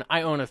I own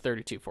a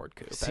 32 Ford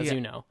Coupe, as you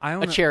know. I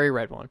own a cherry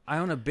red one. I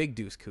own a Big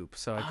Deuce Coupe,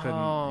 so I couldn't.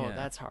 Oh,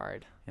 that's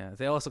hard. Yeah,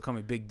 they also call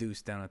me Big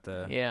Deuce down at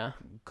the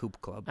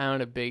Coupe Club. I own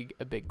a big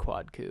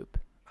quad coupe,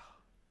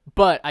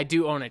 but I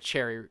do own a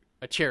cherry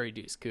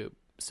Deuce Coupe,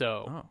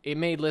 so it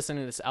made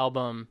listening to this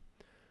album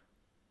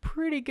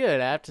pretty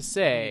good, I have to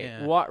say.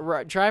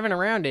 Yeah. Driving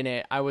around in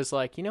it, I was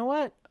like, you know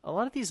what? A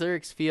lot of these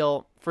lyrics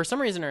feel, for some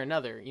reason or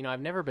another,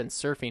 I've never been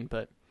surfing,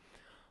 but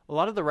a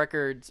lot of the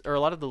records or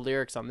a lot of the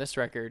lyrics on this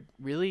record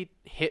really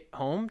hit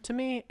home to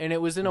me, and it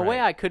was in a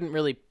way I couldn't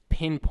really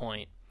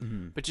pinpoint.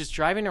 Mm-hmm. But just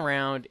driving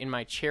around in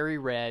my cherry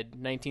red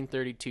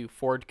 1932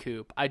 Ford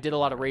Coupe, I did a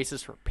lot of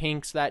races for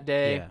Pinks that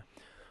day.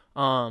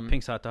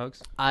 Pink's Hot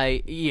Dogs.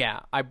 I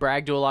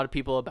bragged to a lot of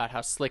people about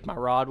how slick my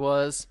rod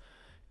was,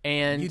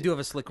 and you do have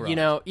a slick rod. You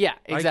know, yeah,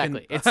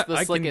 exactly. It's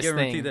the slickest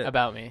thing that.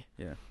 about me.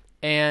 Yeah,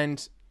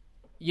 and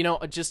you know,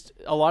 just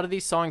a lot of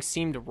these songs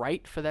seemed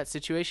right for that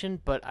situation,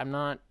 but I'm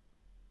not.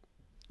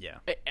 Yeah,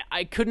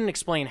 I couldn't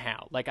explain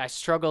how. Like, I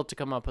struggled to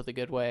come up with a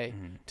good way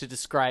to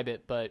describe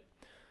it, but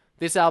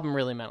this album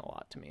really meant a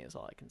lot to me, is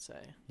all I can say.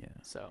 Yeah.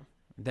 So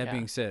that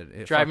being said,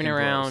 it driving fucking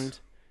around blows.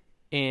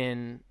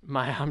 in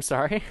my, I'm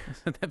sorry.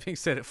 That being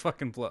said, it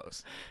fucking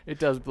blows. It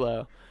does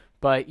blow,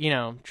 but you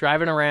know,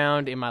 driving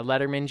around in my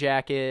Letterman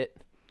jacket,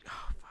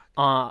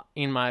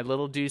 in my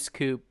little Deuce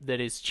coupe that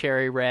is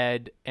cherry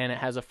red and it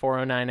has a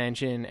 409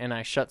 engine, and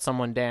I shut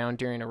someone down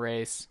during a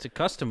race. It's a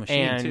custom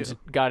machine and too.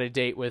 Got a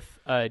date with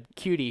a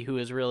cutie who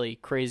is really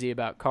crazy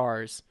about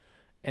cars,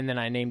 and then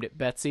I named it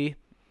Betsy.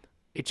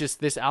 It just,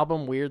 this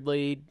album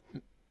weirdly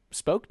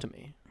spoke to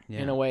me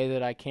in a way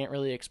that I can't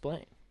really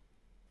explain.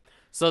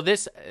 So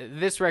this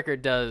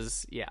record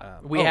does,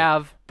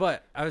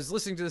 But I was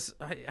listening to this.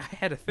 I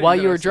had a thing while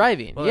you were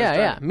driving. While I was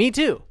driving. Me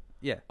too.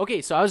 Yeah.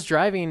 Okay, so I was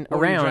driving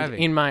What were you around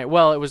driving? in my,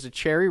 well, it was a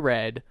cherry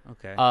red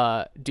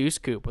Deuce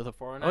coupe with a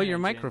 409 Oh, your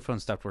engine. microphone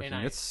stopped working.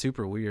 And It's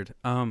super weird.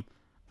 I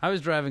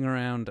was driving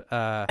around.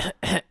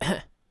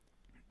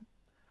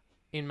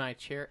 In my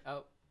chair.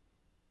 Oh.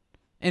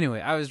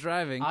 Anyway, I was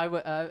driving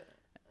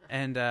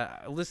And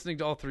listening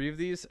to all three of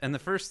these. And the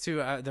first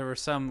two, there were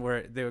some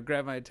where they would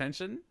grab my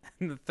attention.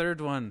 And the third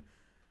one,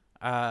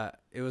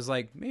 it was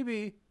like,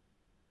 maybe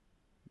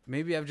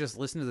I've just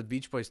listened to the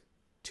Beach Boys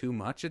too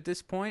much at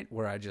this point,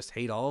 where I just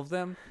hate all of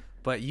them.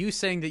 But you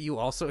saying that you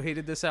also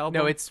hated this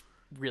album? no, it's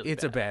really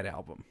it's bad. a bad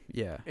album.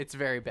 Yeah, It's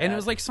very bad. and it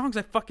was like songs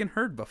I fucking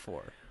heard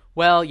before.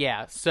 Well,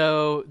 yeah.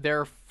 So there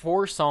are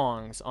 4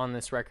 songs on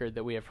this record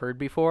that we have heard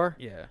before.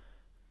 Yeah,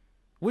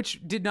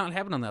 which did not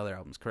happen on the other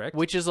albums, correct?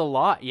 Which is a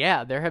lot.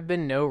 Yeah, there have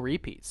been no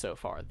repeats so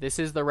far. This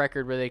is the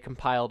record where they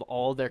compiled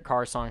all their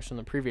car songs from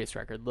the previous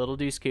record, Little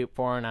Deuce Coupe,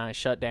 409,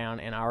 Shut Down,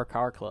 and Our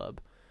Car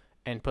Club,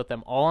 and put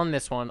them all on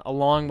this one,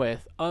 along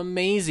with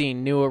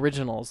amazing new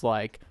originals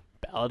like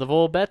Ballad of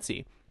Old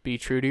Betsy, Be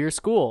True to Your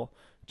School,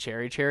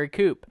 Cherry Cherry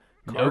Coupe,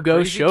 No Go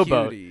Crazy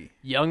Showboat, Cutie.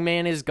 Young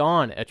Man Is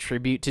Gone, a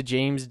tribute to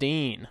James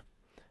Dean,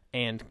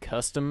 and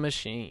Custom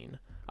Machine.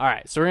 All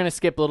right, so we're going to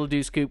skip Little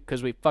Deuce Coupe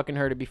because we fucking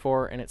heard it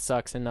before and it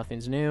sucks and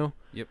nothing's new.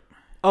 Yep.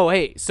 Oh,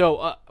 hey,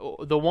 so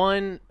the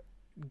one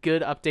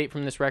good update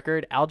from this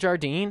record, Al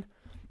Jardine,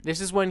 this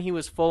is when he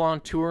was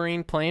full-on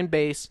touring, playing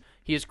bass.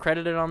 He is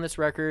credited on this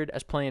record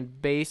as playing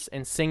bass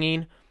and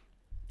singing.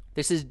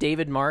 This is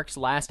David Mark's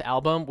last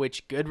album,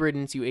 which, good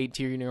riddance, you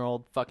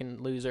 18-year-old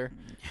fucking loser.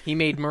 He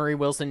made Murray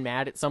Wilson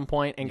mad at some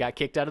point and got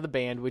kicked out of the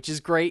band, which is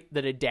great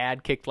that a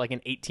dad kicked like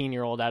an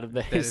 18-year-old out of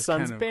his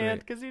son's kind of band great.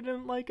 because he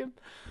didn't like him.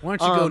 Why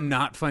don't you go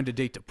not find a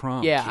date to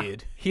prom,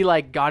 kid? He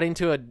like got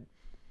into an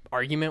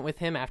argument with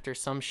him after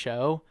some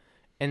show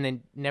and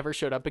then never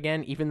showed up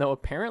again, even though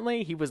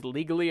apparently he was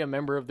legally a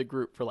member of the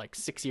group for like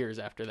 6 years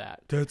after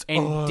that. That's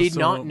and did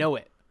not awesome. know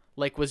it.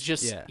 Like, was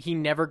just, he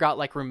never got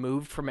like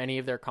removed from any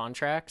of their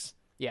contracts.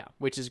 Yeah,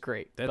 which is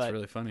great. That's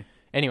really funny.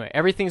 Anyway,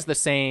 everything's the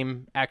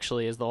same,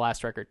 actually, as the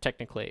last record,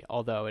 technically,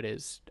 although it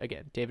is,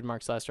 again, David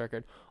Mark's last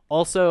record.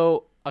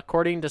 Also,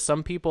 according to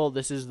some people,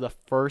 this is the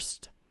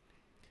first.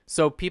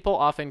 So people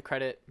often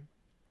credit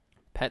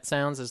Pet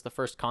Sounds as the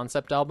first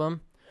concept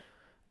album.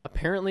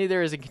 Apparently,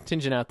 there is a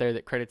contingent out there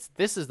that credits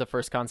this as the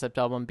first concept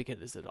album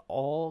because it's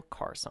all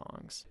car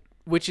songs,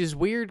 which is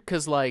weird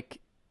because, like,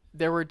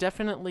 there were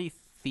definitely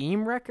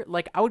theme record.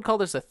 Like, I would call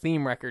this a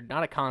theme record,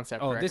 not a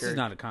concept record. Oh, this is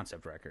not a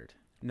concept record.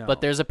 No.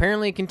 But there's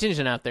apparently a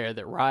contingent out there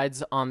that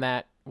rides on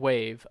that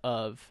wave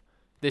of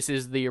this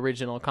is the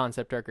original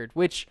concept record,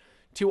 which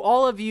to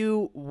all of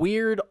you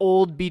weird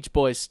old Beach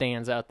Boys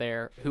stans out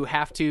there who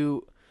have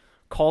to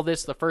call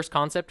this the first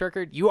concept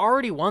record, you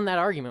already won that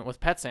argument with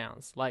Pet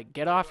Sounds. Like,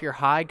 get off your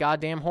high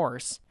goddamn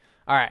horse.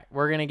 All right,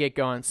 we're going to get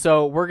going.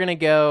 So we're going to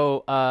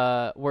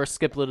go, we're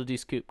skip Little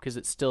Deuce Coupe because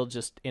it's still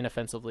just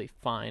inoffensively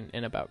fine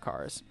and about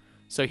cars.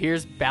 So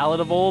here's Ballad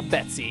of Old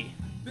Betsy.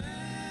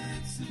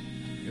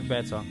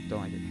 Bad song.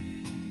 Don't like it.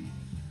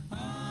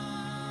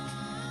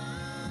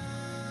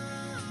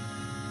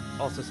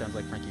 Also sounds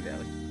like Frankie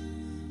Valli.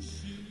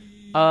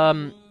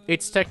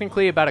 It's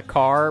technically about a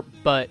car,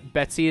 but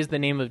Betsy is the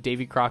name of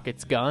Davy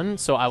Crockett's gun,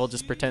 so I will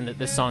just pretend that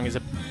this song is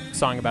a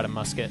song about a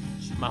musket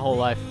my whole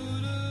life.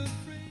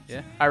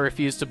 Yeah. I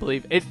refuse to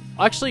believe it.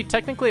 Actually,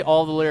 technically,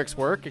 all the lyrics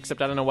work,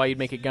 except I don't know why you'd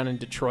make a gun in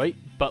Detroit.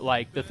 But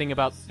like the thing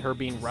about her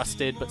being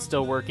rusted but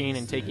still working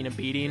and taking a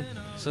beating.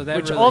 So that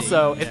which really,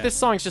 also, if this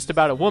song's just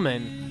about a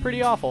woman,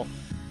 pretty awful.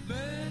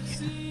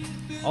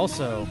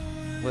 Also,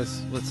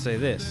 let's say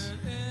this: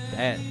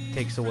 that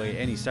takes away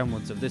any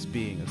semblance of this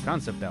being a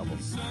concept album.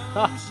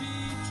 All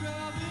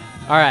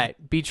right,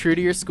 Be True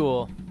to Your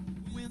School.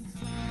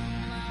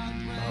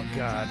 Oh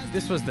God,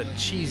 this was the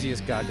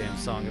cheesiest goddamn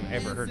song I've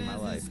ever heard in my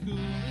life.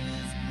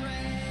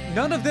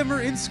 None of them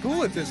are in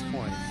school at this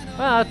point.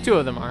 2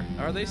 of them are.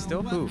 Are they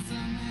still? Who?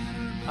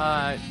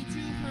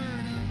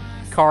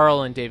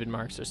 Carl and David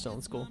Marks are still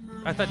in school.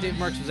 I thought Dave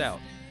Marks was out.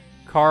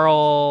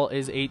 Carl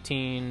is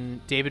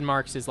 18. David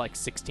Marks is like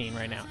 16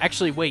 right now.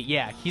 Actually, wait,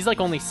 yeah, he's like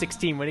only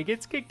 16 when he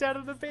gets kicked out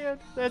of the band.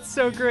 That's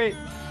so great.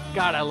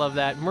 God, I love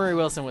that. Murray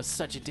Wilson was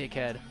such a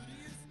dickhead.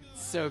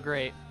 So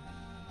great.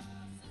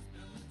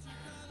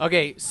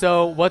 Okay,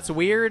 so what's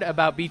weird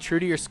about Be True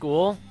to Your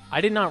School, I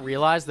did not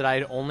realize that I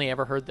had only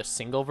ever heard the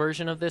single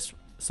version of this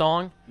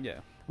song.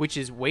 Yeah. Which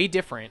is way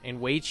different and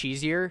way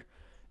cheesier.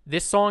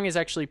 This song is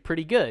actually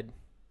pretty good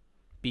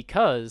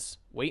because,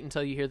 wait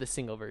until you hear the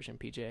single version,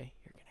 PJ.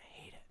 You're going to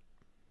hate it.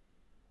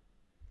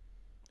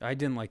 I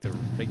didn't like the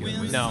regular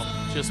version. No,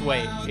 just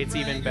wait. It's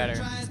even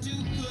better.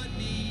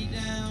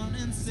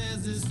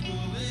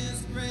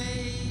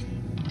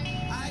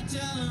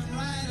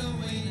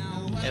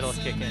 It'll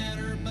kick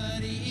in.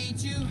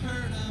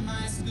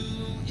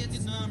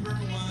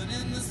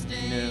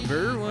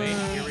 Number one. Wait,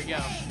 here we go.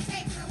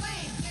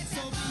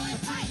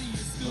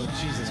 Oh,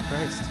 Jesus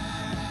Christ.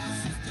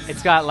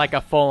 It's got like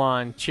a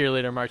full-on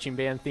cheerleader marching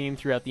band theme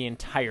throughout the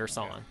entire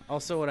song.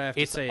 Also, what I have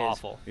to say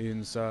awful. is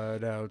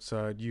Inside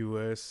Outside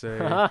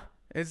USA.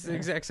 It's the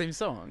exact same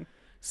song.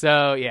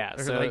 So, yeah.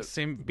 Or So like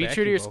same Be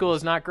True to Your School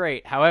is not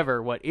great.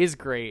 However, what is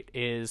great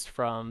is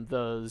from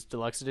those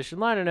deluxe edition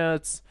liner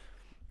notes.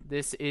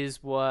 This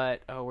is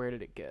what... Oh, where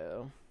did it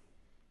go?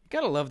 You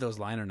gotta love those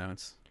liner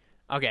notes.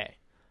 Okay.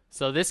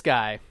 So this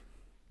guy...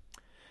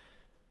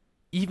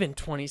 Even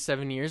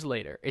 27 years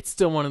later, it's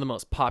still one of the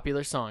most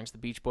popular songs the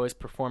Beach Boys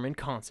perform in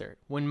concert.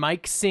 When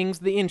Mike sings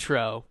the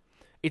intro,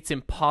 it's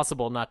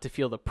impossible not to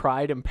feel the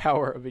pride and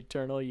power of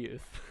eternal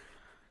youth.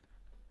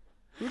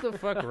 Who the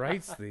fuck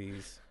writes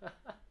these?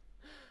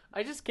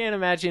 I just can't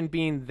imagine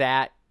being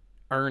that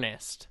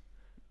earnest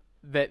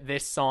that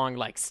this song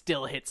like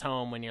still hits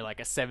home when you're like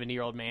a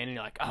 70-year-old man and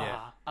you're like,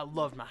 I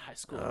love my high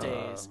school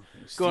days.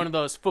 Going to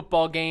those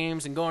football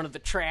games and going to the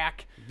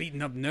track.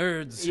 Beating up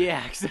nerds.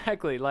 Yeah,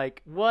 exactly.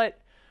 Like, what?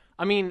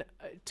 I mean,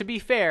 to be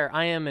fair,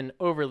 I am an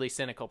overly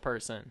cynical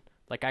person.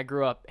 Like, I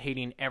grew up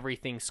hating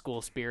everything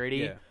school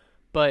spirity. Yeah.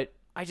 But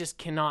I just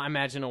cannot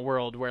imagine a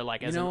world where,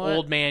 like, as an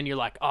old man, you're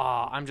like,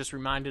 I'm just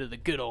reminded of the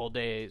good old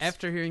days.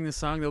 After hearing this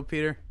song, though,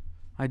 Peter,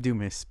 I do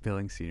miss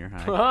Billings Senior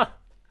High.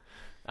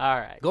 All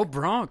right. Go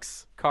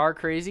Bronx. Car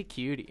Crazy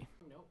Cutie.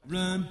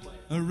 Run,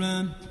 do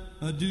run.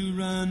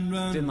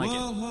 Didn't like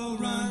whoa, it.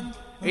 Run,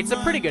 It's a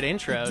pretty good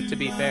intro, to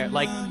be fair.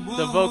 Like,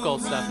 the vocal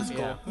stuff is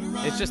cool.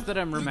 Yeah. It's just that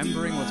I'm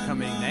remembering what's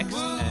coming next,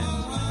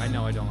 and I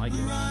know I don't like it.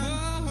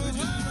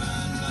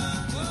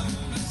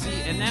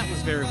 See, and that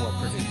was very well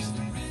produced.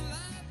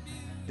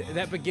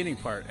 That beginning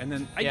part, and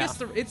then I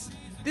guess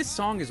this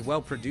song is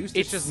well produced.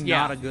 It's just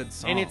not a good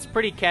song, and it's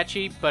pretty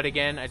catchy. But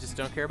again, I just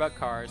don't care about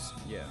cars.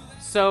 Yeah.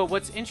 So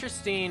what's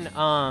interesting?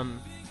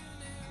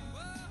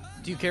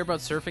 Do you care about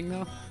surfing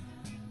though?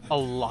 A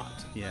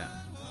lot. Yeah.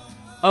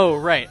 Oh,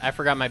 right. I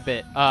forgot my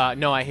bit.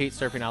 No, I hate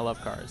surfing. I love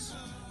cars.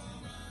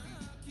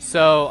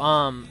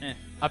 So,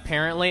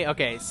 apparently,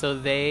 okay, so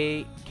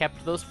they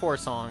kept those 4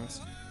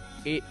 songs.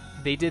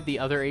 They did the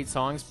other 8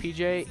 songs,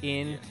 PJ,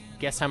 in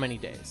guess how many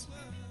days?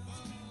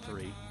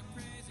 3.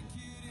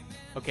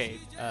 Okay,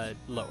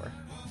 lower.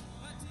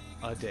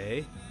 A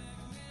day?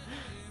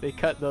 They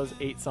cut those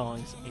 8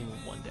 songs in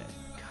 1 day.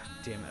 God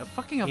damn it.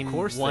 Fucking of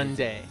course. In 1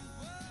 day.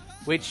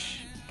 Which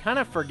kind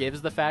of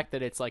forgives the fact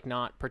that it's like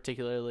not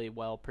particularly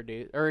well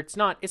produced, or it's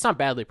not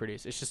badly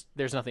produced. It's just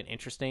there's nothing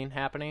interesting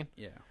happening.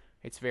 Yeah.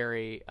 It's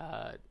very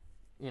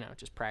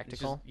just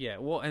practical.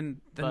 Well,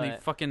 and then they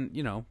fucking,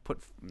 put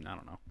I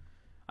don't know.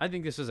 I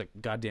think this is a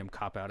goddamn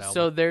cop-out album.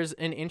 So there's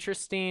an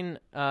interesting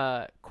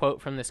quote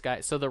from this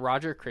guy. So the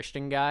Roger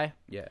Christian guy,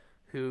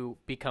 who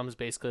becomes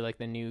basically like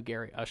the new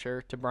Gary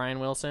Usher to Brian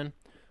Wilson,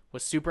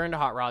 was super into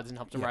hot rods and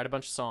helped him write a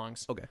bunch of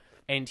songs. Okay.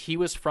 And he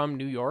was from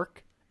New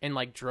York and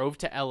like drove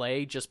to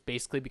LA just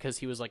basically because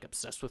he was like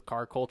obsessed with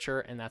car culture,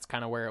 and that's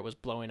kind of where it was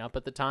blowing up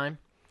at the time.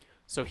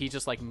 So he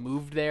just like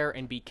moved there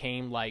and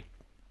became like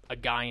a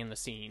guy in the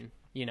scene,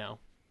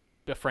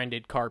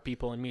 befriended car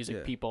people and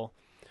music people.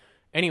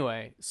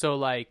 Anyway, so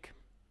like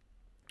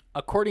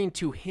according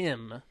to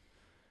him,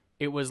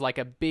 it was like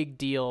a big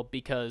deal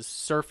because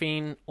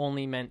surfing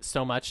only meant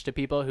so much to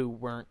people who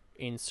weren't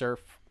in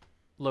surf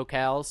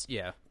locales.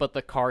 Yeah. But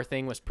the car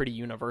thing was pretty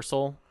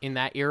universal in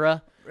that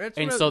era.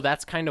 So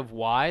that's kind of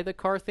why the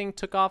car thing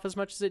took off as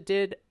much as it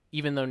did,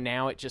 even though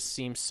now it just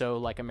seems so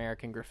like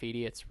American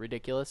Graffiti. It's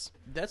ridiculous.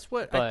 That's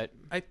what I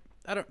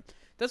don't.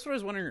 That's what I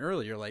was wondering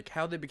earlier, like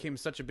how they became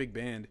such a big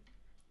band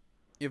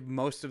if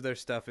most of their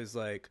stuff is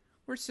like,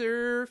 we're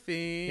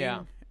surfing.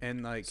 Yeah.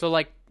 And like, so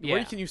like,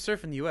 where can you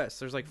surf in the U.S.?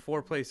 There's like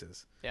 4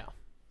 places. Yeah.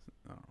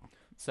 Oh.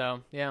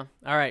 So, yeah.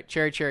 All right.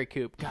 Cherry Cherry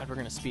Coupe. God, we're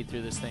going to speed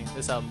through this thing.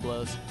 This album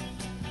blows.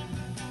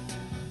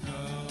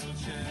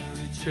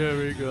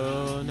 Cherry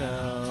go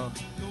now.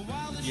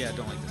 Yeah, I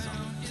don't like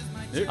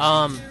this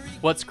song.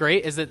 What's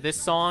great is that this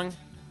song,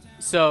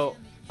 so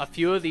a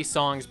few of these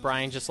songs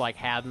Brian just like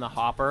had in the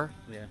hopper.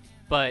 Yeah.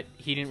 But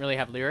he didn't really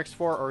have lyrics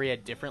for, or he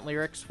had different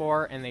lyrics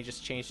for, and they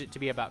just changed it to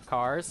be about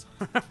cars.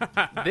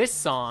 This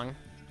song,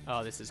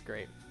 this is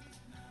great.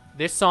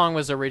 This song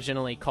was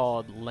originally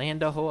called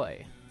Land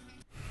Ahoy.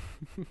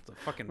 It's a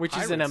fucking which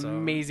is an pirate song.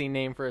 amazing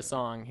name for a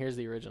song. Here's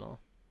the original.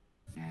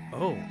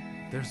 Oh,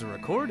 there's a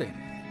recording.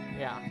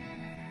 Yeah,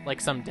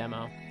 like some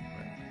demo.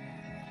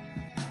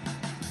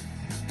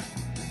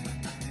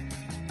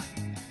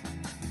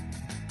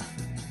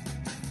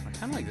 I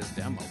kind of like this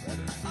demo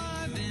better.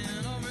 I've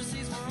been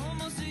overseas for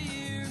almost a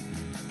year.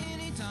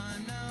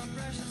 Anytime now,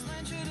 precious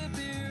land should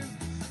appear.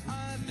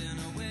 I've been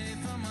away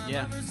from my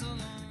Yeah. lover so long.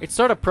 It's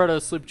sort of proto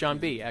Sloop John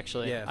B.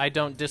 Actually, Yeah. I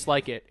don't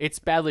dislike it. It's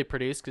badly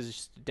produced because it's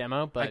just a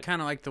demo, I but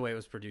kind of like the way it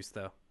was produced,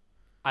 though.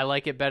 I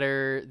like it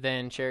better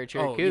than Cherry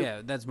Cherry Oh, Coupe.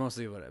 yeah, that's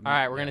mostly what I meant. All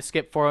right, we're yeah. going to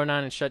skip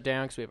 409 and shut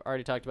down because we've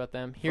already talked about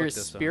them. Here's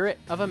this song. Spirit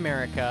of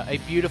America, a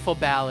beautiful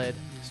ballad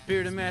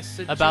Spirit of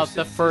Massachusetts about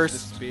the is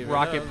first spirit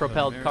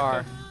rocket-propelled of car.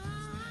 America.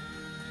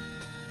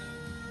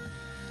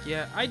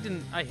 Yeah,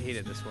 I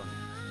hated this one.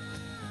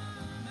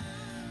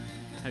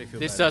 How do you feel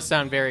This about does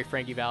sound very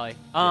Frankie Valli.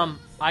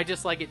 I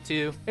just like it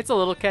too. It's a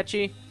little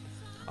catchy. it?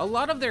 A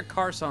lot of their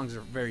car songs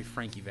are very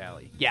Frankie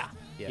Valli. Yeah.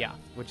 Yeah.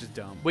 Which is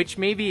dumb. Which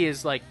maybe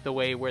is like the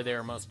way where they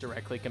were most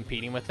directly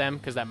competing with them,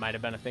 because that might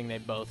have been a thing they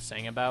both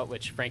sang about,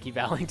 which Frankie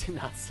Valli did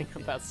not sing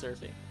about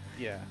surfing.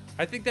 Yeah.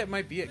 I think that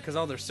might be it, because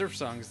all their surf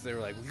songs, they were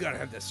like, we gotta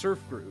have that surf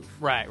groove.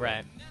 Right,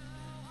 right.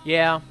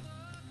 Yeah.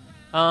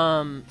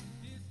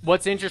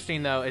 What's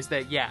interesting though is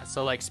that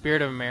so like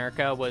Spirit of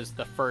America was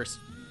the first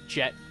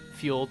jet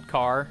fueled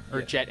car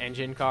or jet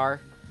engine car.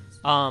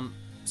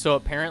 So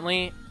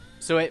apparently,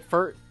 it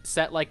first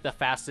set like the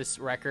fastest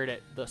record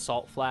at the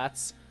Salt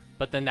Flats,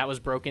 but then that was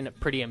broken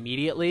pretty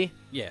immediately.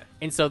 Yeah.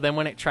 And so then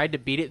when it tried to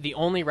beat it, the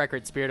only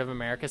record Spirit of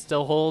America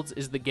still holds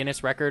is the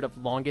Guinness record of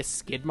longest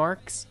skid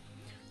marks.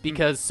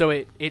 Because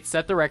it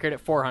set the record at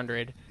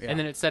 400, and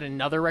then it set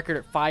another record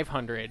at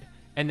 500,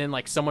 and then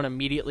like someone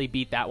immediately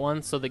beat that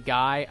one. So the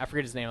guy, I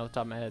forget his name off the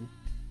top of my head,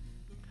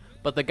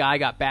 but the guy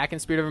got back in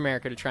Spirit of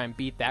America to try and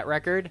beat that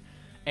record,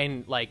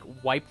 and like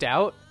wiped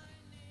out,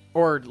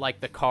 or like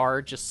the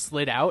car just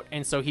slid out,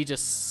 and so he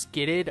just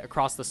skidded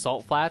across the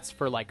Salt Flats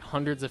for like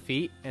hundreds of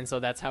feet, and so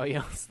that's how he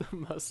owns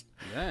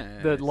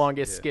the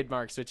longest skid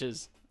marks, which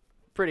is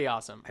pretty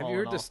awesome. Have you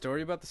heard the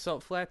story about the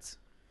Salt Flats?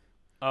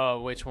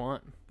 Oh, which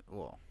one?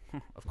 Well,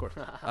 of course.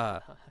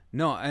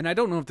 No, and I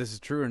don't know if this is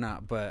true or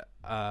not, but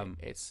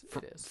It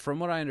is. from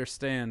what I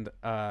understand,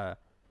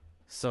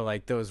 so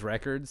like those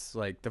records,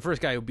 like the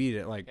first guy who beat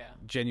it, like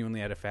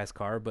genuinely had a fast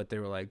car, but they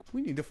were like,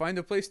 we need to find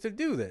a place to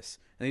do this,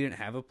 and they didn't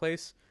have a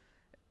place,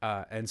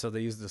 and so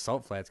they used the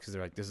Salt Flats because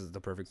they're like, this is the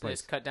perfect They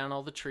place. just cut down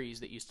all the trees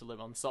that used to live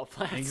on the Salt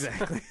Flats.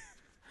 Exactly.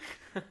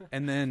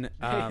 And then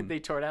they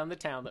tore down the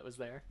town that was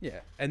there.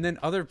 yeah, and then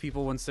other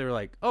people, once they were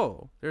like,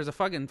 oh, there's a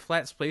fucking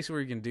flat space where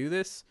you can do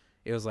this,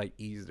 it was like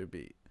easy to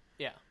beat.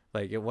 Yeah.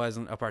 Like it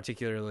wasn't a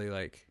particularly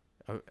like,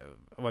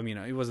 I mean,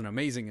 it was an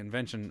amazing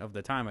invention of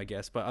the time, I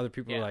guess. But other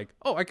people were like,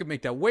 "Oh, I could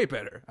make that way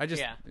better."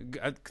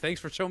 Thanks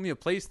for showing me a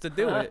place to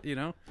do it. You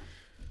know?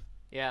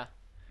 Yeah.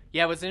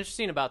 Yeah. What's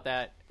interesting about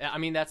that? I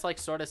mean, that's like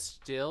sort of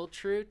still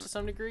true to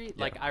some degree.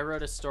 Like I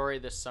wrote a story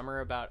this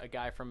summer about a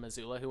guy from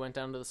Missoula who went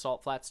down to the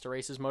Salt Flats to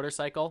race his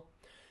motorcycle,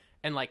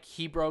 and like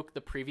he broke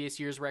the previous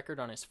year's record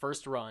on his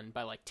first run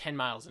by like 10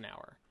 miles an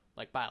hour.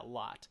 Like by a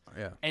lot.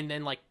 Yeah. And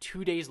then like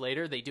 2 days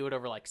later, they do it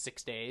over like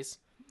 6 days.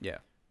 Yeah.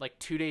 Like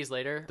 2 days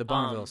later, The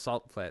Bonneville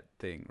Salt Flat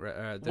thing.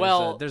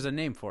 There's a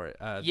name for it.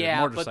 But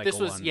this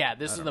was one.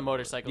 This is the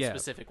motorcycle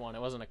specific one.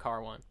 It wasn't a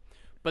car one.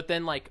 But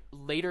then like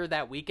later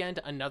that weekend,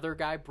 another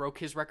guy broke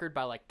his record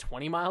by like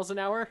 20 miles an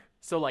hour,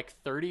 so like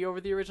 30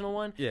 over the original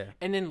one. Yeah.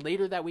 And then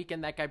later that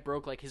weekend, that guy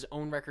broke like his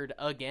own record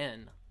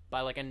again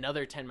by like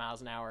another 10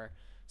 miles an hour.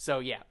 So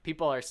yeah,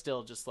 people are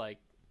still just like,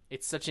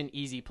 it's such an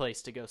easy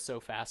place to go so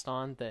fast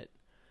on that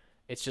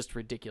it's just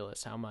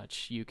ridiculous how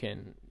much you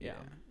can. Yeah,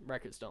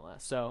 records don't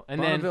last. So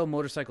and Bonneville then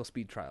Motorcycle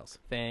Speed Trials.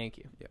 thank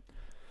you. Yep.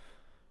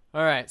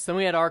 All right, so then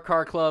we had Our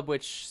Car Club,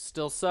 which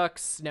still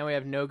sucks. Now we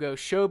have No Go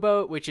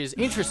Showboat, which is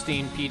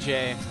interesting,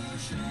 PJ,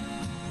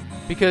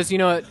 because, you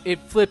know, it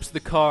flips the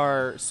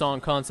car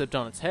song concept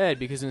on its head,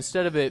 because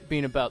instead of it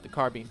being about the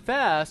car being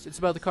fast, it's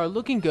about the car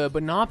looking good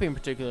but not being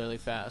particularly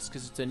fast,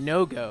 because it's a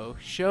no-go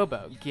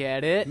showboat.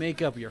 Get it?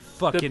 Make up your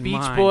fucking The Beach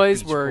mind,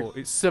 Boys Beach were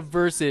Boys.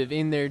 subversive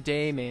in their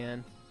day,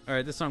 man. All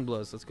right, this song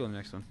blows. Let's go to the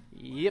next one.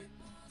 Yep.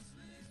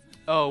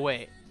 Oh,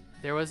 wait.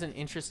 There was an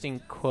interesting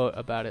quote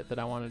about it that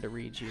I wanted to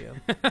read you.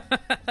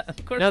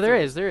 Of course. No, there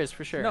is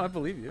for sure. No, I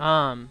believe you.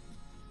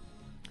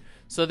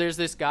 So there's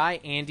this guy,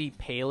 Andy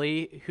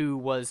Paley, who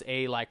was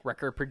a like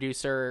record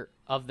producer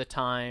of the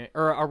time,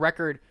 or a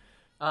record.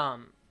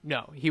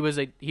 No, he was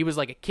like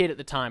a kid at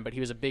the time, but he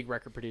was a big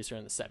record producer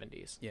in the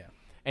 70s. Yeah.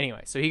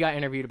 Anyway, so he got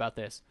interviewed about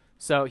this.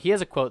 So he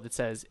has a quote that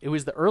says, "It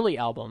was the early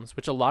albums,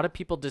 which a lot of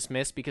people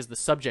dismiss because the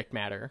subject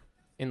matter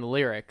in the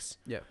lyrics.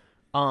 Yeah.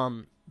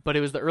 But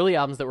it was the early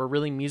albums that were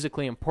really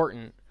musically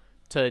important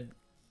to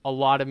a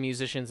lot of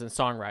musicians and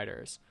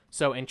songwriters.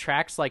 So in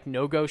tracks like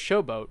No Go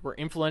Showboat were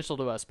influential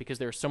to us because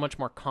they were so much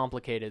more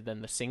complicated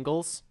than the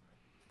singles."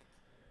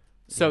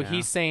 So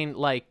he's saying,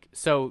 like,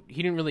 so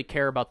he didn't really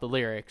care about the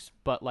lyrics,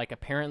 but like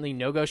apparently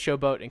No Go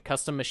Showboat and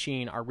Custom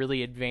Machine are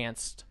really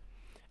advanced.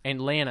 And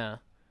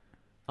Lana,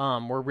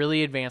 were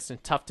really advanced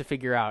and tough to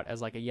figure out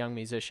as like a young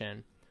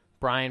musician.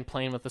 Brian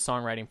playing with the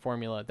songwriting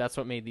formula, that's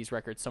what made these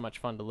records so much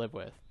fun to live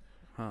with.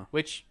 Huh.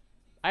 Which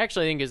I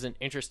actually think is an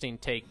interesting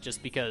take,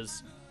 just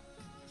because.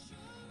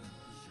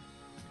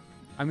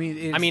 I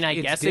mean, I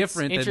it's guess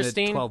different it's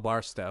interesting. than the 12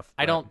 bar stuff.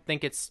 I but- don't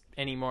think it's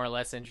any more or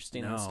less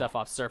interesting than No. the stuff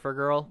off Surfer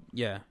Girl.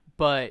 Yeah,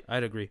 But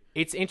I'd agree.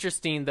 it's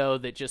interesting, though,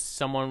 that just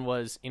someone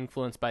was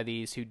influenced by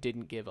these who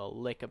didn't give a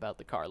lick about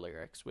the car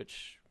lyrics,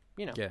 which,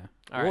 you know. Yeah.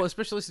 All Well, right.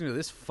 especially listening to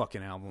this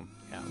fucking album.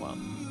 Yeah, well.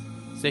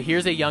 So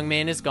here's A Young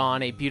Man Is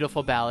Gone, a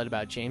beautiful ballad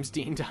about James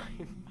Dean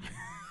dying.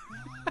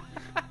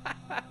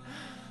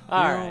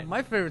 All You know, right.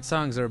 my favorite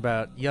songs are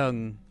about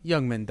young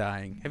men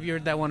dying. Have you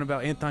heard that one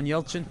about Anton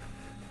Yelchin?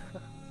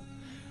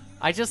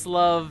 I just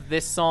love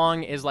this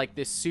song is like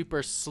this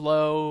super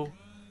slow,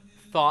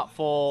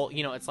 thoughtful,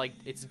 you know,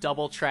 it's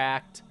double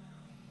tracked,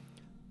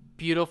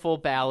 beautiful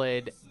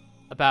ballad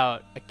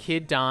about a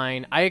kid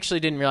dying. I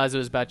actually didn't realize it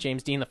was about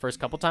James Dean the first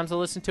couple times I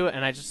listened to it,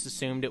 and I just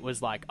assumed it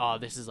was like, oh,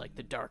 this is like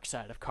the dark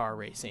side of car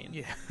racing.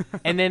 Yeah.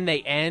 And then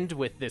they end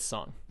with this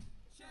song.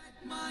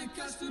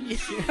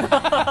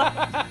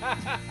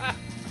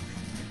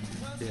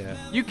 Yeah.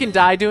 You can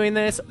die doing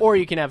this, or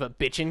you can have a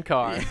bitchin'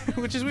 car.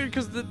 Which is weird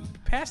because the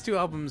past two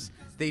albums,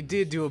 they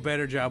did do a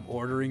better job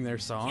ordering their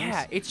songs.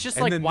 Yeah, it's just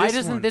And like, then why this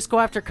doesn't one- this go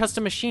after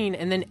Custom Machine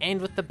and then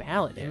end with the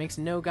ballad? It makes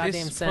no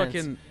goddamn This sense.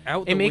 fucking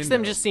out It the makes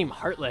them window. just seem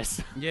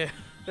heartless. Yeah.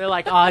 They're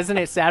like, oh, isn't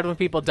it sad when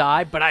people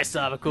die? But I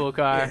still have a cool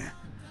car.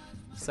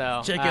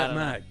 So Check I out don't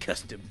know. my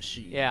custom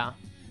machine. Yeah,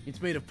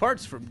 It's made of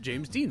parts from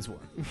James Dean's one.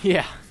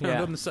 yeah, Found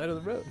yeah. on the side of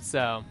the road.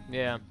 So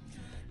yeah,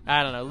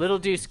 I don't know. Little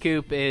Deuce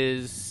Coupe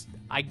is.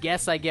 I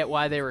guess I get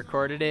why they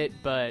recorded it,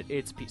 but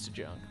it's a piece of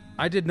junk.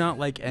 I did not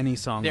like any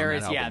song There on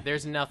is, that album.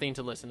 there's nothing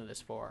to listen to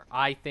this for.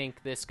 I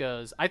think this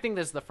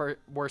is the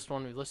worst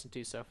one we've listened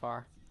to so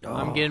far.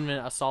 I'm giving it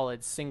a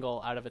solid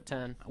single out of a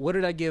 10. What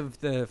did I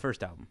give the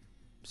first album?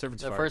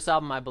 Servant's The Fire. first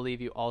album, I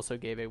believe you also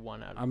gave a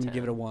 1 out of 10. I'm going to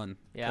give it a 1.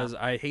 Yeah. Because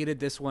I hated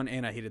this one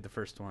and I hated the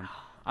first one.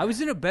 I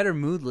was in a better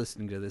mood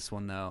listening to this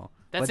one, though.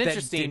 That's but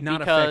interesting that did not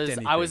because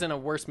affect I was anything.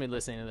 in a worse mood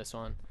listening to this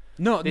one.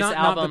 No, This not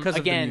album, because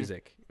again, of the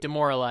music.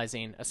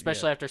 Demoralizing,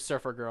 especially Yeah. after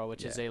Surfer Girl,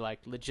 which is Yeah. a like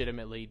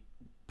legitimately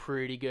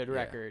pretty good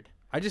record.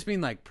 I just mean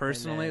like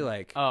personally, And then-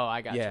 like oh,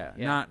 I got yeah,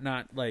 you.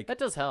 not like That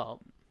does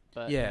help.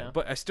 But yeah, you know,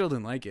 but I still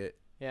didn't like it.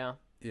 yeah.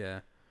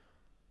 Yeah.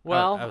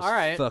 Well, I was all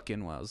right.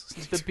 Fucking was.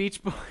 The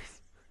Beach Boys.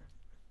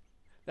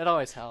 That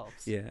always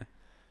helps. Yeah.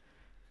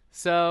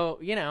 So,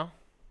 you know,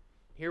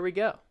 here we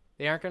go.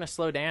 They aren't going to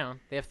slow down.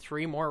 They have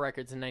 3 more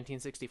records in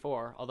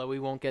 1964, although we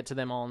won't get to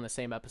them all in the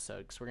same episode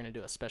because we're going to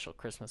do a special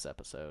Christmas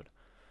episode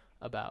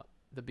about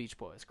the Beach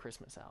Boys'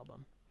 Christmas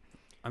album.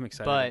 I'm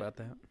excited But- about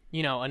that.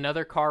 You know,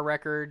 another car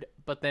record,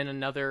 but then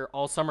another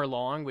All Summer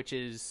Long, which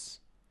is,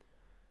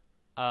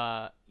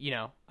 you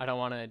know, I don't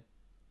want to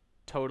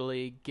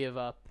totally give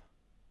up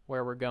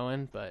where we're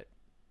going, but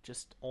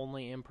just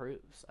only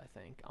improves, I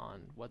think,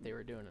 on what they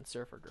were doing in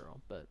Surfer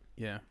Girl. But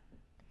Yeah.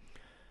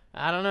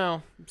 I don't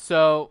know.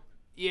 So,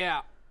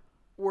 yeah,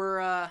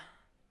 we're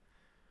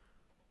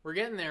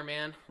getting there,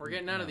 man. We're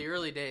getting out of the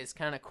early days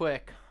kind of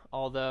quick,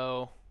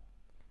 although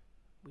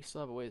we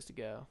still have a ways to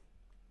go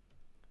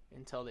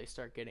until they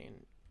start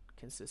getting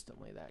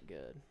consistently that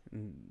good.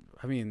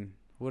 I mean,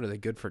 what are they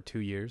good for 2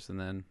 years and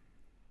then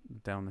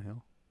down the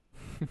hill?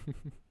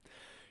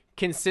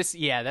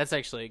 Yeah, that's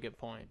actually a good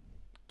point.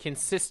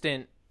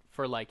 Consistent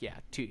for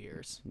 2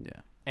 years. Yeah.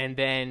 And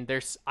then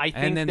I think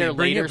And then their they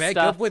bring later it back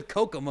stuff up with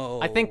Kokomo.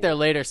 I think their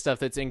later stuff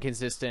that's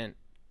inconsistent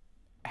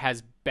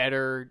has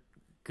better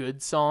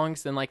good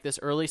songs than this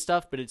early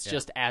stuff, but it's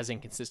just as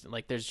inconsistent.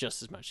 There's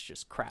just as much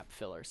just crap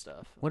filler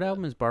stuff. What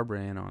album is Barbara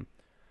Ann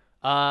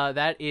on?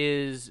 That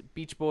is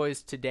Beach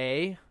Boys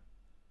Today.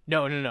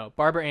 No.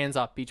 Barbara Ann's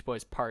off Beach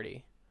Boys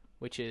Party,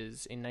 which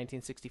is in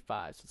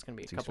 1965. So it's going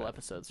to be a couple 65.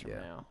 episodes from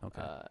now.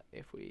 Okay.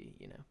 If we,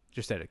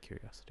 Just out of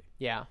curiosity.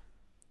 Yeah.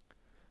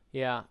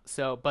 Yeah.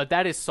 So, but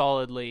that is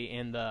solidly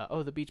in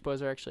the Beach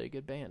Boys are actually a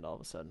good band all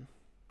of a sudden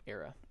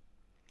era.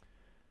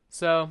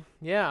 So,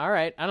 yeah, all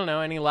right. I don't know.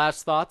 Any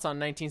last thoughts on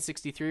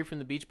 1963 from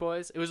the Beach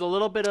Boys? It was a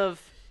little bit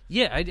of...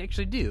 Yeah, I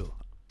actually do.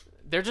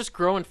 They're just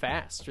growing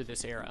fast through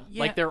this era.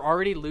 Yeah. They're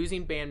already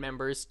losing band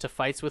members to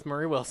fights with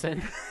Murray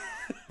Wilson.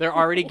 They're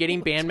already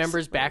getting band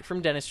members back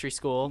from dentistry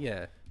school.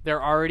 Yeah.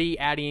 They're already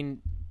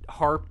adding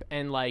harp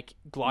and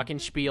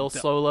glockenspiel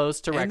solos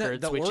to and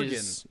records, the which organ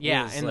is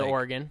is, and the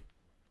organ.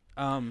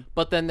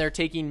 But then they're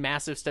taking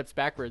massive steps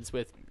backwards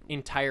with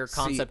entire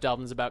concept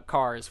albums about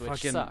cars, which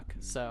fucking- suck.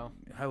 So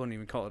I wouldn't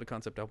even call it a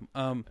concept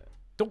album.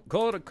 Don't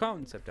call it a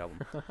concept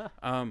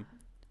album.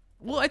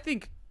 Well, I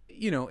think,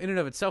 in and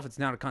of itself, it's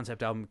not a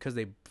concept album because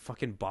they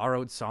fucking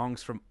borrowed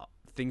songs from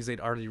things they'd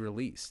already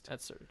released.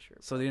 that's sort of true.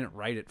 So they didn't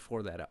write it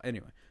for that.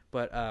 Anyway,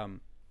 but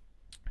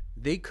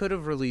they could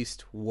have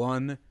released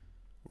one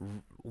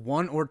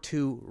or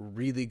two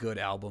really good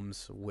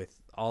albums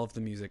with all of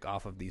the music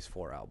off of these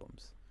 4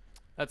 albums.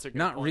 That's a good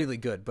Not point. really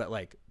good, but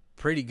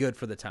pretty good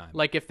for the time.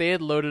 Like, if they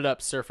had loaded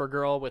up Surfer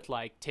Girl with,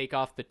 like, take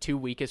off the 2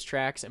 weakest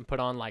tracks and put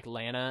on, like,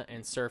 Lana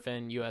and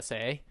Surfin'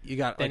 USA, you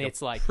got then like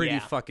it's a like, pretty yeah,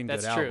 fucking good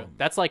that's album. true.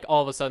 That's, like,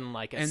 all of a sudden,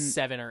 like, a And-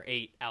 7 or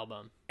 8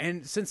 album.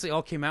 And since they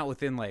all came out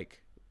within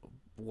like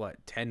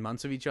what 10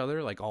 months of each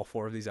other, like all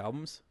 4 of these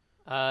albums.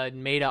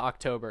 May to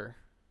October.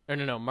 Or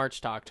no,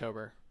 March to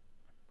October.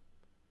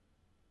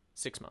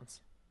 6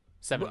 months.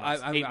 7 Well,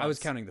 months. 8 I was months.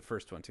 counting the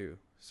first one too.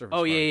 Surface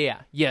Oh, Fire.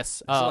 yeah.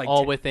 Yes. like all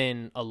 10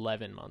 within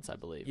 11 months, I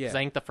believe. Because Yeah.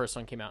 I think the first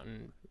one came out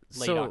in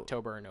late So-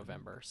 October or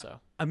November. So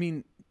I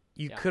mean,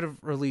 you Yeah. could have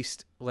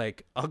released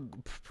like a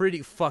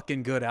pretty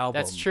fucking good album.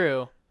 that's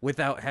true.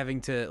 Without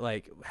having to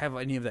like have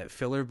any of that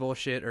filler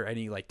bullshit or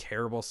any like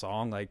terrible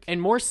song, like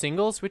And more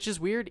singles, which is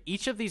weird.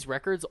 Each of these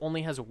records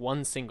only has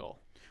one single.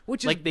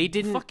 which is Like, they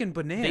didn't fucking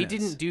bananas. They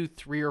didn't do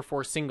 3 or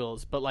 4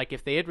 singles, but like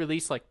if they had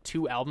released like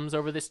 2 albums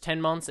over this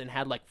 10 months and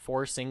had like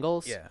 4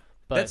 singles, Yeah,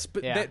 But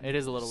it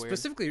is a little weird.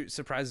 Specifically,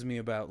 surprises me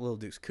about Lil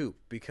Duke's Coupe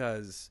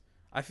because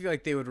I feel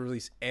like they would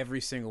release every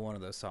single one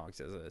of those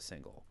songs as a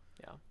single.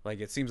 Yeah. Like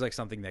it seems like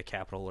something that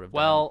Capitol would have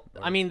Well,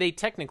 done. I mean, they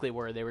technically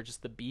were. They were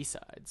just the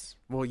B-sides.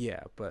 Well,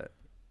 yeah, but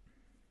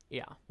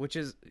Yeah. which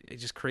is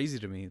it's just crazy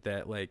to me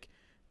that like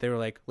they were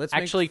like, let's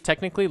Actually,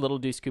 technically, Little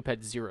Deuce Coupe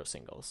had 0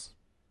 singles.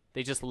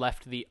 They just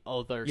left the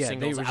other Yeah, they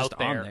singles were just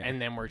out on there, there. and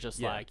then we're just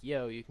Yeah. like,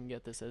 yo, you can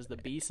get this as the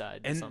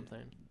B-side to And-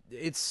 something.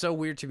 it's so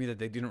weird to me that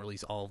they didn't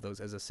release all of those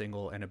as a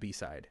single and a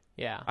B-side.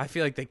 Yeah. I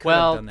feel like they could have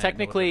Well, done that and it would've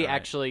technically, been all right.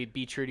 actually,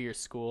 Be True to Your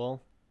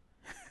School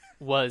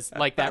was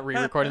like that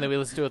re-recording that we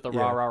listened to with the Yeah.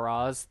 Rah Rah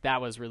Rahs.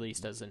 That was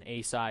released as an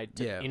A-side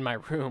to Yeah. In My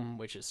Room,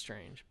 which is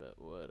strange, but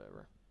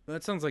whatever.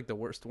 That sounds like the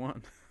worst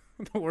one.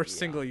 The worst Yeah.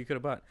 single you could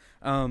have bought.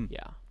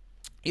 Yeah.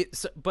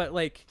 But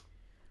like,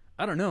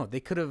 I don't know. They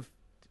could have.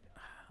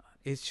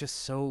 It's just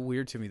so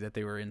weird to me that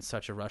they were in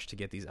such a rush to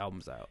get these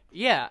albums out.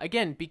 Yeah,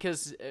 again,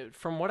 because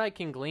from what I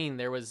can glean,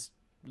 there was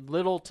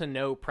little to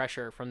no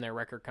pressure from their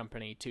record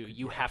company to,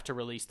 you have to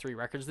release 3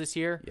 records this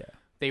year. Yeah.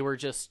 They were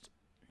just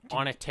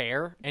on a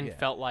tear and Yeah.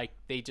 felt like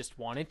they just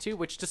wanted to,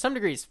 which to some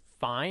degree is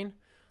fine.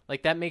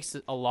 Like, that makes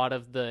a lot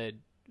of the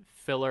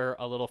filler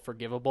a little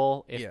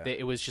forgivable if Yeah.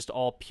 it was just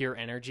all pure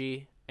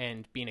energy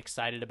and being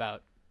excited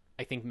about,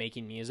 I think,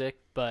 making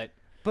music. But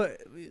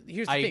But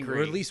here's the I thing: agree.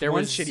 release There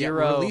one was shitty,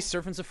 zero- release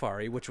Surf and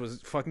Safari, which was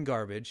fucking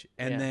garbage,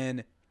 and Yeah.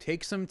 then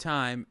take some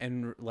time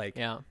and like,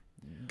 yeah,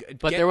 g-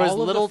 But get there was all of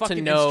the little to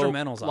fucking no,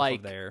 instrumentals off like,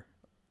 of there,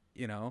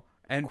 you know,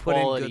 and put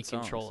in quality good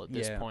songs. control at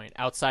this Yeah. point,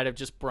 outside of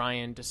just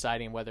Brian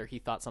deciding whether he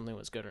thought something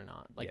was good or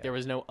not. Like, Yeah. there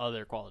was no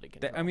other quality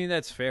control. I mean,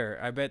 that's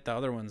fair. I bet the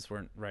other ones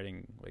weren't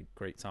writing like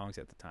great songs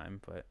at the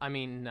time, but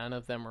none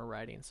of them were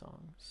writing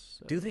songs.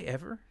 So. do they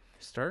ever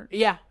start?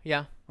 Yeah.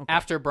 Okay.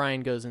 After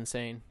Brian goes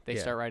insane, they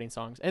Yeah. start writing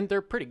songs, and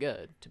they're pretty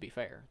good. To be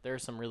fair, there are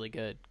some really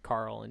good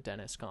Carl and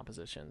Dennis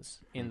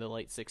compositions in the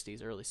late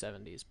 '60s, early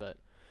 '70s. But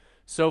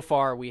so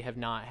far, we have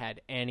not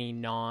had any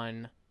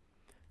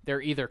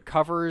They're either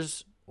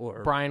covers,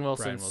 Or Brian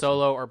Wilson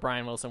solo, or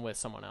Brian Wilson with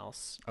someone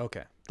else.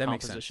 Okay, that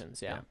makes sense.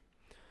 Compositions, yeah.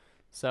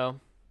 So,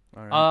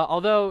 All right.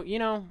 although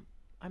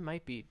I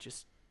might be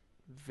just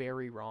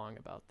very wrong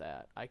about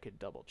that. I could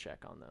double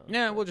check on those.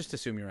 Yeah, but we'll just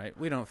assume you're right.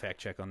 We don't fact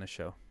check on this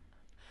show.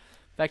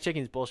 fact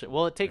checking is bullshit.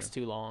 Well, it takes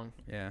too long.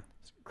 Yeah,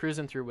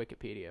 Cruising through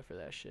Wikipedia for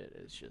that shit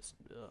is just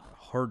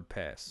hard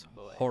pass.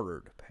 Boy.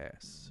 Hard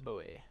pass.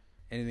 boy.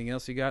 Anything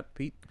else you got,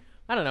 Pete?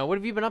 I don't know. What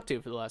have you been up to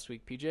for the last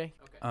week, PJ?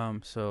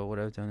 So what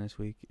I've done this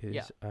week is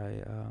Yeah. oh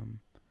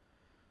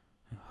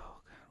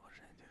god, what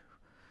did I do?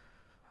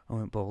 I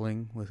went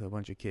bowling with a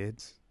bunch of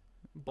kids.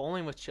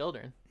 Bowling with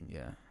children.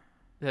 Yeah,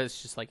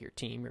 That's just like your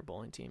team. Your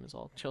bowling team is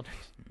all children.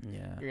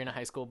 yeah. You're in a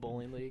high school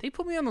bowling league. They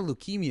put me on the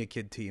leukemia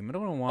kid team. I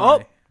don't know Oh!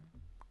 why.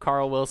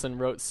 Carl Wilson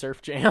wrote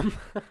Surf Jam.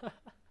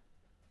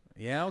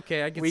 Yeah,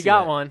 okay, I can. We see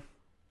got that. one.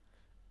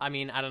 I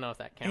mean, I don't know if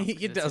that counts.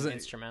 'cause It it's an doesn't.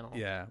 instrumental.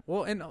 Yeah.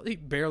 Well, and he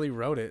barely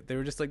wrote it. They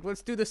were just like,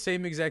 let's do the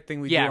same exact thing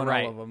we Yeah, do on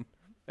right. all of them.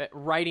 But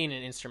writing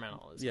an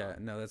instrumental is Yeah,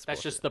 not. no, that's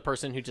That's just the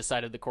person who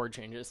decided the chord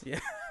changes. Yeah.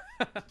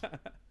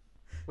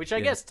 Which I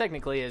Yeah. guess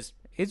technically is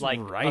It's like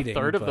writing, a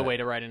third of the but- way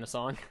to writing a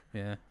song.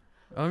 Yeah.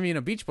 I mean,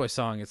 a Beach Boys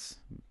song, it's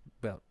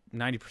about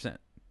 90%.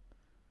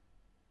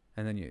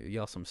 And then you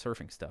yell some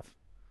surfing stuff.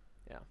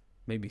 Yeah.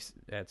 Maybe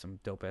add some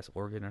dope-ass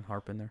organ and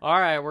harp in there. All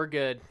right, we're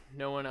good.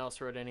 No one else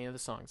wrote any of the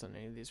songs on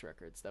any of these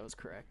records. That was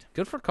correct.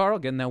 Good for Carl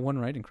getting that one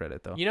writing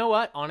credit, though. You know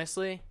what?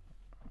 Honestly,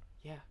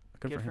 yeah,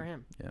 Good good for for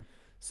him. him. Yeah.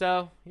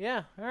 So,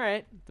 yeah, all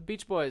right. The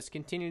Beach Boys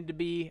continue to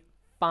be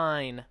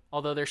fine,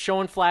 although they're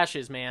showing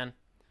flashes, man.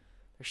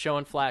 They're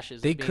showing flashes.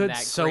 of They being could that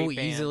so great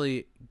band.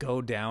 easily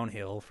go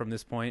downhill from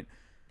this point.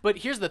 But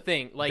here's the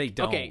thing, like, They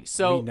don't. okay,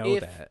 so We know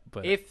if that,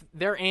 but- if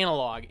their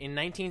analog in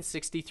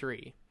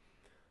 1963,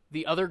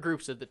 the other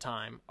groups at the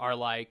time are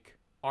like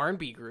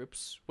R&B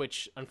groups,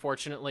 which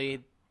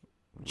unfortunately,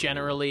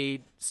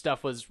 generally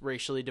stuff was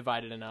racially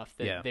divided enough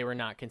that Yeah. they were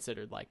not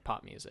considered like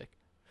pop music.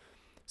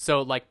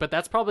 So like, but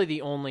that's probably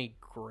the only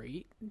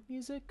great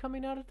music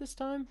coming out at this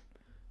time.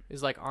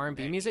 is like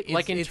R&B music. It's-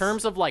 Like in it's-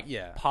 terms of like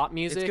yeah. pop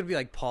music It's gonna be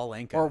like Paul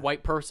Anka or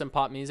white person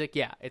pop music.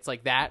 Yeah, it's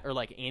like that or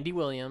like Andy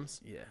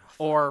Williams. Yeah.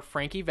 Or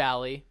Frankie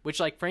Valli, which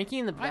like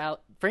Frankie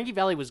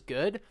Valli was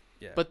good,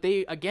 Yeah. but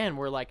they again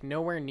were like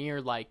nowhere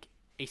near like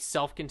a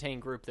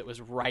self-contained group that was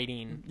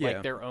writing like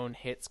Yeah. their own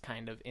hits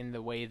kind of in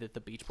the way that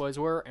the Beach Boys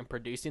were and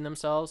producing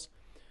themselves.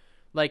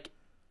 Like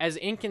as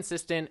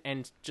inconsistent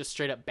and just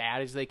straight up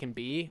bad as they can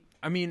be,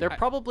 I mean, they're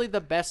probably the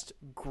best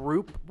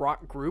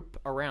rock group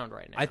around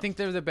right now. I think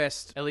they're the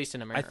best. at least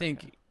in I America.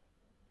 think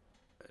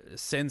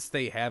since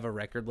they have a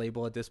record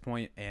label at this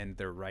point and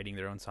they're writing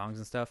their own songs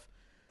and stuff,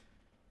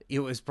 it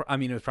was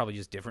probably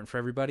just different for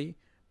everybody.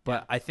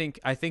 But I think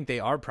they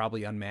are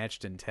probably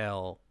unmatched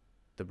until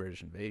the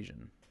British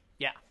invasion.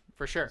 Yeah,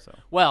 for sure. So.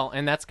 Well,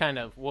 and that's kind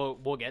of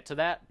we'll get to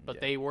that, but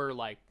Yeah. they were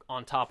like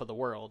on top of the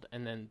world,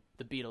 and then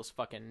the Beatles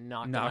fucking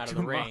knocked them out of the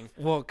them ring. off.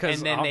 Well, because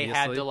And then they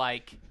had to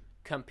like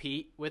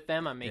compete with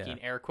them. I'm making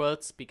Yeah. air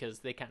quotes because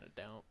they kind of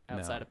don't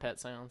outside No. of Pet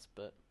Sounds,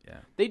 but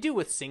yeah. they do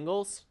with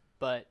singles.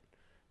 But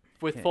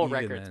with Yeah, full even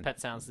records, then- Pet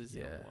Sounds is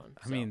the Yeah, only one.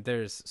 I mean,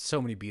 there's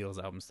so many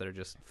Beatles albums that are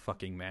just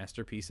fucking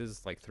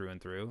masterpieces, like through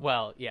and through.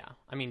 well, yeah.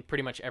 I mean,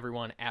 pretty much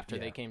everyone after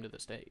Yeah. they came to the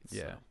States.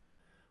 Yeah. So.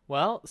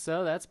 Well,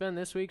 so that's been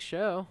this week's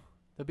show,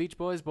 The Beach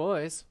Boys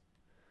Boys.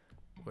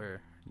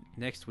 Where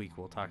next week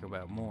we'll talk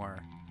about more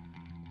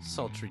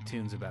sultry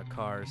tunes about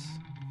cars.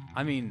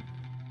 I mean,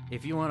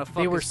 if you want to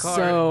fuck They were his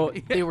car,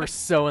 they were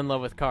so in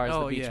love with cars,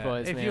 oh the Beach yeah.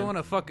 Boys. If man. you want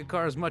to fuck a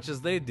car as much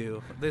as they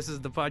do, this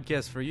is the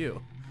podcast for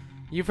you.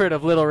 You've heard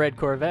of Little Red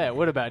Corvette.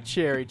 What about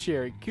Cherry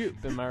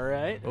Coupe? Am I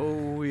right?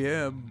 Oh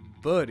yeah,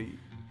 buddy.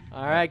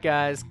 All right,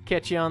 guys.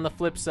 Catch you on the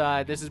flip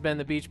side. This has been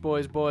the Beach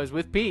Boys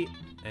with Pete.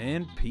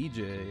 And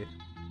PJ.